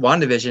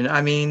WandaVision,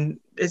 I mean,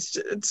 it's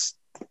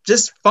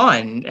just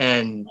fun.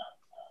 And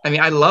I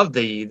mean, I love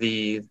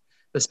the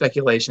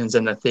speculations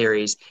and the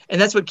theories, and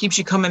that's what keeps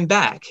you coming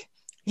back,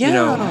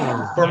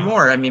 for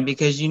more. I mean,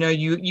 because,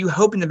 you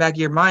hope in the back of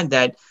your mind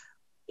that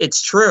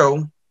it's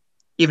true,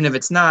 even if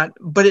it's not,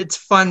 but it's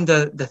fun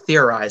to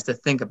theorize, to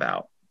think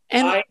about.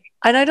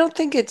 And I don't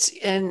think it's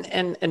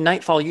and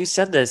Nightfall, you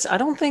said this. I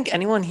don't think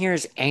anyone here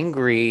is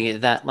angry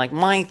that like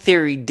my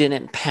theory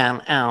didn't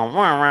pan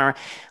out.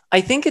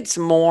 I think it's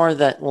more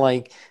that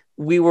like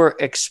we were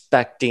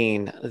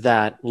expecting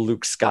that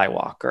Luke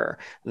Skywalker,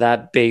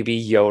 that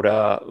baby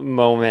Yoda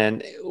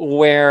moment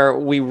where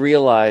we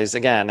realize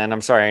again, and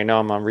I'm sorry, I know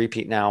I'm on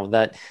repeat now,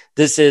 that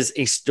this is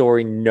a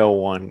story no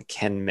one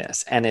can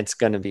miss and it's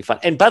going to be fun.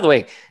 And by the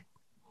way,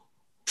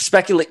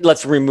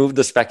 let's remove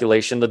the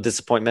speculation, the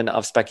disappointment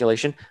of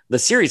speculation. The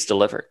series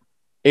delivered.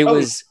 It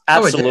was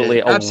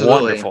absolutely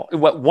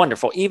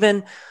wonderful.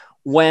 Even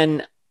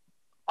when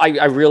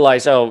I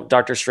realized,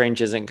 Doctor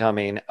Strange isn't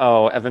coming.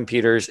 Evan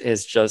Peters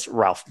is just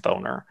Ralph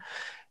Boner.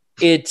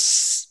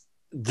 It's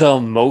the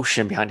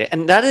emotion behind it.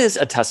 And that is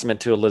a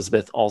testament to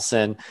Elizabeth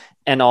Olsen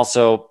and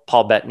also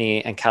Paul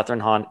Bettany and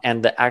Catherine Hahn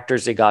and the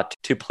actors they got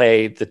to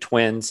play the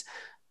twins.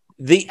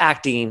 The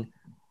acting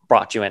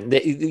brought you in.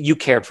 You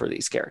cared for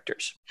these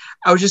characters.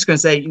 I was just going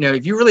to say,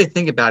 if you really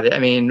think about it, I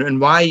mean,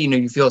 and why,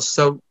 you feel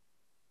so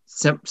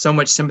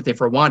much sympathy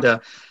for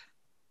Wanda,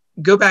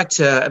 go back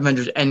to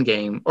Avengers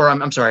Endgame, or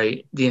I'm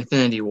sorry, the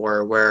Infinity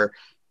War, where,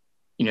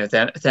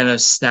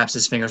 Thanos snaps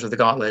his fingers with the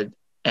gauntlet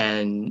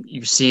and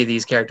you see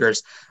these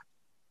characters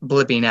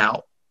blipping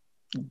out,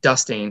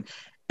 dusting,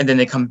 and then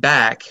they come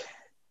back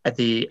at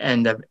the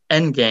end of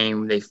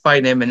Endgame, they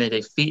fight him and they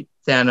defeat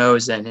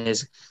Thanos and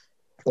his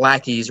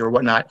lackeys or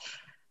whatnot.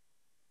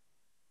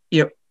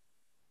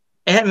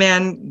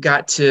 Ant-Man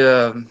got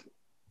to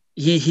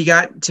he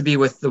got to be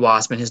with the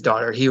Wasp and his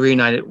daughter. He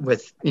reunited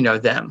with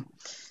them.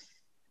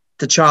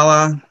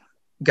 T'Challa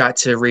got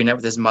to reunite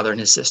with his mother and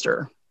his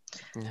sister.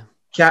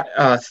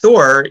 Yeah.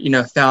 Thor,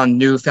 found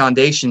new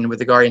foundation with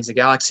the Guardians of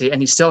the Galaxy,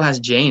 and he still has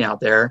Jane out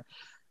there.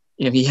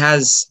 He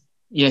has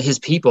his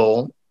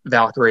people,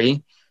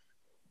 Valkyrie.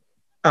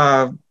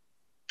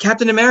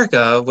 Captain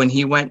America, when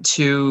he went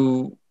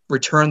to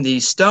return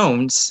these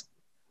stones,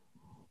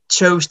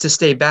 chose to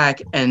stay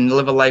back and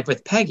live a life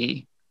with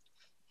Peggy.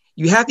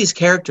 You have these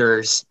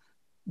characters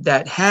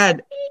that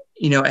had,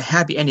 a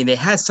happy ending. They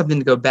had something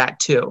to go back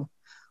to.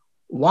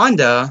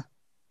 Wanda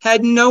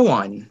had no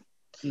one.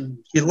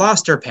 She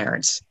lost her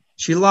parents.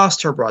 She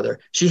lost her brother.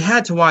 She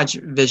had to watch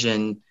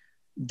Vision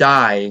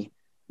die,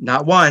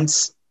 not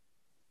once,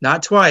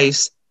 not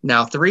twice,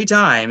 now 3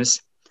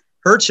 times.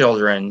 Her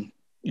children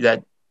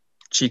that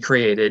she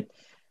created.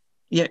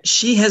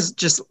 She has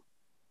just,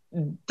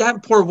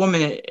 that poor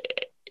woman,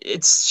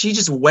 she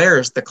just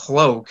wears the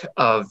cloak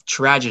of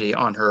tragedy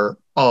on her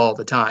all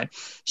the time.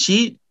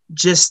 She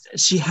just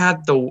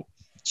had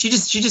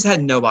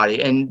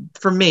nobody. And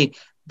for me,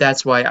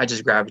 that's why I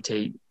just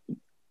gravitate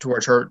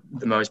towards her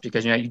the most,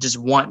 because, you just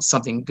want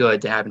something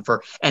good to happen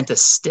for, and to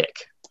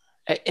stick.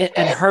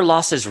 And her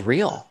loss is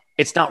real.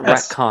 It's not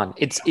retcon.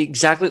 It's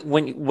exactly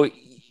what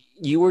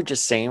you were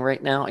just saying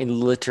right now. I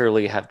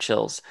literally have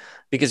chills,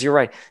 because you're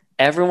right.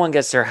 Everyone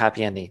gets their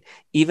happy ending.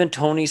 Even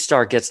Tony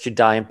Stark gets to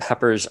die in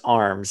Pepper's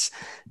arms,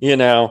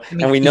 and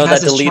we know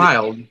that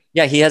child.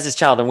 Yeah, he has his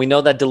child, and we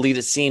know that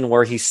deleted scene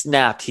where he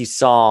snapped. He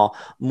saw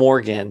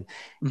Morgan.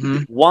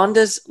 Mm-hmm.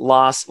 Wanda's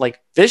loss,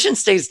 like Vision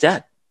stays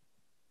dead.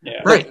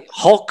 Yeah. Right. Like,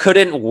 Hulk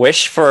couldn't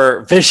wish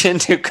for Vision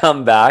to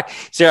come back.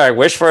 So I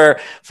wish for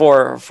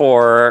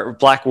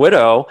Black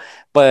Widow,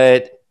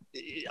 but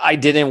I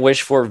didn't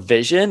wish for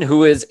Vision,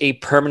 who is a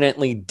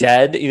permanently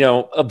dead,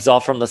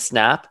 absolved from the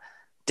snap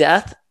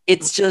death.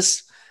 It's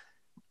just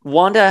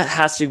Wanda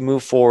has to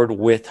move forward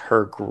with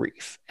her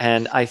grief.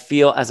 And I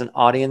feel as an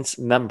audience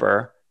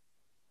member,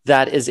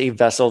 that is a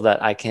vessel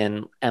that I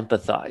can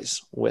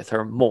empathize with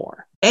her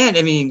more. And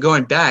I mean,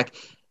 going back,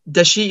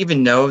 does she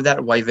even know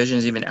that White Vision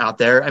is even out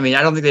there? I mean,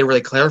 I don't think they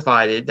really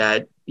clarified it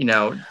that,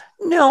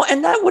 No,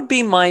 and that would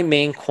be my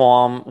main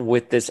qualm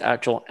with this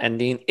actual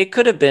ending. It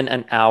could have been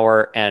an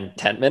hour and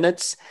 10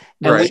 minutes,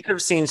 and we could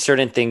have seen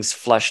certain things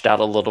fleshed out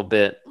a little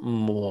bit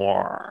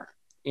more,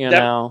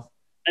 know?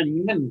 And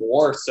even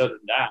more so than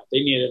that,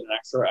 they needed an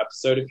extra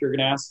episode, if you're going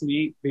to ask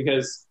me,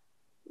 because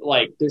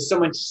there's so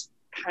much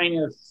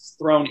kind of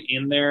thrown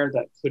in there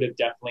that could have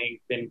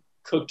definitely been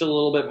cooked a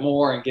little bit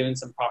more and given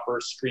some proper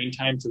screen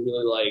time to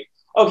really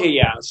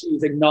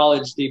she's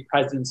acknowledged the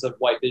presence of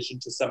White Vision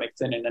to some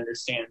extent and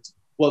understands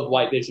what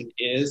White Vision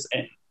is,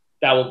 and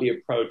that will be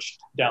approached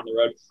down the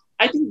road.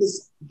 I think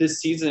this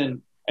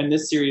season and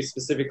this series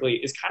specifically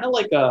is kind of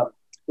like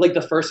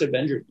the first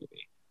Avengers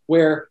movie,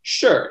 where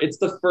sure it's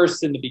the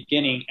first in the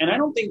beginning, and I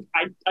don't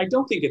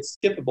think it's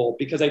skippable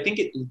because I think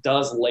it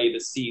does lay the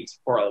seeds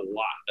for a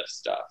lot of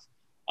stuff.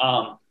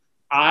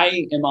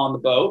 I am on the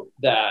boat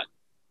that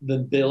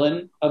the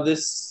villain of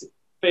this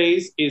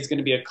phase is going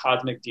to be a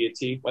cosmic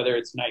deity, whether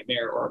it's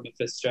Nightmare or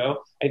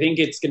Mephisto. I think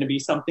it's going to be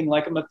something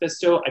like a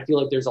Mephisto. I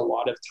feel like there's a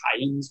lot of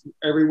tie-ins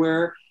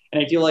everywhere,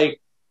 and I feel like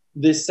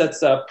this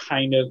sets up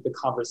kind of the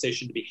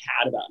conversation to be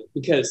had about it,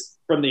 because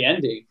from the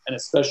ending, and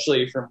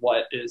especially from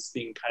what is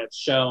being kind of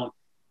shown,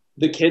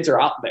 the kids are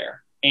out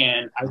there,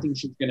 and I think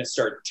she's going to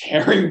start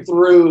tearing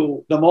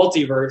through the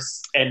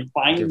multiverse and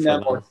finding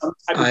them. Or some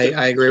type of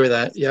I agree with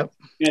that. Yep.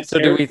 So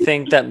do we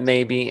think that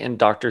maybe in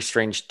Doctor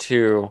Strange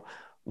 2,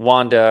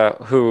 Wanda,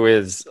 who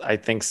is, I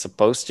think,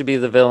 supposed to be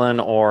the villain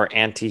or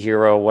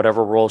anti-hero,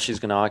 whatever role she's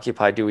going to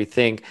occupy, do we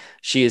think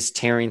she is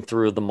tearing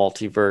through the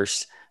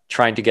multiverse,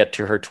 trying to get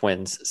to her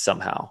twins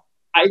somehow?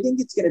 I think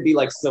it's going to be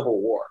like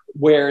Civil War,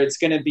 where it's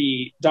going to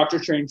be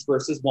Doctor Strange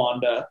versus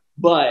Wanda,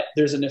 but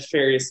there's a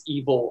nefarious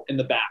evil in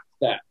the back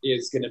that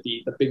is going to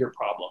be the bigger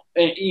problem.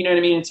 And, you know what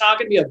I mean? It's not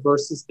going to be a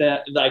versus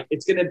that, like,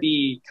 it's going to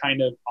be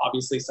kind of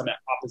obviously some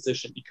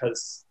opposition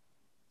because,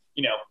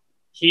 you know,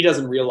 he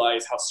doesn't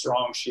realize how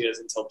strong she is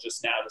until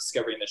just now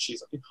discovering that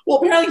she's... Well,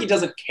 apparently he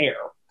doesn't care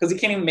because he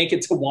can't even make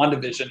it to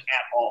WandaVision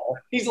at all.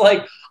 He's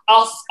like,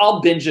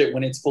 I'll binge it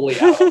when it's fully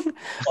out.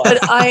 But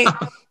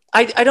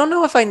I don't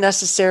know if I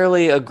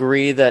necessarily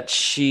agree that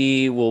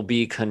she will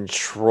be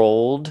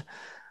controlled.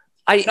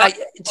 Not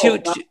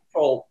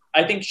controlled.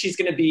 I think she's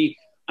going to be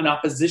an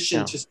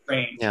opposition to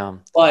Strange,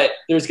 but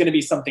there's going to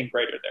be something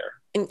greater there.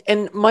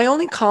 And my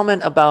only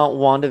comment about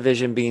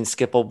WandaVision being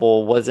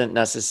skippable wasn't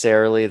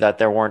necessarily that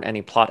there weren't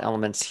any plot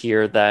elements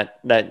here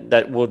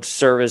that would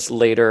service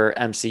later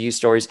MCU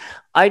stories.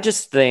 I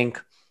just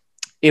think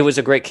it was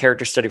a great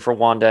character study for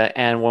Wanda.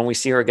 And when we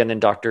see her again in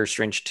Doctor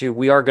Strange 2,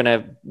 we are going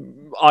to,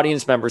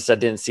 audience members that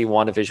didn't see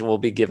WandaVision will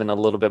be given a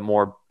little bit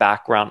more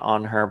background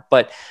on her.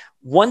 But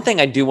one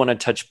thing I do want to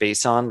touch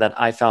base on that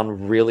I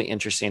found really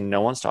interesting,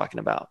 no one's talking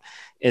about,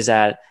 is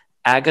that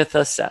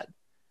Agatha said,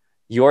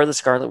 "You're the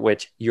Scarlet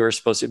Witch. You're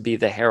supposed to be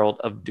the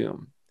Herald of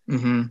Doom."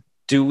 Mm-hmm.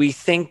 Do we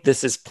think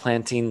this is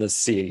planting the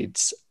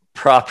seeds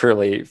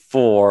properly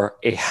for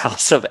a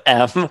House of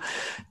M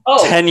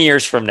 10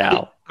 years from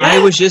now? I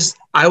was just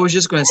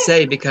going to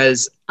say,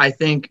 because I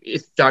think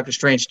if Doctor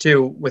Strange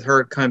 2, with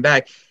her coming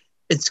back,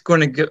 it's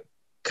going to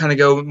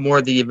go more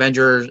the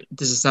Avengers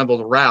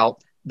disassembled route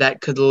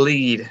that could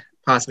lead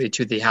possibly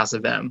to the House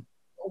of M.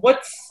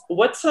 What's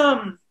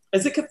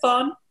is it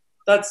Chthon?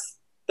 That's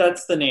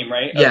the name,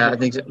 right? Yeah, I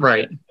think so.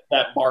 Right.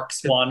 That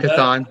marks Wanda.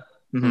 Chthon.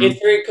 Mm-hmm. It's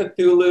very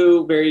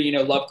Cthulhu, very,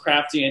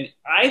 Lovecraftian.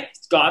 I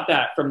got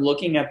that from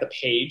looking at the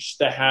page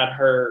that had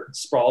her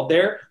sprawled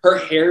there. Her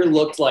hair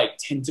looked like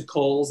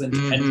tentacles and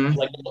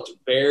like it looked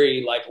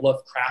very like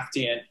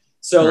Lovecraftian.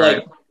 So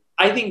like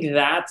I think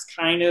that's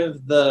kind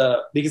of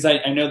because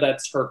I know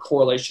that's her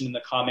correlation in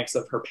the comics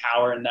of her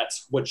power, and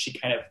that's what she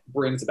kind of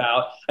brings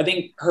about. I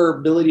think her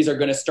abilities are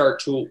going to start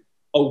to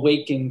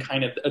awaken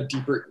kind of a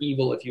deeper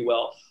evil, if you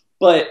will.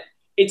 But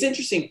it's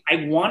interesting.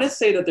 I want to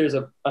say that there's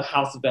a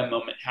House of M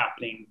moment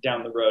happening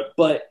down the road,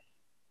 but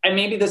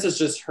maybe this is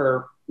just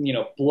her,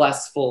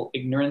 blissful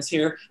ignorance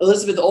here.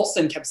 Elizabeth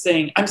Olsen kept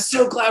saying, "I'm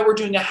so glad we're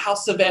doing a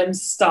House of M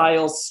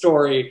style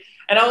story."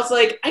 And I was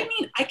like, I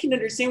can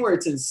understand where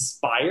it's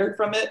inspired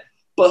from it,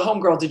 but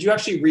homegirl, did you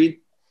actually read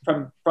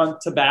from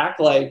front to back?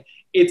 Like,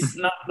 it's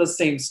not the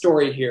same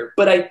story here.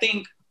 But I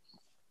think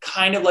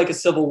kind of like a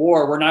Civil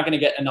War, we're not going to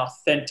get an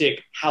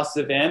authentic House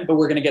of M, but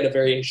we're going to get a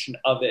variation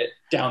of it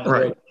down the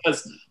road.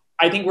 Because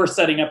I think we're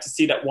setting up to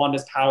see that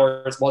Wanda's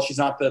powers, while she's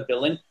not the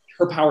villain,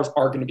 her powers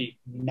are going to be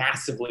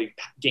massively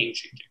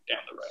game-changing down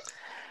the road.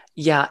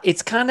 Yeah,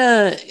 it's kind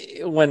of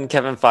when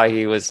Kevin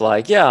Feige was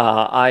like, yeah,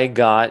 I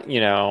got,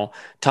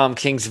 Tom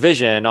King's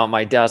vision on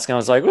my desk. And I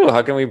was like, oh,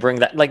 how can we bring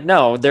that? Like,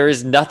 no, there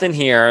is nothing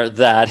here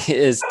that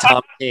is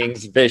Tom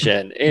King's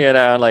vision.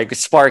 Like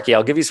Sparky,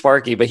 I'll give you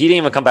Sparky, but he didn't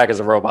even come back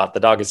as a robot. The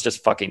dog is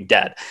just fucking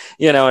dead.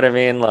 You know what I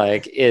mean?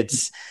 Like,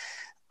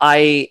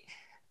 I'm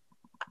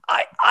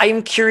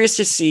curious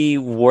to see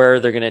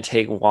where they're going to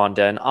take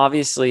Wanda. And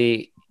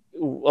obviously,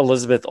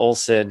 Elizabeth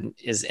Olsen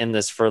is in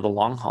this for the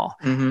long haul.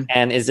 Mm-hmm.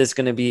 And is this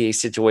going to be a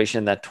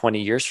situation that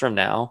 20 years from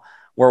now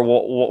where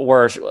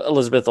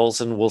Elizabeth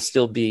Olsen will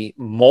still be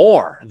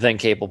more than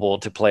capable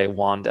to play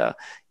Wanda?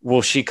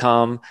 Will she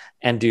come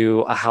and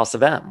do a House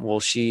of M?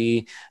 Will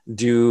she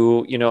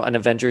do, an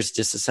Avengers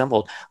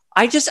Disassembled?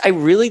 I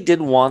really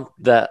did want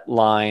that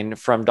line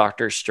from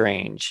Doctor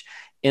Strange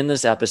in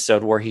this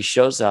episode where he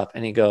shows up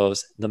and he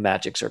goes, "The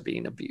magics are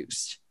being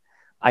abused."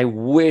 I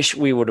wish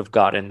we would have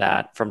gotten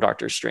that from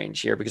Doctor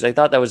Strange here, because I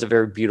thought that was a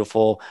very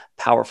beautiful,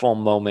 powerful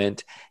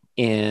moment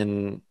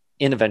in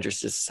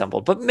Avengers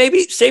Disassembled. But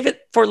maybe save it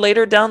for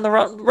later down the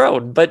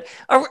road. But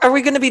are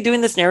we going to be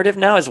doing this narrative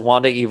now? Is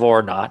Wanda evil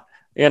or not?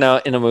 In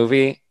a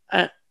movie?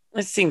 It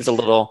seems a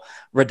little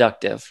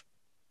reductive.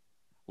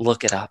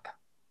 Look it up.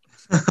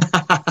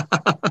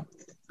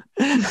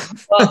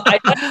 Well, I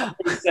thought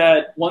they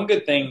said one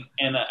good thing,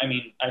 and I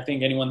mean, I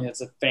think anyone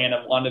that's a fan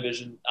of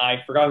WandaVision,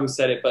 I forgot who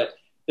said it, but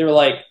they were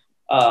like,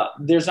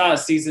 there's not a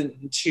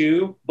season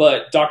 2,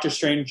 but Doctor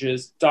Strange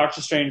and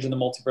the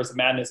Multiverse of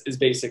Madness is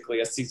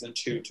basically a season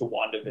 2 to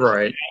WandaVision.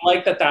 Right. I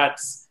like that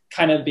that's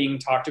kind of being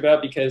talked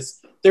about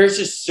because there's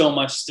just so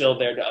much still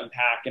there to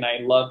unpack, and I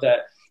love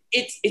that.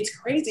 It's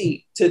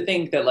crazy to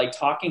think that like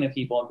talking to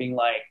people and being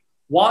like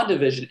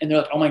WandaVision, and they're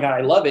like, oh my god,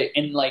 I love it,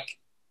 and like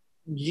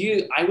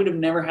I would have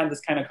never had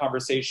this kind of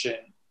conversation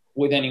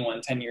with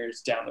anyone 10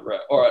 years down the road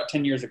or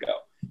 10 years ago.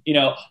 You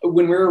know,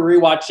 when we were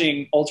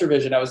rewatching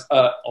Ultravision, I was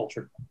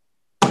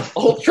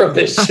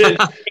Ultravision,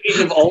 Age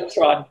of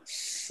Ultron,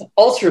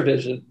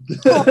 Ultravision,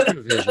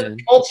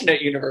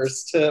 alternate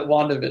universe to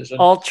WandaVision.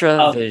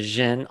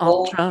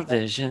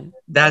 Ultravision.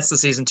 That's the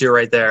season 2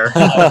 right there.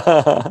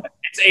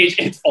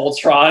 It's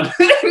Ultron,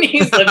 and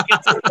he's living in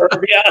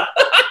suburbia.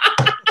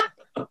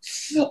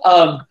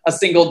 A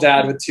single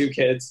dad with 2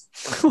 kids.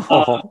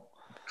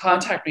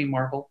 Contact me,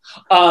 Marvel.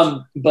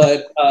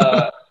 But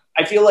I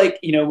feel like,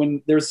 you know,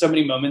 when there's so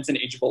many moments in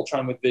Age of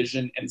Ultron with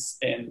Vision and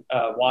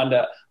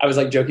Wanda, I was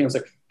like joking. I was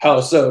like,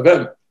 House of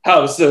M. I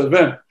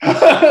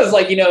was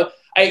like, you know,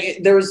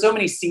 there was so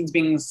many seeds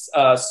being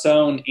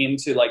sown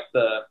into like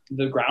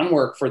the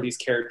groundwork for these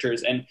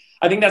characters, and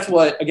I think that's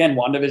what, again,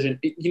 WandaVision.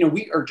 You know,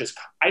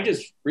 I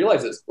just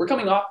realized this. We're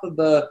coming off of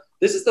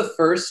this is the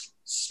first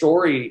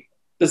story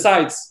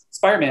besides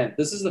Spider-Man.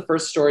 This is the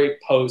first story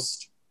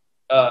post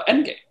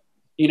Endgame.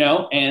 You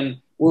know, and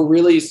we're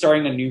really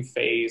starting a new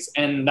phase,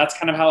 and that's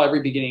kind of how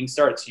every beginning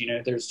starts. You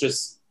know, there's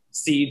just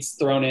seeds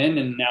thrown in,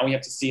 and now we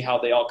have to see how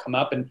they all come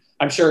up. And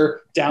I'm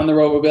sure down the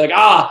road we'll be like,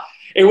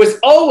 it was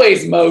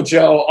always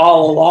Mojo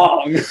all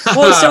along.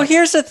 Well, so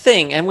here's the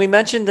thing, and we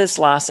mentioned this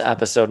last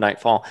episode,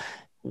 Nightfall.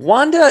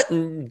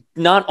 Wanda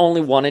not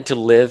only wanted to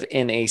live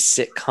in a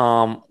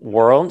sitcom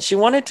world, she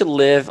wanted to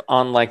live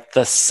on like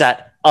the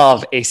set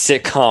of a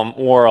sitcom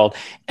world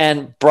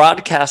and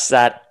broadcast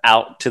that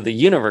out to the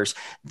universe.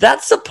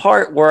 That's the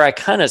part where I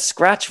kind of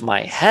scratch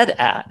my head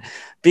at,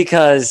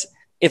 because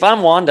if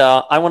I'm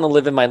Wanda, I want to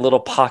live in my little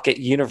pocket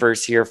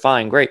universe here.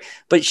 Fine, great.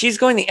 But she's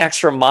going the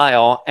extra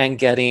mile and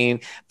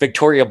getting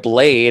Victoria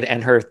Blade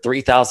and her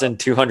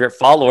 3,200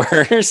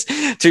 followers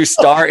to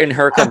star in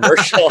her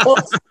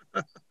commercials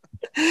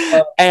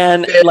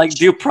and like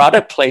do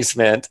product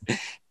placement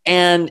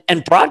and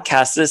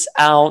broadcast this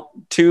out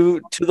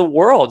to the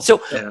world.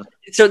 So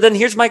then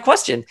here's my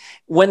question.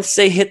 Once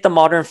they hit the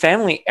Modern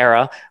Family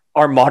era,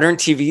 are modern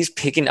TVs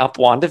picking up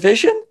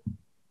WandaVision?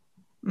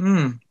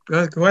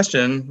 Good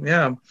question.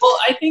 Yeah. Well,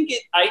 I think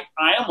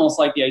I almost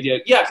like the idea.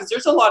 Yeah, because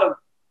there's a lot of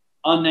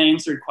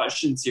unanswered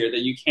questions here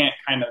that you can't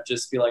kind of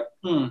just be like,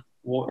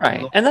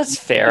 Right. And that's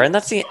fair. And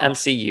that's the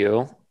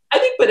MCU. I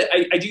think, but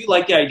I do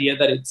like the idea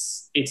that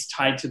it's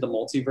tied to the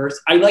multiverse.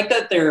 I like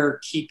that they're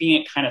keeping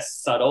it kind of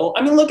subtle.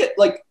 I mean, look at,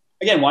 like,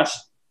 again, watch,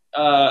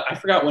 I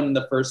forgot when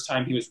the first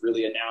time he was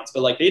really announced,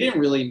 but like they didn't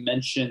really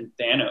mention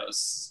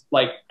Thanos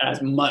like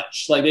as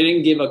much. Like they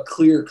didn't give a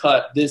clear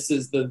cut, this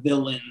is the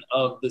villain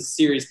of the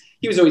series.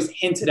 He was always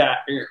hinted at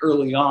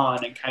early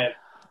on and kind of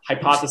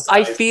hypothesized.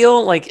 I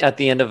feel like at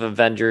the end of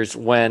Avengers,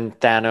 when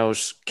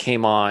Thanos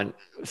came on,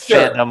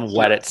 fandom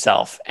wet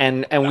itself,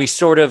 and we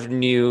sort of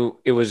knew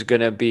it was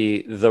going to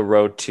be the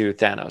road to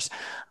Thanos.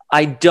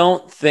 I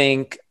don't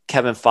think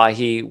Kevin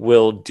Feige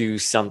will do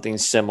something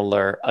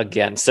similar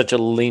again, such a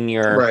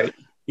linear,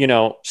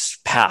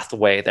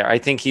 pathway there. I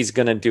think he's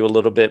going to do a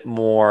little bit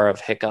more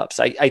of hiccups.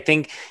 I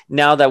think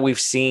now that we've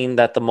seen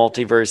that the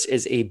multiverse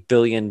is $1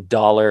 billion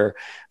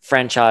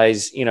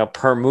franchise,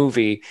 per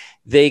movie,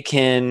 they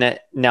can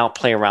now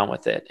play around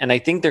with it. And I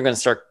think they're going to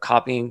start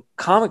copying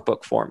comic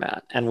book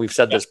format. And we've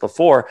said this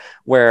before,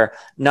 where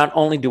not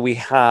only do we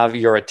have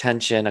your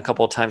attention a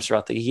couple of times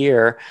throughout the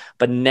year,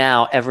 but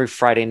now every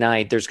Friday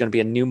night, there's going to be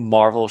a new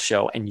Marvel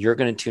show and you're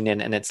going to tune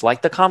in. And it's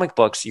like the comic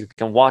books. You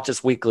can watch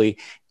us weekly.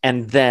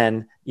 And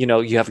then,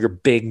 you have your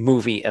big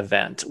movie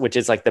event, which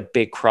is like the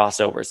big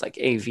crossovers like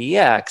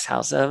AVX,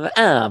 House of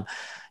M.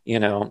 You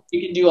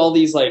can do all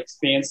these like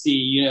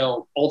fancy,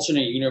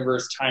 alternate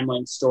universe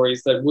timeline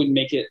stories that wouldn't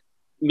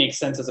make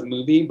sense as a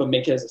movie, but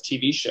make it as a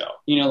TV show,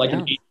 like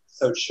an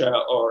 8-episode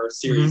show or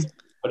series,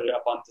 put it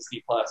up on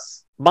Disney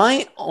Plus.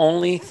 My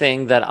only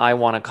thing that I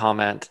want to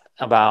comment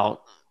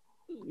about,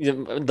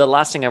 the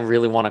last thing I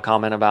really want to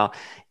comment about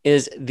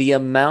is the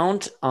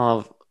amount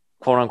of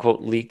quote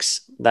unquote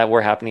leaks that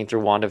were happening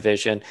through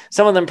WandaVision.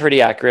 Some of them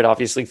pretty accurate.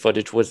 Obviously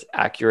footage was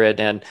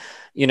accurate and,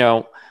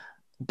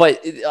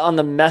 but on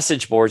the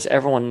message boards,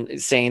 everyone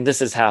is saying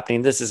this is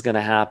happening, this is going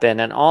to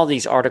happen, and all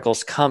these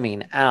articles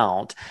coming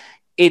out.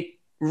 It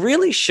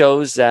really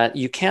shows that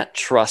you can't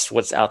trust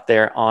what's out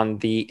there on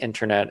the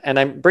internet. And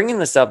I'm bringing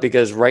this up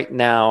because right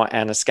now,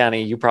 Anna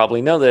Scani, you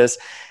probably know this,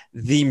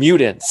 the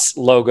Mutants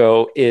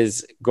logo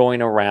is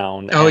going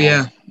around. Oh,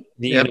 yeah.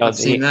 I've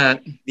seen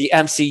that. The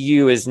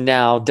MCU is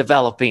now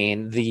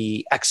developing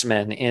the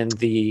X-Men in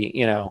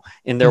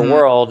in their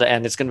world,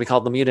 and it's going to be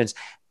called the Mutants.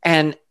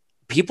 And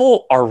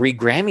people are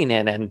regramming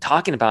it and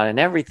talking about it and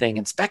everything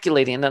and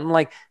speculating. And I'm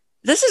like,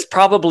 this is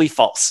probably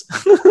false.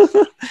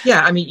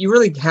 Yeah, I mean, you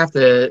really have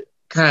to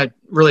kind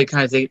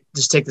of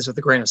just take this with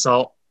a grain of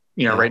salt,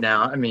 right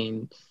now. I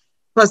mean,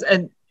 plus,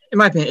 and in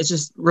my opinion, it's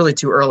just really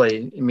too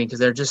early. I mean, because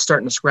they're just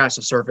starting to scratch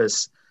the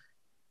surface,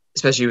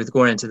 especially with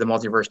going into the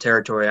multiverse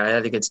territory.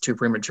 I think it's too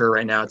premature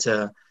right now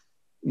to,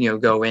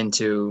 go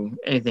into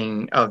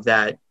anything of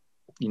that,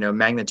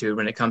 magnitude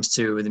when it comes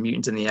to the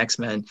mutants and the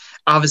X-Men.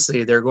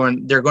 Obviously, they're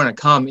going to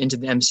come into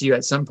the MCU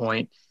at some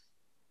point.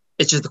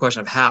 It's just the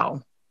question of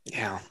how.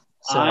 Yeah.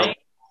 So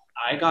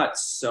I got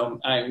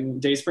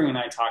Dayspring and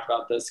I talked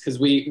about this because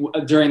we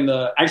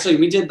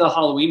did the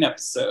Halloween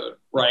episode,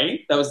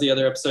 right? That was the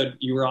other episode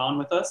you were on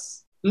with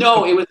us.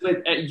 No, it was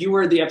with you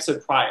were the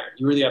episode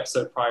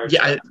prior.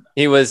 Yeah,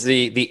 he was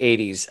the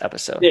 80s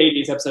episode. The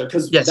 80s episode,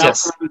 because that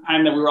was the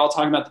time that we were all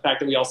talking about the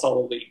fact that we all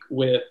saw the leak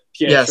with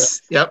Pietro.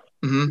 Yes. Yep.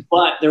 Mm-hmm.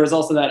 But there was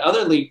also that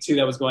other leak too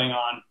that was going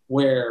on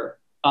where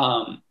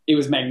it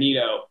was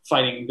Magneto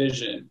fighting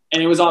Vision,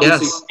 and it was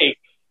obviously fake.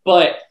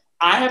 But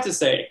I have to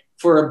say,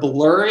 for a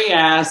blurry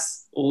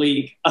ass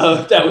leak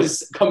that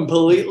was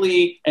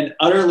completely and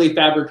utterly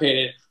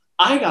fabricated,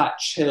 I got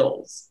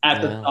chills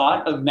at the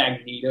thought of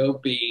Magneto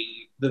being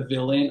the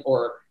villain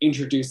or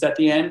introduced at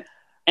the end.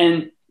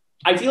 And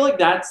I feel like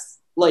that's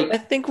like... I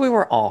think we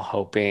were all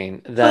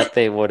hoping that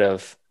they would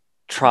have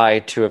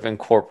tried to have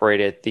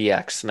incorporated the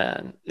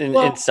X-Men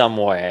in some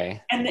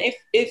way. And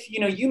if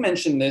you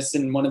mentioned this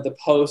in one of the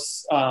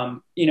posts,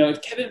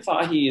 if Kevin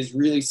Feige is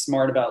really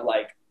smart about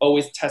like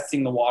always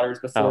testing the waters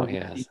before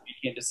making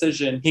a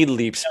decision. He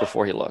leaps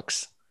before he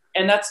looks.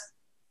 And that's...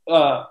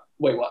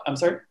 wait, what? I'm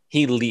sorry?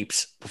 He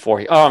leaps before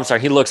he... Oh, I'm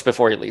sorry. He looks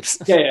before he leaps.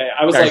 Yeah.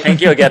 I was sorry,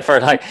 thank you again for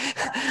like...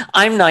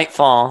 I'm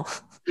Nightfall.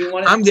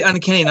 I'm the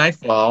Uncanny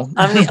Nightfall.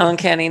 I'm the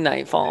Uncanny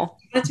Nightfall.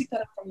 Can I take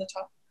that up from the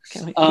top?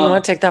 You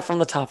want to take that from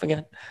the top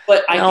again?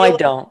 But I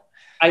don't.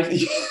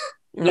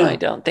 No, I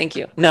don't. Thank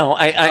you. No,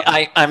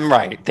 I'm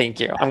right. Thank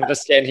you. I'm going to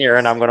stand here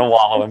and I'm going to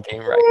wallow in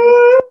being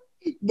right.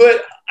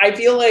 But I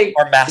feel like...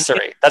 Or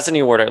macerate. That's a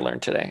new word I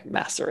learned today.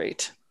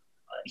 Macerate.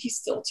 He's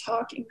still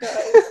talking, guys.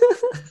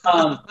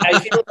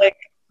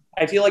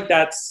 I feel like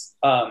that's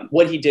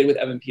what he did with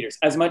Evan Peters.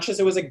 As much as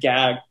it was a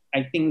gag,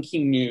 I think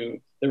he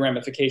knew the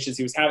ramifications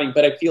he was having.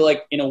 But I feel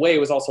like in a way it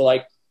was also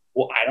like,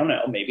 well, I don't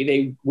know, maybe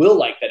they will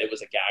like that it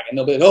was a gag and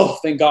they'll be like, oh,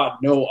 thank God,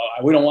 no,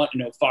 we don't want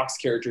Fox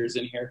characters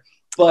in here.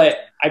 But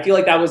I feel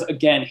like that was,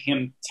 again,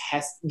 him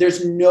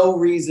there's no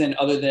reason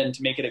other than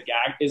to make it a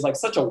gag. Is like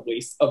such a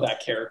waste of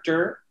that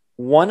character.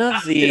 One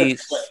of the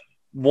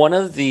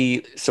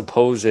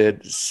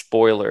supposed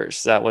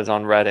spoilers that was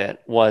on Reddit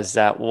was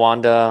that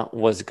Wanda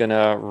was going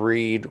to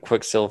read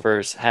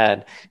Quicksilver's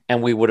head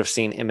and we would have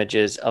seen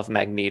images of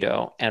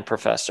Magneto and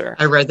Professor.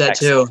 I read that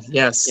too.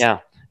 Yes. Yeah.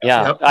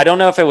 Yep. I don't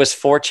know if it was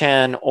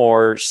 4chan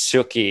or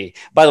Suki.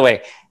 By the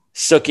way,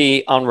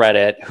 Suki on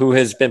Reddit, who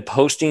has been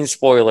posting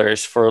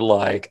spoilers for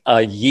like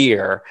a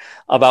year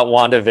about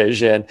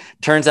WandaVision,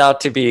 turns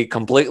out to be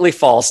completely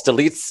false,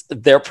 deletes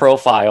their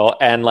profile,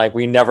 and like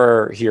we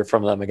never hear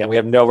from them again. We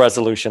have no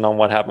resolution on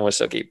what happened with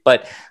Suki.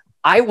 But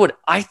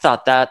I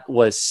thought that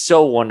was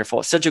so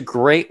wonderful. Such a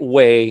great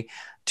way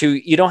to,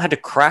 you don't have to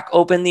crack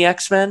open the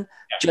X-Men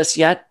just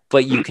yet,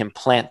 but you can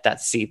plant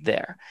that seed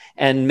there.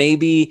 And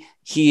maybe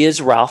he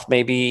is Ralph.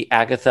 Maybe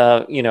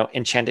Agatha,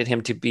 enchanted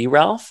him to be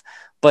Ralph.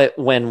 But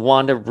when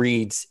Wanda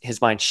reads his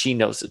mind, she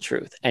knows the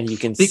truth, and you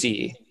can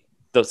see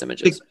those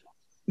images.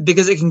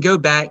 Because it can go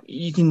back,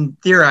 you can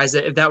theorize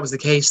that if that was the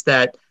case,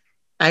 that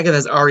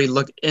Agatha's already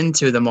looked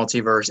into the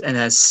multiverse and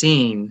has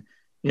seen,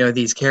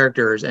 these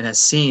characters and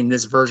has seen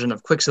this version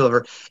of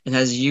Quicksilver and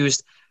has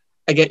used,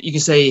 you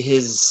could say,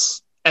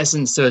 his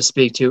essence, so to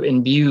speak, to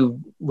imbue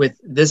with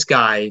this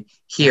guy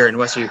here in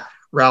Westview,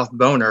 Ralph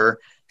Boner,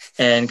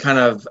 and kind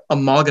of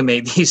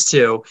amalgamate these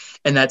two,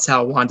 and that's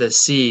how Wanda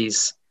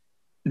sees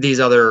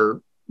these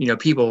other,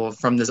 people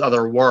from this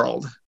other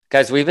world.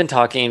 Guys, we've been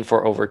talking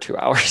for over 2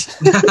 hours.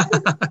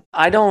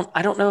 I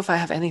don't know if I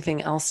have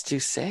anything else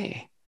to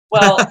say.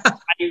 Well,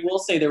 I will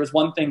say there was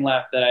one thing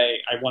left that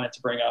I wanted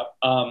to bring up.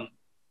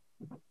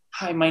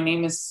 Hi, my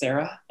name is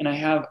Sarah, and I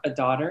have a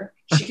daughter.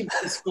 She can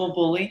be a school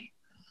bully.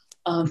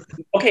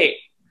 Okay,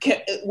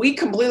 we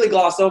completely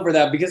glossed over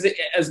that because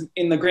as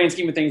in the grand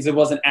scheme of things, it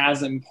wasn't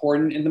as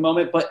important in the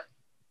moment, but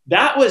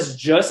that was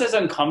just as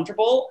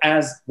uncomfortable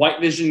as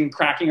White Vision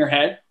cracking her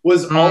head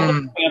was all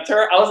the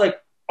banter. I was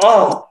like,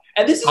 oh,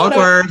 and this is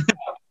awkward.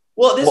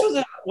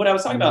 What I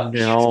was talking about. No.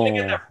 She was going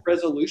to get that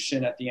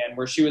resolution at the end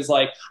where she was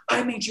like,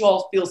 I made you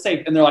all feel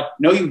safe. And they're like,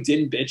 no, you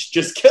didn't, bitch.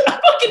 Just kill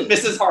fucking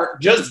Mrs.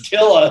 Hart. Just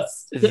kill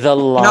us. The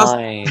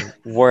line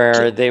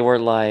where they were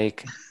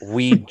like,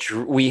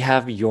 we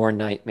have your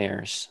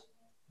nightmares.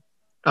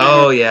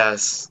 Oh,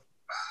 yes.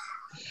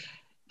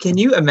 Can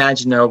you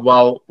imagine, though,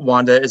 while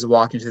Wanda is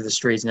walking through the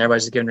streets and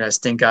everybody's giving her a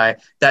stink eye,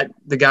 that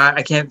the guy,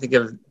 I can't think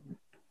of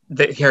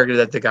the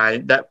character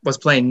that was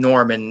playing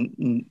Norm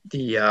in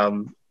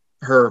the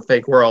her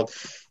fake world.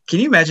 Can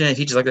you imagine if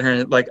he just looked at her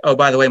and like, oh,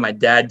 by the way, my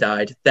dad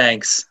died.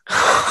 Thanks.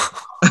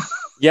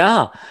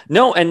 Yeah,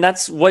 no, and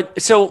that's what.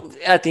 So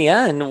at the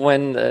end,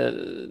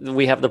 when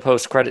we have the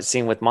post-credit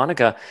scene with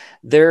Monica,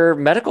 their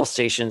medical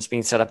stations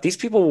being set up. These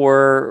people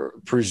were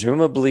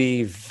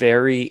presumably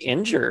very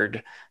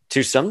injured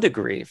to some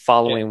degree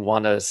following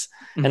Wanda's,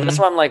 and that's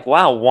why I'm like,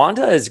 wow,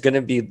 Wanda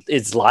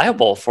is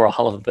liable for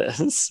all of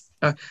this.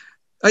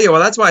 Oh yeah,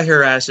 well that's why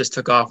her ass just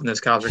took off in this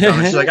cops are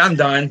coming. She's like, I'm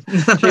done.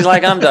 She's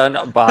like, I'm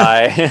done.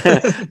 Bye.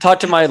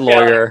 Talk to my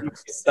lawyer.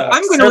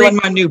 I'm going to read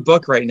my new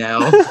book right now.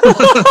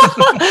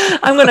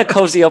 I'm going to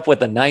cozy up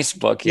with a nice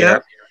book here.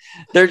 Yep.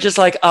 They're just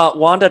like,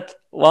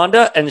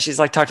 Wanda, and she's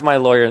like, talk to my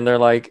lawyer, and they're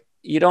like,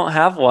 you don't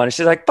have one.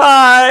 She's like,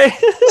 bye.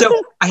 So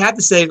I have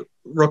to say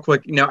real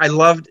quick, I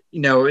loved,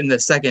 in the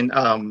second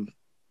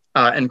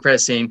end credit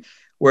scene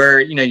where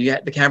you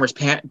had the cameras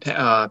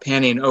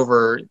panning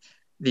over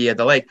the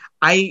lake.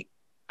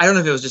 I don't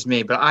know if it was just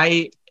me, but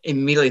I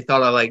immediately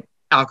thought of like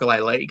Alkali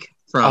Lake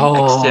from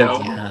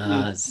X2.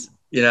 Yes.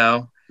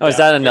 Is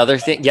that another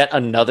thing? Yet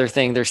another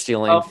thing they're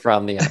stealing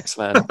from the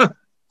X-Men. Can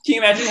you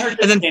imagine her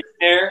just standing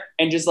there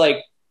and just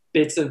like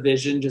bits of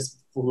vision just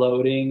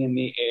floating in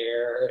the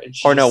air?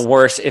 And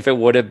worse, if it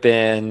would have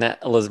been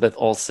Elizabeth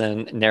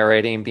Olsen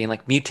narrating, being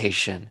like,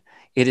 mutation.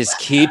 It is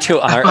key to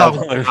our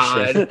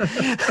evolution.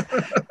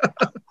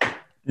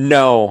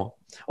 No.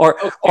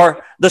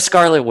 Or the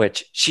Scarlet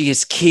Witch. She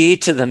is key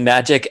to the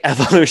magic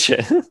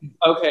evolution.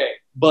 Okay,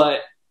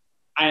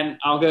 and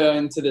I'll go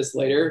into this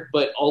later,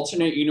 but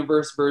alternate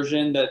universe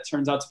version that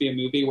turns out to be a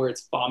movie where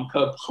it's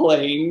Famke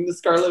playing the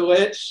Scarlet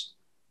Witch.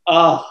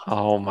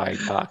 Oh my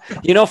God.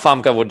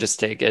 Famke would just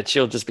take it.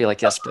 She'll just be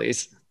like, yes,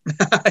 please.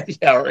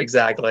 Yeah,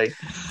 exactly.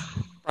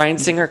 Bryan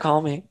Singer,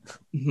 call me.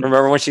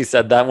 Remember when she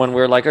said that when we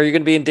were like, are you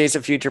going to be in Days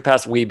of Future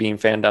Past Weebeam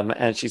fandom?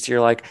 And she's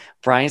here like,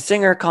 Bryan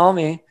Singer, call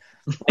me.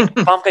 Like,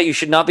 Famke, you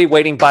should not be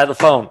waiting by the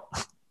phone.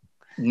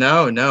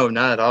 No,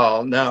 not at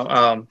all.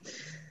 No.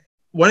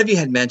 One of you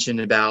had mentioned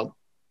about,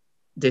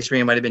 Dave,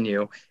 it might have been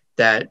you,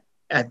 that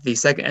at the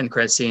second end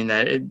credit scene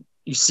that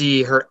you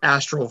see her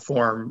astral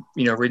form,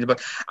 reading the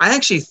book. I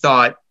actually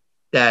thought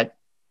that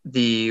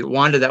the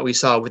Wanda that we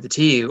saw with the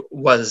T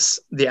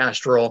was the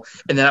astral,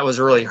 and that was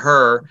really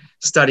her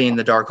studying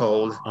the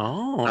Darkhold.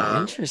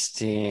 Oh,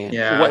 interesting.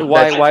 Yeah.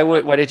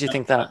 Why did you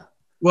think that?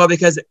 Well,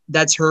 because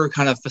that's her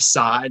kind of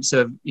facade.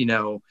 So,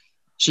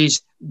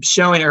 she's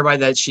showing everybody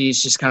that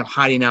she's just kind of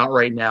hiding out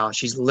right now.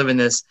 She's living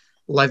this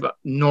life of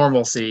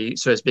normalcy,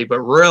 so to speak, but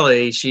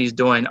really she's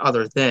doing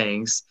other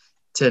things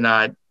to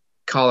not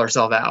call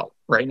herself out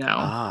right now.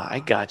 I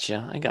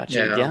gotcha.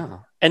 Yeah.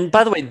 And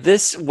by the way,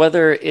 this,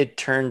 whether it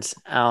turns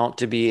out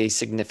to be a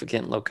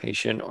significant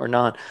location or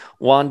not,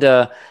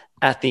 Wanda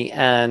at the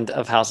end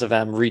of House of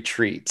M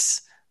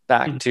retreats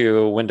back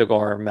to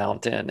Wendigo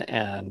Mountain,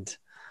 and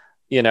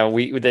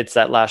it's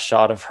that last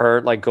shot of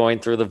her like going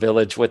through the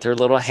village with her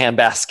little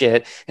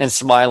handbasket and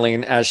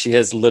smiling as she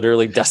has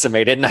literally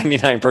decimated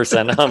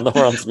 99% of the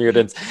world's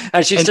mutants.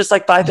 And she's just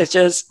like, bye,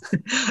 bitches.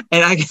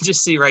 And I can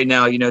just see right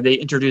now, they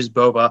introduced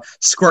Boba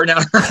squirting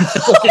out her.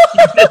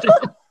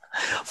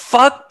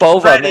 Fuck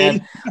Boba,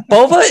 man.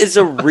 Boba is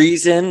a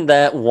reason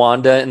that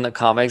Wanda in the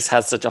comics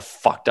has such a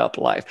fucked up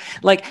life.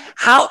 Like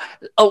how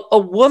a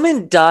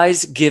woman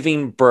dies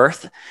giving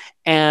birth,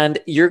 and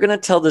you're going to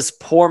tell this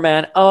poor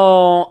man,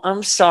 oh,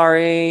 I'm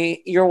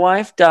sorry, your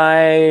wife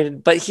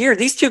died, but here,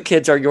 these two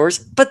kids are yours,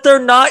 but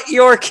they're not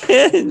your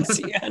kids,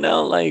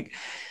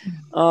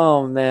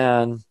 oh,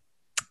 man.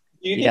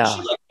 Do you think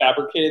she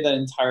fabricated that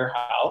entire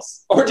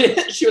house? Or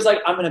she was like,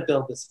 I'm going to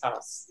build this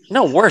house?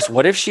 No, worse.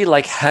 What if she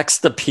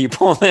hexed the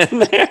people in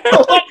there?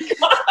 Oh my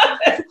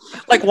God.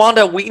 Like,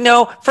 Wanda, we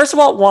know, first of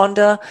all,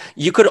 Wanda,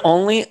 you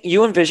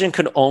and Vision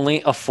could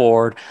only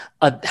afford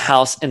a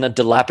house in a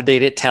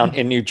dilapidated town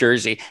in New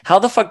Jersey. How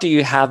the fuck do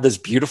you have this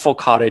beautiful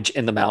cottage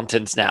in the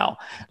mountains now?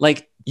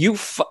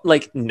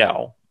 No.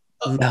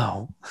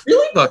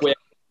 Really quick.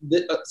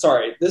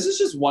 Sorry, this is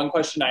just one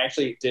question I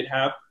actually did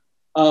have.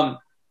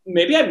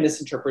 Maybe I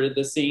misinterpreted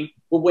this scene,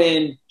 but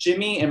when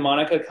Jimmy and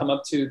Monica come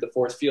up to the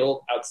force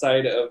field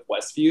outside of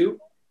Westview,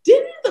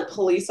 didn't the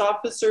police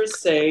officers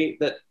say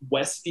that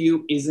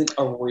Westview isn't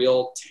a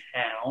real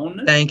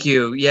town? Thank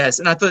you. Yes,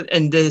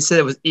 and they said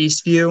it was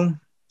Eastview.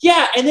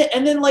 Yeah, and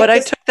then But I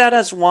took that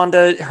as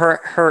Wanda,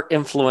 her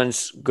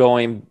influence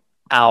going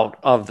out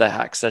of the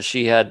hex, that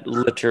she had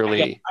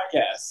literally. I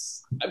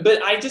guess,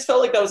 but I just felt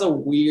like that was a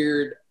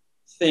weird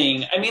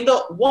thing. I mean,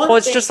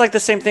 it's just like the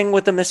same thing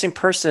with the missing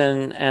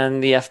person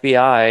and the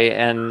FBI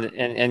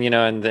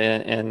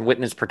and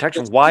witness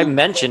protection. Why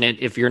mention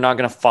it if you're not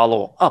going to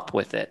follow up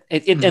with it?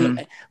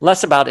 And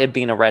less about it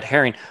being a red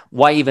herring.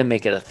 Why even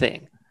make it a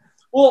thing?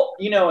 Well,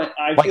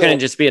 why couldn't it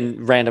just be a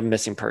random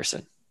missing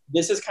person?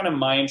 This is kind of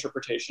my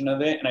interpretation of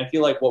it, and I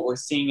feel like what we're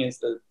seeing is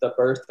the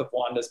birth of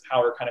Wanda's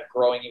power kind of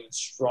growing even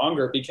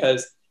stronger,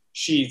 because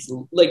she's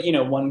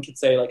one could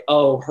say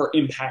her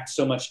impact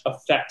so much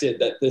affected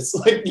that this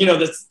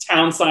this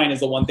town sign is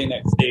the one thing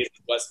that stays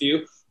in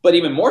Westview. But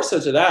even more so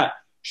to that,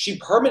 she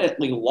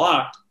permanently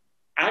locked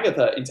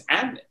Agatha into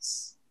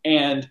Agnes.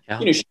 And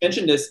she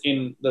mentioned this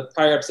in the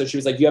prior episode. She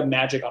was like, you have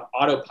magic on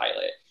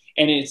autopilot.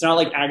 And it's not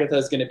like Agatha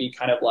is going to be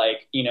kind of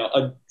like, you know,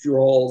 a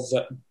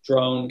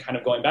drone kind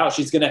of going about.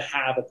 She's going to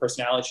have a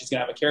personality. She's going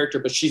to have a character,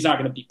 but she's not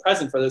going to be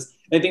present for this.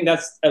 And I think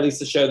that's at least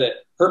to show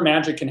that her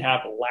magic can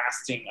have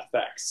lasting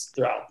effects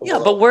throughout the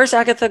world. But where's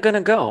Agatha going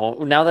to go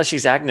now that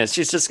she's Agnes?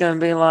 She's just going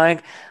to be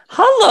like,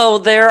 hello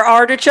there,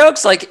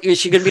 artichokes. Like, is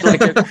she going to be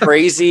like a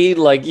crazy,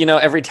 like, you know,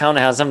 every town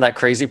has them, that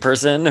crazy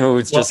person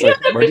who's just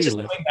like, where do you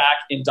live? Coming back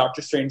in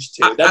Doctor Strange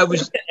 2.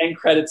 That's the end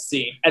credits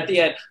scene at the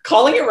end.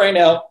 Calling it right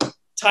now.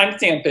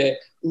 Timestamp it.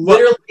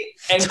 Literally.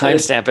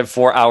 Timestamp it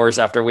 4 hours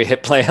after we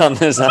hit play on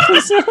this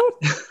episode.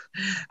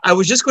 I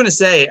was just going to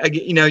say,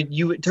 you know,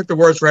 you took the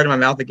words right out of my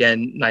mouth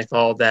again,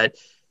 Nightfall, that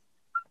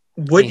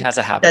he has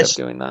a habit of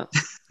doing that.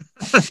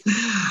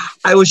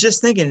 I was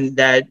just thinking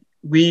that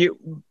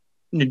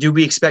do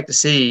we expect to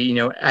see, you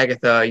know,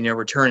 Agatha, you know,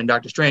 return in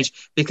Doctor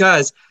Strange?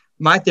 Because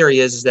my theory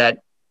is that,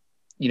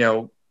 you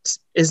know,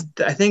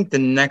 I think the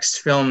next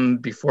film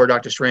before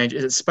Doctor Strange,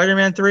 is it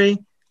Spider-Man 3?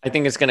 I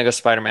think it's going to go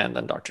Spider-Man,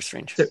 then Doctor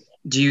Strange. So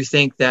do you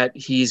think that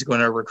he's going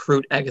to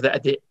recruit Agatha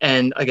at the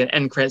end, like an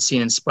end credit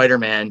scene in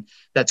Spider-Man,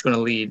 that's going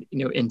to lead,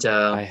 you know, into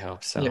I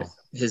hope so. You know,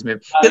 his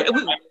movie?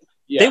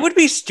 They would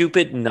be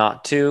stupid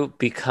not to,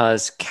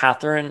 because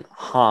Catherine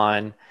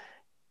Hahn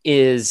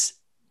is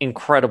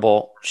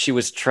incredible. She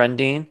was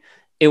trending.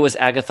 It Was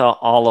Agatha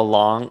All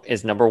Along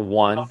is number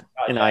one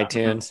in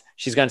iTunes.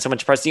 She's gotten so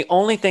much press. The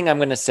only thing I'm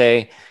going to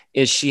say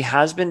is she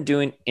has been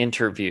doing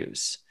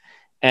interviews.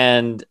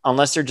 And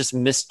unless they're just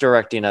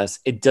misdirecting us,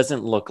 it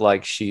doesn't look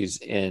like she's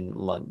in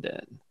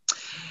London.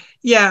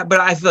 Yeah,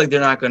 but I feel like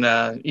they're not going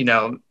to, you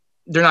know,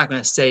 they're not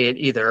going to say it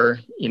either.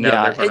 You know,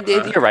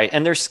 yeah, you're right.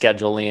 And they're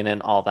scheduling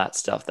and all that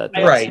stuff.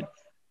 Right.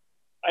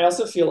 I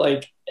also feel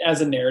like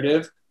as a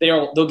narrative,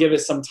 they'll give it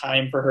some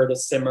time for her to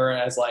simmer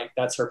as like,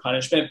 that's her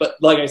punishment. But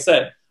like I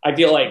said, I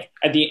feel like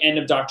at the end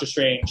of Doctor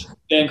Strange,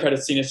 the end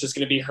credit scene is just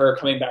going to be her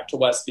coming back to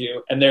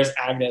Westview, and there's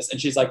Agnes, and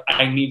she's like,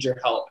 I need your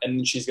help. And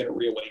then she's going to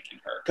reawaken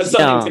her because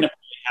something's going to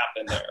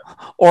happen there.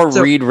 Or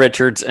Reed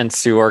Richards and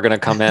Sue are going to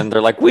come in.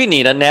 They're like, we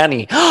need a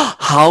nanny.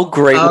 How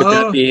great would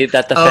that be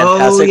that the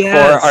Fantastic Four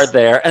are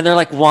there? And they're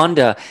like,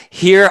 Wanda,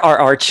 here are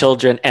our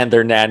children and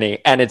their nanny.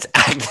 And it's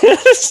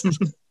Agnes.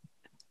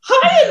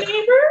 Hi,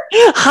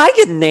 neighbor. Hi,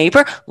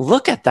 neighbor.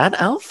 Look at that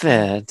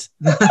outfit.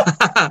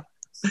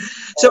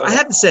 So I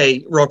have to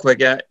say real quick,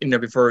 you know,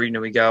 before, you know,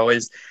 we go,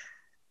 is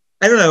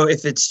I don't know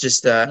if it's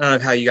just, I don't know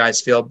how you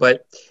guys feel,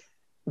 but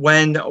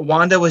when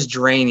Wanda was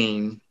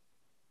draining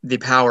the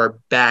power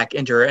back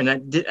into her, and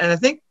I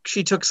think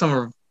she took some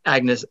of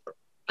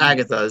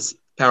Agatha's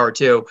power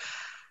too,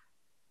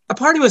 a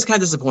part of me was kind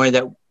of disappointed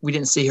that we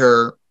didn't see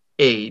her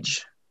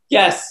age.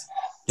 Yes.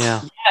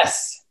 Yeah.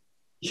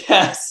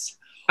 Yes.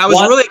 I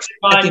was really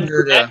expecting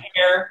her to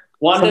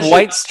some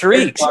white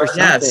streaks or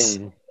something. Yes.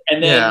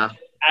 And then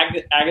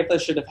Agatha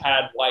should have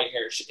had white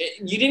hair.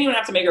 You didn't even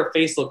have to make her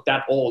face look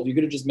that old. You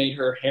could have just made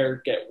her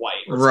hair get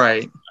white.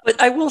 Right.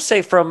 But I will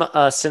say, from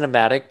a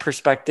cinematic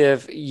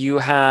perspective, you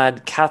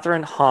had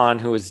Catherine Hahn,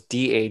 who was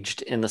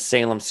de-aged in the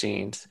Salem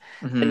scenes,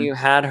 and you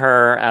had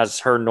her as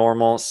her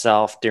normal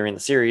self during the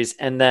series,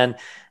 and then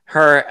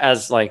her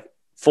as like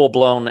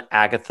full-blown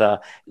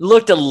Agatha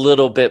looked a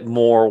little bit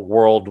more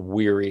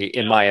world-weary,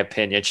 in my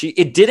opinion.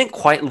 It didn't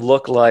quite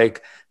look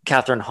like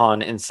Catherine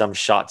Hahn in some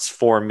shots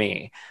for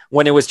me,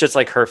 when it was just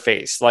like her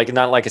face, like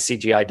not like a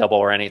CGI double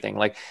or anything.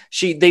 Like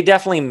they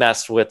definitely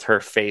messed with her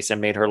face and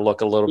made her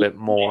look a little bit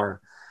more.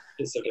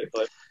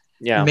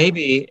 Yeah.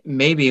 Maybe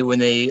when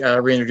they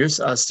reintroduce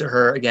us to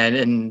her again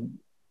in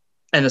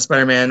the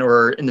Spider-Man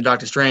or in the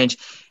Doctor Strange,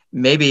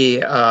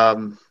 maybe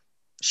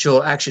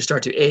she'll actually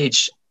start to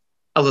age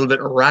a little bit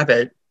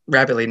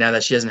rapidly now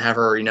that she doesn't have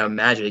her, you know,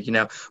 magic. You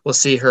know, we'll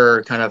see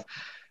her kind of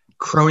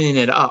croning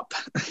it up,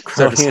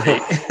 so to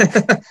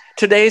speak.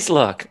 Today's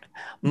look,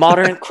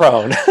 modern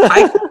crone.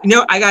 I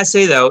gotta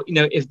say though, you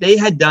know, if they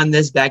had done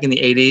this back in the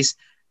 80s,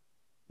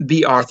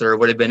 B. Arthur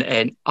would have been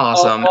an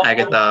awesome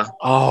Agatha.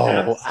 Oh,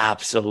 yes.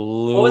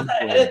 Absolutely. What was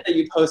that edit that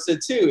you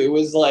posted too? It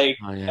was like,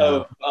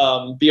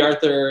 B.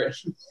 Arthur.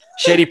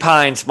 Shady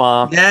Pines,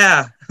 Mom.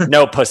 Yeah.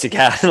 No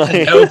pussycat.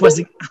 No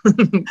pussy.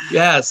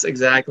 Yes,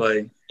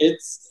 exactly.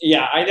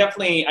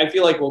 I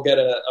feel like we'll get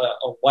a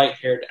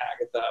white-haired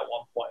Agatha at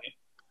one point.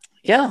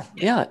 Yeah.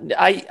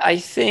 I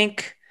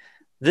think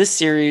this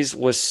series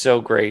was so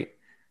great.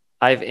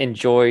 I've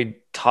enjoyed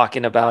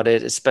talking about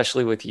it,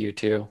 especially with you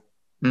two.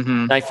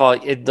 Nightfall,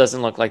 it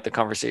doesn't look like the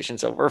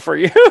conversation's over for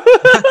you.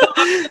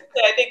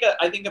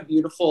 I think a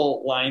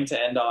beautiful line to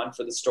end on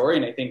for the story,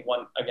 and I think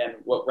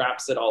what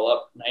wraps it all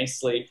up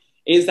nicely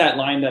is that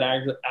line that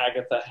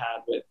Agatha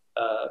had with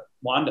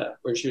Wanda,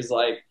 where she was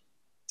like,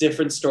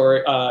 different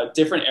story,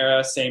 different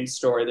era, same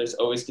story. There's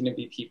always going to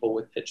be people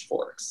with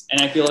pitchforks.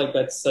 And I feel like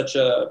that's such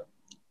a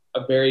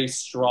very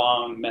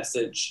strong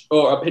message,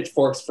 or a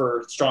pitchforks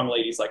for strong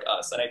ladies like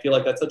us. And I feel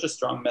like that's such a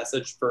strong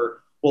message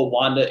for what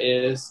Wanda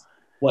is,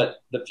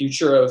 what the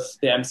future of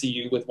the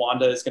MCU with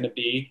Wanda is going to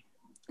be.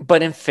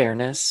 But in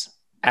fairness,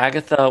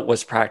 Agatha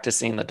was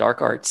practicing the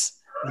dark arts,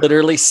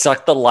 literally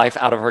sucked the life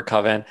out of her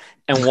coven,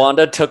 and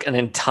Wanda took an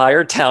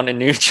entire town in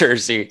New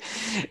Jersey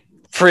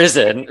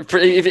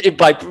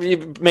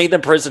made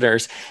them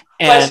prisoners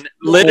and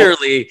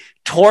literally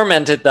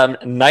tormented them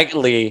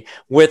nightly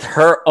with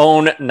her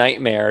own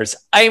nightmares.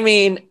 I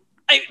mean,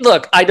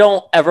 look, I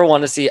don't ever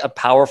want to see a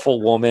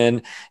powerful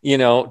woman,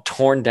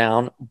 torn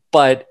down,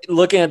 but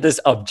looking at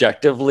this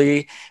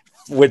objectively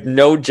with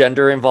no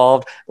gender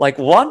involved, like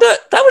Wanda,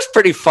 that was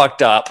pretty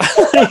fucked up.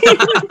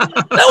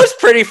 That was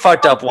pretty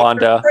fucked up,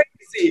 Wanda.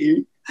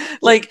 Crazy.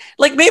 Like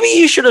maybe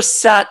you should have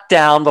sat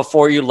down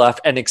before you left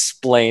and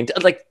explained,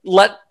 like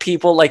let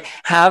people like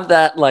have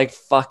that like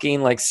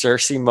fucking like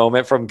Cersei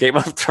moment from Game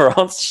of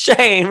Thrones.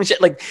 Shame.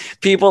 Like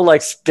people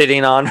like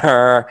spitting on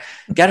her,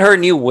 get her a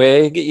new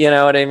wig. You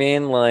know what I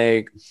mean?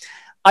 Like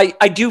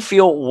I do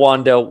feel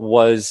Wanda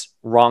was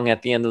wrong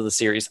at the end of the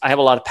series. I have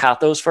a lot of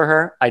pathos for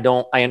her. I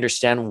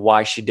understand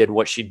why she did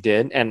what she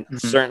did. And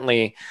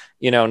certainly,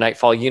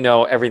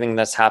 Nightfall, everything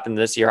that's happened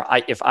this year.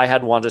 If I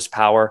had Wanda's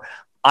power,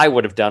 I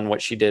would have done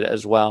what she did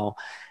as well.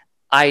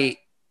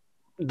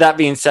 That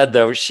being said,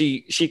 though,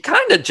 she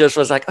kind of just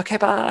was like, okay,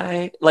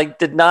 bye. Like,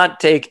 did not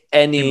take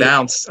any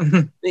bounce.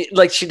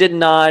 Like, she did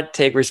not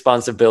take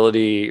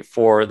responsibility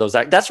for those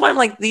acts. That's why I'm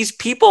like, these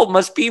people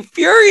must be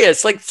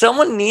furious. Like,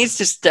 someone needs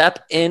to step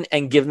in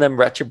and give them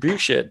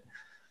retribution.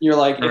 You're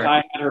like, if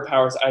I had her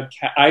powers,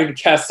 I'd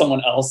cast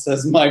someone else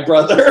as my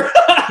brother.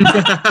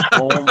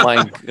 Oh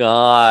my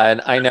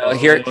God. I know.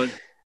 Here,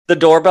 the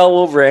doorbell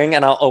will ring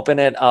and I'll open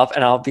it up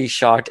and I'll be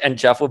shocked. And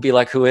Jeff will be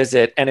like, who is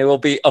it? And it will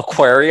be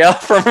Aquaria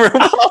from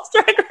RuPaul's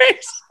Drag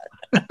Race.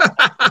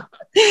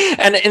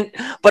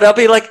 But I'll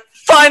be like,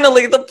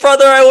 finally, the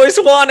brother I always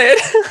wanted.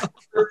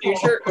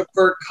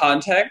 For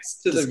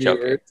context to the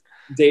viewers,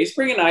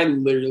 Dayspring and I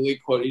literally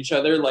quote each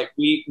other. Like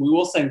we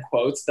will send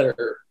quotes that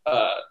are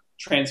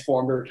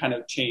transformed or kind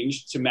of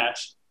changed to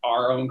match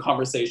our own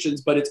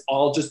conversations, but it's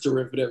all just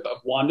derivative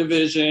of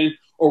WandaVision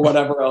or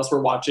whatever else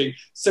we're watching.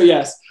 So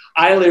yes,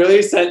 I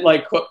literally sent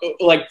like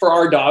for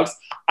our dogs,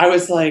 I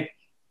was like,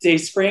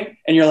 Dayspring,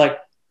 and you're like,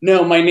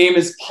 no, my name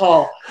is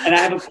Paul, and I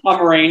have a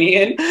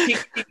Pomeranian. He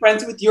can be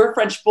friends with your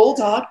French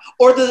bulldog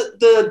or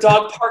the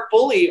dog park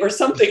bully or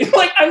something.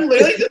 Like I'm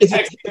literally just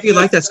texting. If you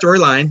like that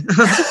storyline.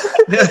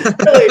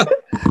 Really.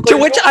 To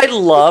which I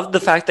love the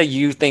fact that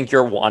you think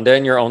you're Wanda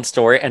in your own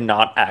story and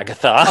not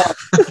Agatha.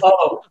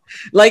 Oh.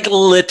 Like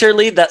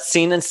literally that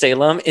scene in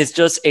Salem is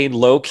just a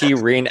low-key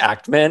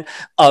reenactment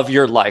of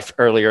your life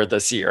earlier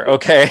this year,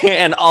 okay?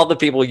 And all the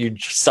people you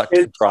sucked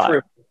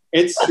dry.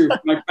 It's true.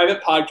 My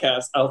private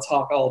podcast, I'll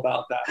talk all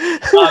about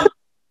that.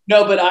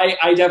 No, but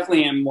I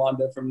definitely am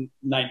Wanda from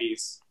the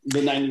 90s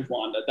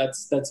Wanda.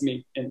 That's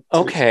me.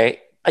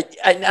 Okay.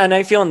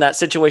 I feel in that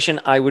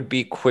situation, I would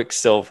be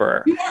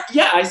Quicksilver.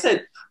 I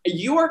said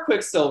you are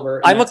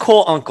Quicksilver. I'm a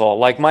cool uncle.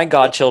 Like my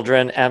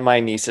godchildren and my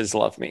nieces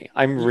love me.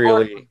 I'm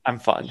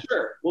fun.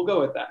 Sure, we'll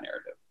go with that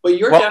narrative. But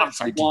you're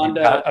definitely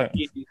Wanda.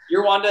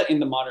 You're Wanda in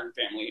the Modern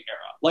Family era.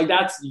 Like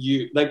that's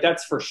you. Like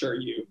that's for sure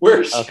you.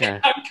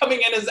 I'm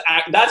coming in as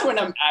that's when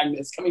I'm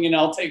Agnes coming in.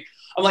 I'll take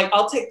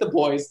the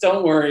boys.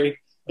 Don't worry.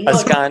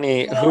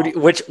 Ascani,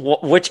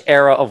 which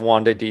era of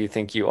Wanda do you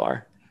think you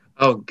are?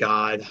 Oh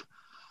God.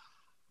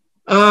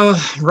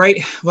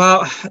 Right.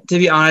 Well, to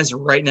be honest,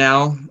 right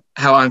now,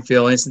 how I'm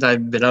feeling since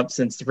I've been up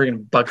since the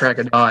freaking butt crack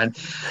of dawn,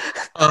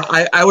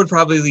 I would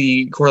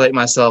probably correlate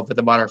myself with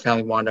the Modern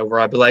Family Wanda, where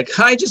I'd be like,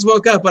 I just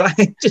woke up, but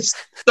I just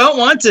don't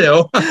want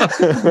to,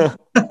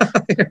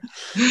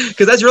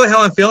 because that's really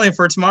how I'm feeling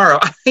for tomorrow.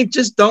 I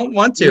just don't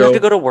want to. You have to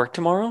go to work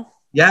tomorrow?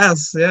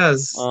 Yes.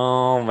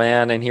 Oh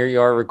man, and here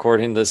you are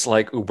recording this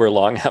like uber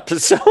long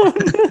episode.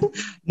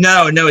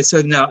 No.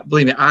 So no,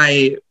 believe me,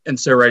 I am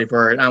so ready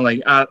for it. I'm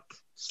like,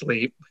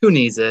 sleep. Who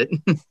needs it?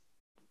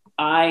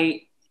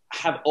 I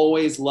have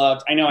always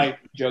loved, I know I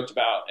joked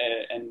about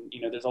it, and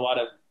there's a lot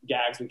of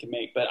gags we can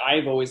make, but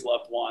I've always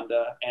loved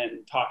Wanda,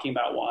 and talking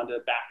about Wanda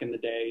back in the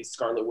day,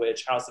 Scarlet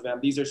Witch, House of M,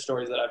 these are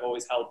stories that I've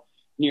always held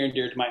near and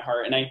dear to my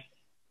heart. And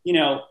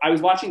I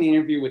was watching the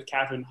interview with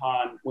Catherine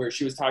Hahn where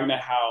she was talking about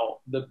how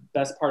the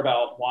best part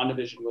about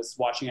WandaVision was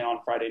watching it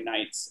on Friday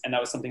nights, and that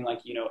was something like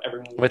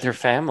everyone with her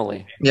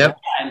family. Yep.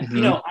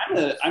 And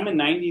I'm a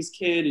 90s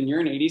kid and you're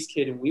an 80s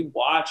kid, and we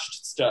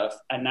watched stuff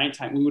at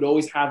nighttime. We would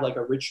always have like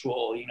a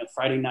ritual,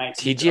 Friday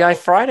nights. TGI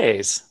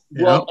Fridays.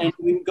 Well, and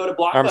we would go to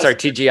Blockbuster. I'm sorry,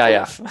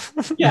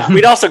 TGIF. Yeah.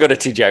 We'd also go to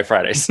TGI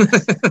Fridays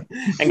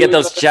and get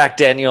those Jack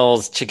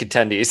Daniels chicken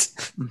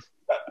tendies.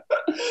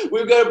 We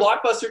would go to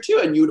Blockbuster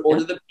too, and you would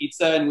order the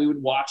pizza, and we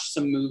would watch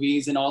some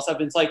movies and all stuff.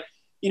 And it's like,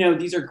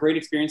 these are great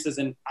experiences.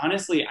 And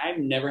honestly, I've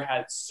never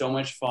had so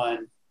much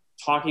fun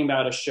talking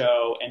about a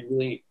show and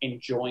really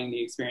enjoying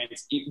the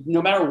experience.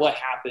 No matter what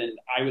happened,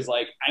 I was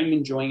like, I'm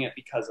enjoying it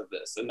because of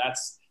this. And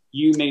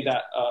you made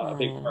that a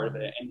big part of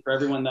it. And for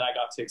everyone that I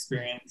got to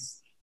experience.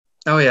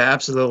 Oh yeah,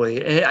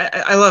 absolutely.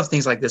 I love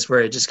things like this where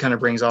it just kind of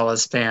brings all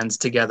us fans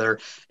together,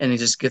 and it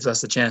just gives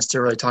us a chance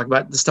to really talk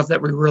about the stuff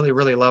that we really,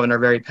 really love and are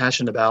very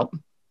passionate about.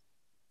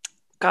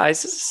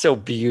 Guys, this is so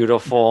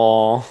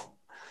beautiful.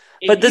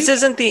 But this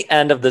isn't the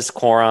end of this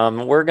quorum.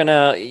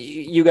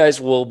 You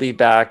guys will be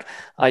back.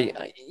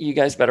 You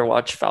guys better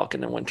watch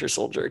Falcon and Winter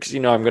Soldier because you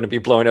know I'm going to be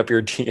blowing up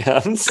your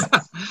DMs.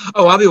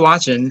 Oh, I'll be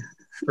watching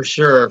for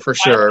sure.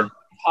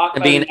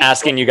 And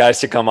asking you guys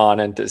to come on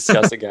and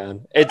discuss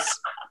again. It's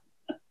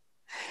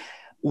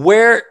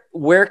where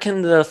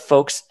can the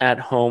folks at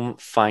home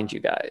find you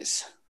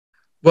guys?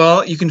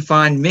 Well, you can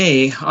find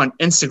me on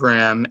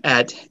Instagram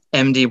at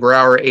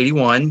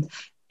mdbrower81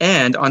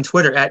 and on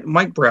Twitter at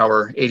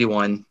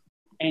MikeBrower81.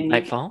 And you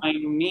Nightfall? can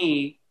find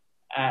me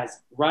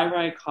as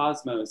Rai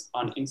Cosmos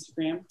on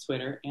Instagram,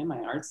 Twitter, and my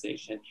art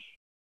station.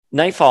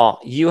 Nightfall,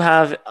 you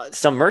have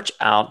some merch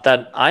out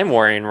that I'm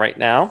wearing right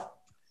now.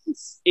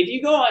 If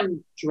you go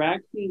on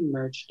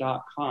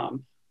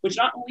dragqueenmerch.com, which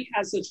not only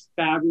has such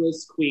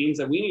fabulous queens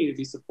that we need to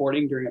be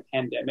supporting during a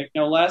pandemic,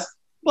 no less,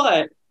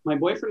 but my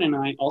boyfriend and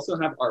I also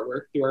have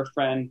artwork through our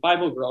friend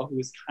Bible Girl, who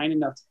is kind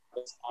enough to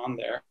put us on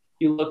there.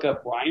 You look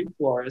up Ryan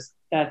Flores,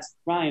 that's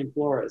Ryan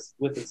Flores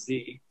with a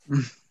Z.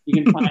 You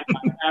can find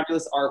my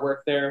fabulous artwork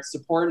there.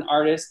 Support an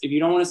artist. If you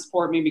don't want to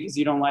support me because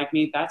you don't like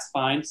me, that's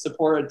fine.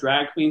 Support a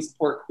drag queen,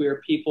 support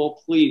queer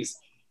people, please.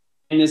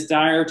 In this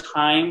dire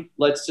time,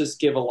 let's just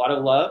give a lot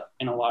of love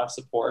and a lot of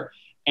support.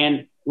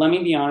 And let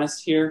me be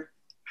honest here,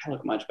 I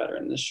look much better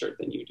in this shirt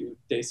than you do,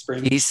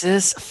 Dayspring.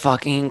 Jesus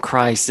fucking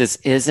Christ, this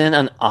isn't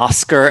an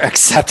Oscar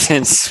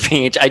acceptance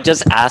speech. I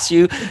just asked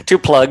you to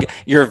plug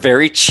your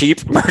very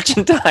cheap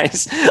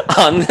merchandise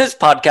on this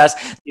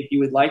podcast. If you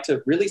would like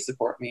to really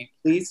support me,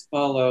 please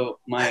follow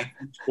my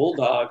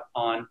bulldog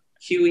on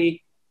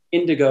Huey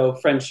Indigo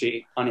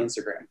Frenchie on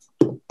Instagram.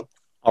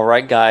 All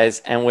right, guys.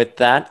 And with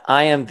that,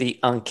 I am the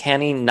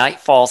Uncanny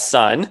Nightfall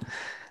Sun,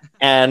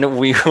 and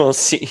we will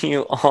see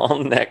you all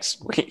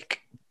next week.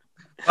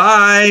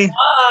 Bye.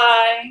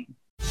 Bye.